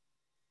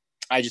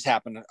I just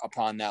happened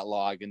upon that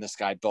log. And this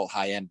guy built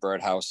high-end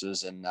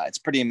birdhouses, and it's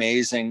pretty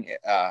amazing.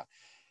 My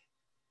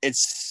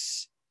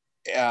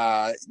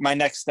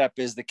next step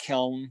is the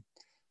kiln,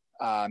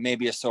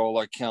 maybe a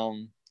solar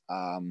kiln.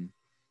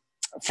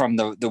 From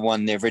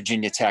the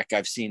Virginia Tech,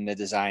 I've seen the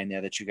design there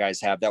that you guys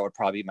have. That would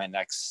probably be my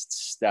next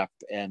step.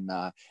 And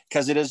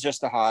because it is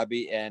just a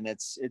hobby and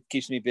it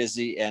keeps me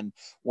busy. And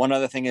one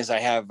other thing is I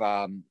have,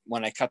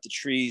 when I cut the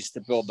trees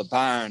to build the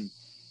barn,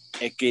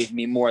 it gave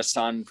me more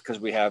sun because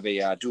we have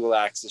a dual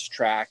axis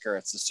tracker.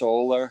 It's a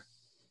solar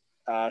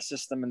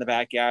system in the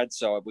backyard.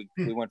 So we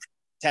went from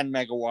 10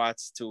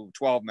 megawatts to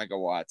 12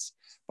 megawatts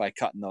by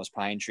cutting those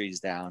pine trees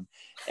down.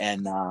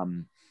 And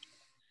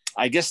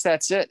I guess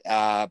that's it.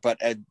 But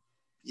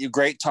you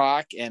great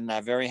talk, and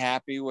very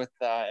happy with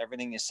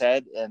everything you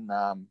said, and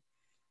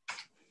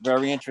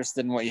very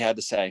interested in what you had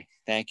to say.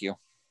 Thank you.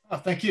 Oh,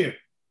 thank you.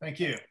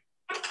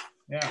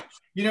 Yeah.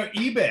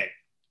 eBay,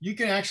 you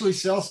can actually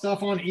sell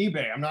stuff on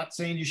eBay. I'm not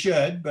saying you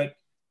should, but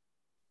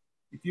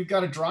if you've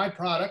got a dry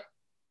product,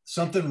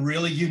 something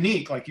really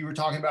unique, like you were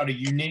talking about a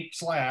unique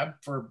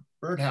slab for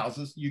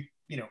birdhouses,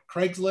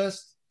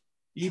 Craigslist,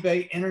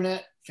 eBay,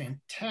 internet,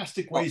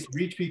 fantastic ways to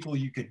reach people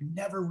you could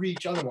never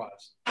reach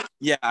otherwise.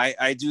 Yeah,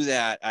 I do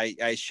that.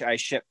 I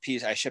ship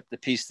the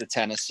piece to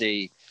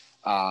Tennessee.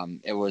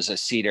 It was a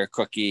cedar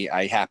cookie.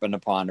 I happened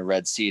upon a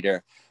red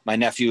cedar. My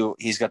nephew,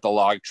 he's got the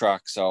log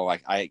truck. So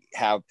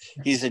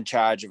he's in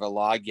charge of a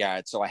log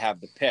yard. So I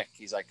have the pick.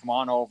 He's like, come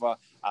on over.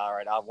 All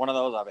right, I'll have one of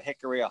those. I'll have a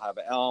hickory. I'll have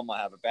an elm. I'll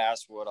have a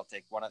basswood. I'll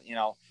take one of,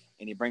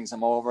 and he brings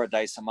them over,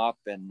 dice them up,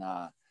 and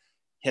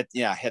hit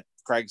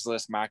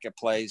Craigslist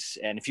Marketplace.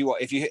 And if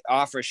you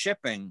offer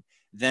shipping,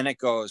 then it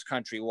goes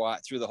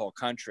countrywide through the whole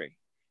country.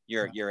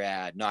 Your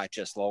ad, not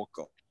just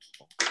local.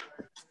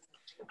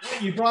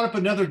 You brought up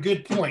another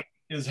good point,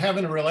 is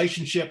having a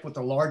relationship with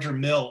a larger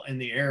mill in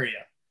the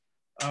area.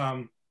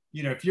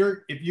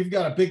 If you've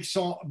got a big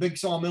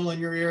sawmill in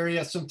your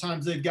area,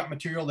 sometimes they've got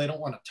material they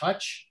don't want to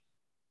touch.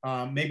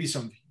 Maybe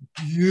some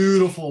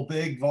beautiful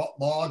big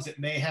logs that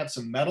may have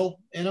some metal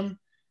in them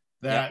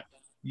that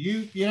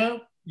you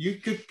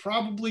could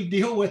probably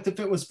deal with if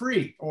it was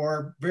free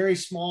or very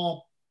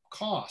small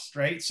cost,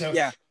 right? So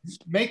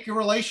make a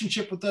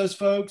relationship with those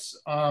folks.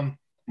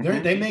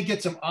 They may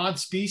get some odd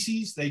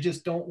species they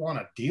just don't want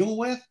to deal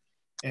with,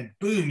 and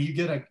boom, you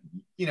get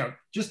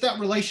just that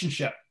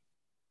relationship.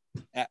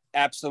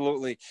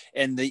 Absolutely.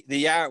 And the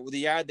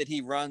yard that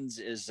he runs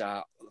is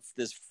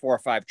there's 4 or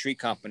 5 tree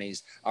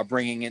companies are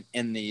bringing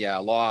in the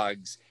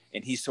logs,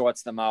 and he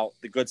sorts them out.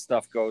 The good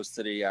stuff goes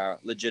to the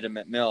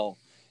legitimate mill,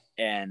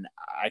 and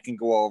I can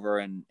go over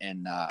and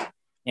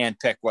hand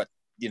pick what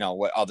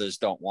others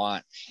don't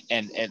want,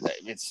 and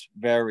it's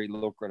very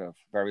lucrative.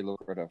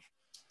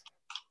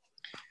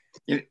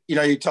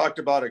 You talked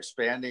about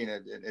expanding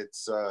it, and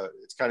it's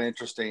kind of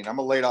interesting. I'm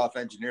a laid off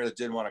engineer that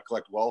didn't want to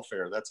collect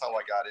welfare. That's how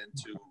I got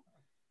into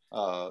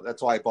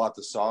that's why I bought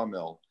the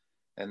sawmill.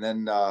 And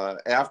then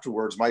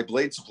afterwards, my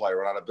blade supplier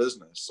went out of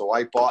business, so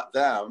I bought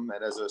them,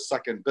 and as a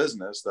second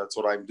business, that's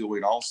what I'm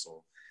doing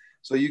also.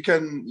 So you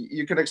can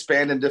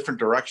expand in different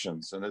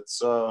directions, and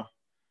it's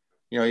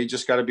you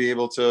just got to be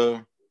able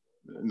to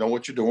know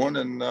what you're doing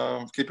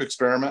and keep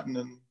experimenting,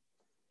 and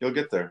you'll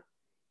get there.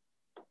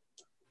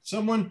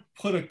 Someone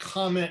put a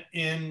comment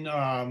in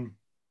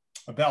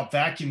about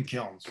vacuum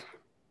kilns,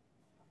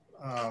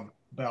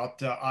 about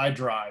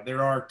iDry.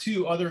 There are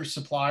 2 other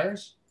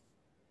suppliers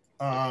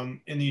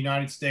in the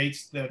United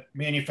States that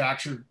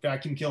manufacture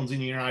vacuum kilns in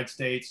the United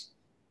States.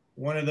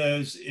 One of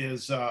those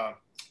is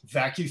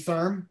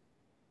VacuTherm.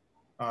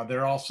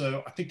 They're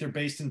also, I think they're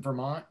based in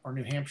Vermont or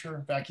New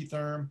Hampshire,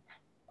 VacuTherm.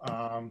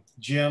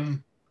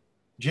 Jim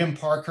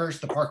Parkhurst,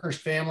 the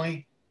Parkhurst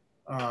family.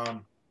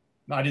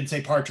 No, I didn't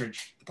say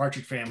Partridge, the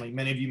Partridge family.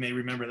 Many of you may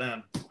remember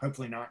them,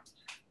 hopefully not.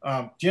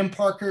 Jim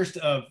Parkhurst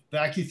of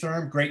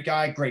VacuTherm, great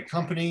guy, great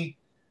company.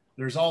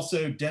 There's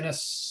also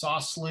Dennis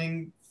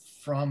Sosling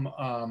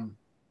from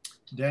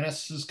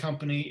Dennis's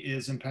company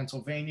is in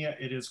Pennsylvania.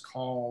 It is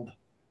called,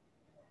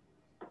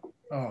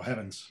 oh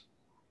heavens.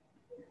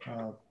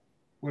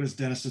 What is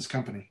Dennis's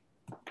company?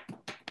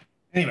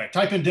 Anyway,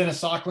 type in Dennis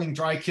Sockling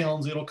dry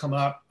kilns, it'll come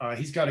up.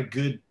 He's got a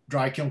good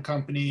dry kiln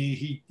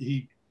company.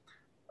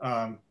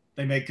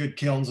 They make good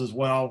kilns as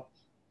well.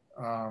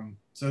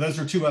 So those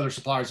are 2 other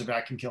suppliers of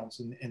vacuum kilns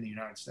in the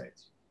United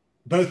States.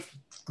 Both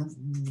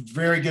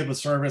very good with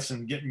service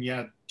and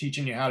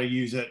teaching you how to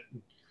use it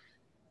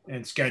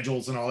and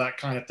schedules and all that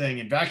kind of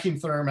thing. And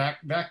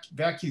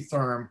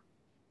VacuTherm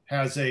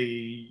has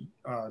a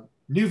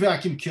new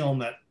vacuum kiln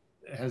that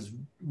has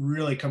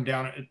really come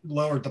down. It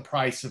lowered the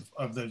price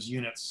of those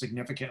units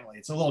significantly.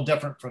 It's a little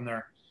different from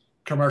their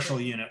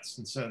commercial units.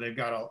 And so they've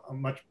got a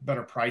much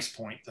better price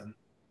point than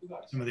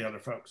some of the other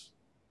folks.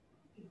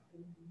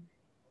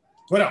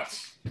 What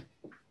else?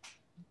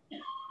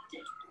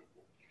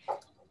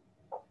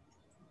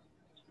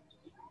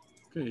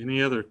 Okay,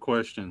 any other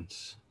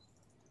questions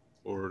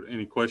or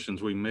any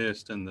questions we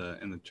missed in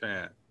the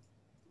chat?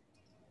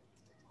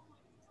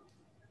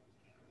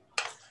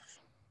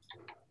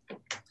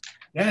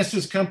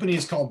 Dennis's company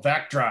is called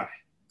VacDry.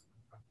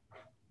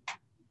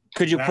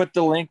 Could you put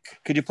the link?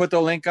 Could you put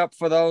the link up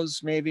for those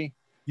maybe?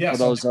 Yes. For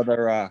those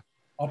other.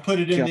 I'll put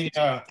it in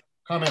the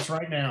comments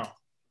right now.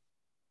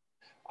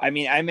 I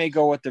mean, I may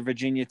go with the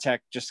Virginia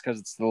Tech just because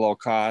it's the low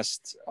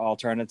cost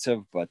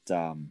alternative, but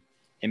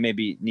it may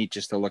be neat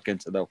just to look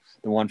into the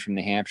one from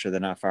New Hampshire. They're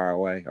not far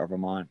away, or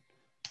Vermont.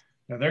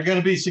 Now, they're going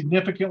to be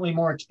significantly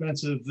more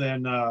expensive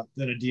than a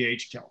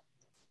DH kiln.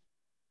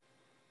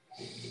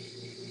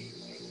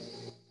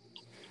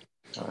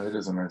 It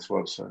is a nice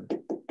website.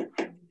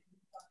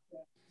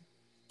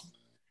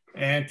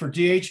 And for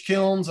DH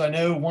kilns, I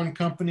know one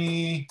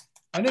company,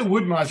 I know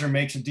Wood-Mizer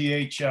makes a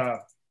DH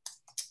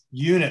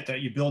unit that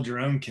you build your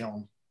own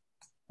kiln.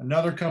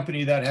 Another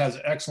company that has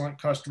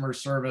excellent customer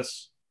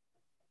service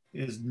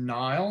is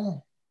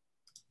Nile.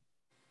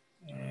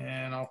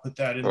 And I'll put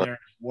that in there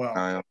as well.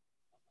 Nile.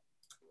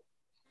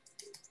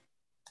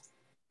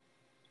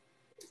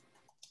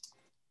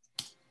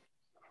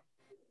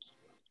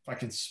 If I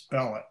can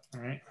spell it,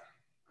 all right?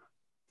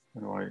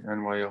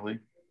 NYLE.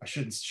 I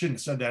shouldn't have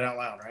said that out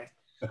loud, right?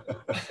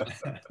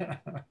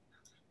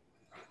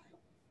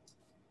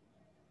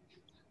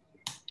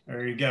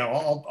 There you go.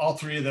 All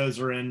 3 of those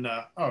are in.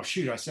 Oh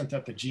shoot! I sent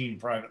that to Gene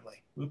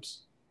privately.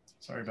 Oops.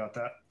 Sorry about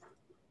that.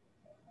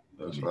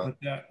 Let me put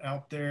that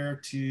out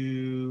there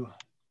to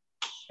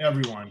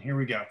everyone. Here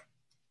we go.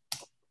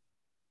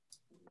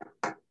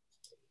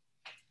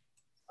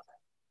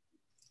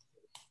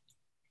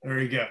 There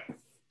you go.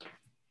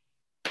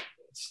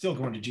 It's still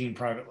going to Gene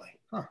privately.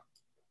 Huh.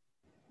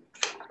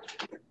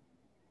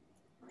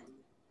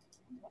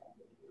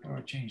 How do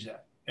I change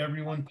that?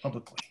 Everyone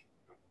publicly.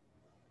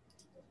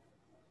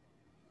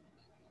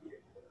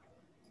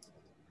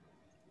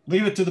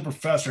 Leave it to the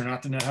professor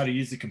not to know how to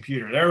use the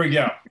computer. There we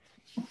go.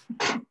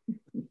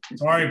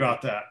 Sorry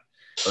about that.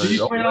 Do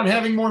you plan on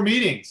having more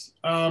meetings?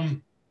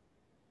 Phil,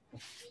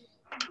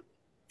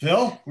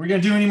 we're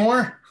going to do any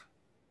more?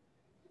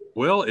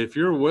 Well, if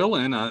you're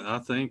willing, I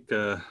think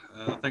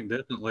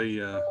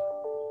definitely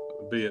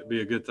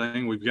be a good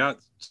thing. We've got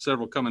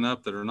several coming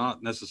up that are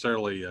not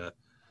necessarily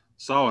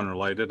sawing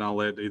related. And I'll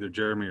let either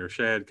Jeremy or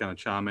Shad kind of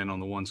chime in on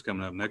the ones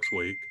coming up next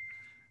week.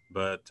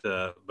 But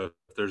if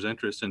there's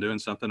interest in doing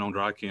something on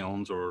dry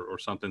kilns or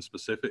something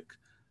specific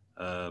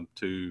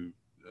to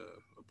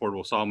a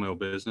portable sawmill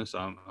business,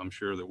 I'm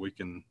sure that we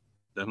can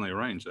definitely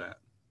arrange that.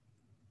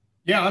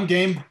 Yeah, I'm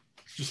game.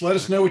 Just let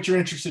us know what you're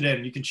interested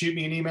in. You can shoot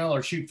me an email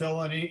or shoot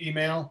Phil an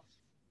email,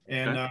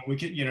 and Okay. we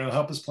can,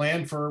 help us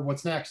plan for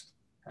what's next.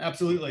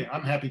 Absolutely,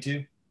 I'm happy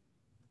to.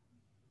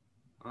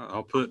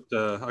 I'll put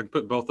I can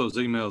put both those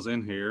emails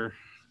in here.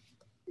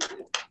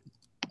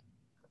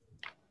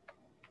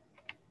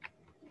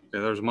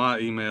 Yeah, there's my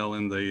email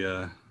in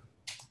the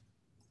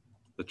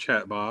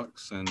chat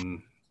box,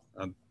 and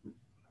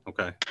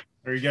okay.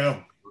 There you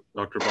go.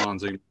 Dr.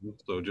 Bond's email.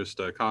 So just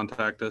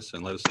contact us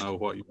and let us know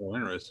what you're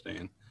interested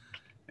in.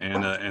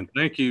 And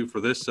thank you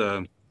for this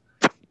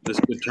this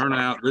good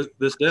turnout.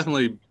 This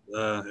definitely,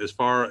 as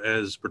far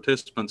as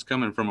participants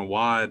coming from a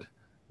wide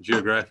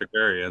geographic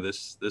area,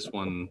 this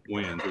one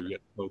wins. We've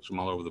got folks from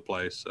all over the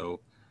place. So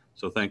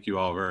thank you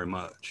all very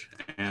much.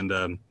 And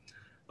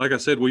like I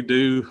said, we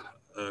do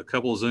a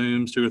couple of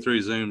Zooms, 2 or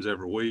 3 Zooms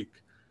every week,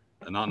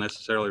 not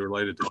necessarily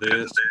related to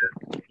this.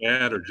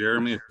 Chad or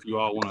Jeremy, if you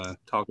all want to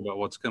talk about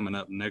what's coming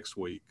up next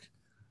week.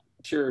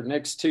 Sure.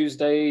 Next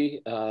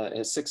Tuesday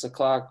at 6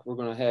 o'clock, we're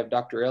going to have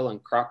Dr. Ellen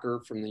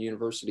Crocker from the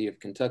University of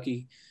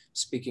Kentucky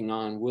speaking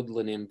on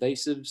woodland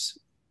invasives.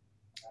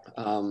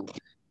 And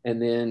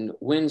then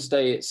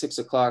Wednesday at 6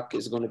 o'clock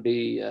is going to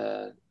be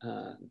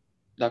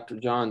Dr.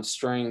 John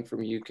Strang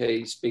from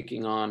UK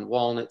speaking on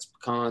walnuts,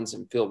 pecans,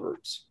 and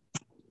filberts.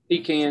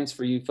 Pecans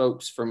for you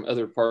folks from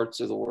other parts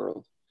of the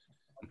world.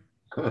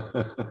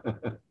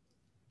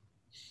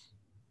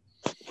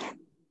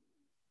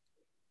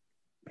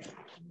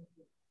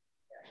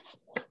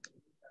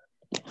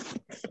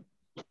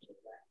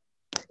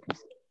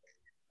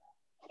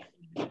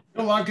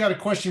 Phil, I've got a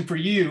question for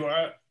you.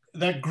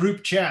 That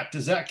group chat,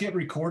 does that get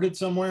recorded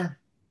somewhere?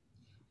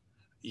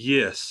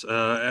 Yes.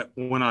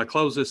 When I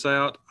close this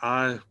out,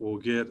 I will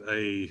get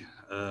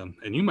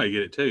and you may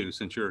get it too,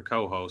 since you're a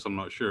co-host. I'm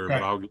not sure,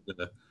 okay.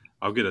 But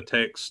I'll get a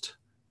text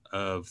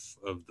of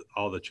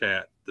all the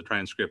chat. The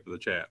transcript of the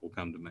chat will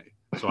come to me,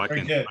 so I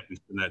can send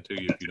that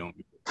to you if you don't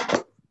get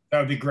it. That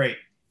would be great,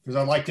 because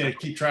I'd like to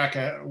keep track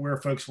of where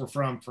folks were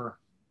from for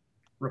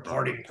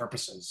reporting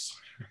purposes.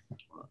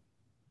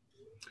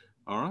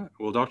 All right.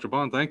 Well, Dr.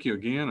 Bond, thank you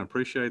again. I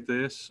appreciate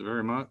this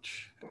very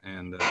much.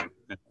 And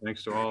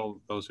thanks to all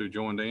those who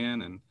joined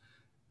in. And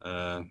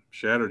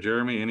Shad or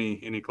Jeremy,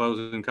 any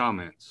closing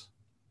comments?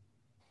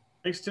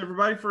 Thanks to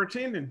everybody for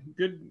attending.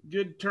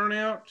 Good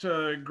turnout.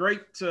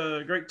 Great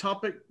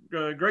topic.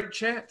 Great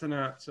chat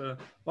tonight. A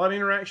lot of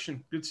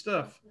interaction. Good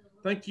stuff.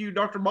 Thank you,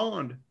 Dr.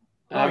 Bond.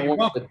 I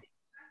wanted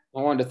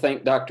to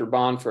thank Dr.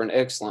 Bond for an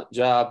excellent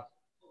job.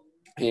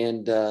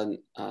 And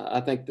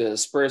I think the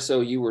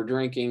espresso you were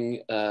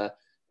drinking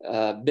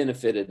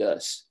benefited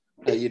us.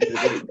 You did a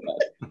great job.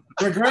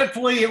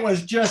 Regretfully, it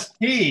was just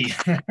tea.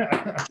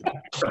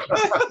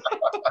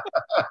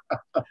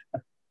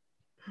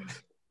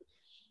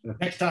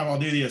 Next time I'll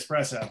do the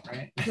espresso,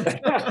 right?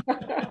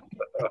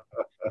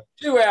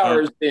 2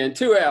 hours, Ben,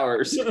 2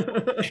 hours.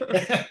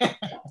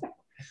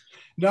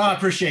 No, I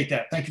appreciate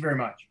that. Thank you very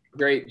much.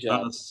 Great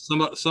job.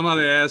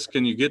 Somebody asked,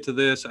 can you get to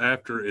this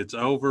after it's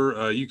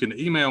over? You can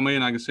email me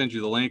and I can send you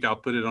the link. I'll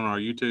put it on our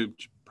YouTube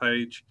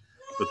page,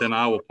 but then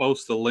I will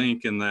post the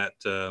link in that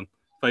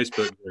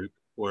Facebook group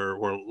where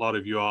a lot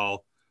of you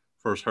all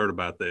first heard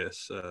about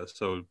this.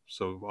 So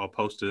I'll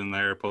post it in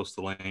there, post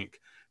the link.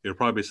 It'll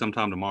probably be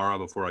sometime tomorrow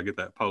before I get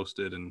that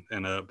posted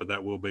but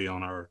that will be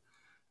on our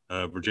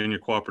Virginia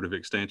Cooperative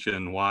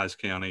Extension Wise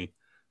County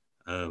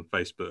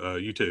Facebook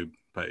YouTube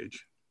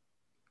page.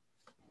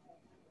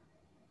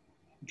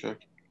 Okay.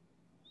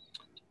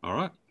 All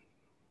right.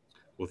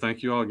 Well,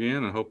 thank you all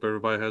again. I hope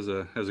everybody has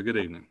a good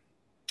evening.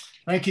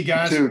 Thank you,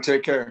 guys. You too.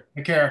 Take care.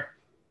 Take care.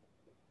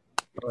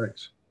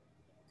 Thanks.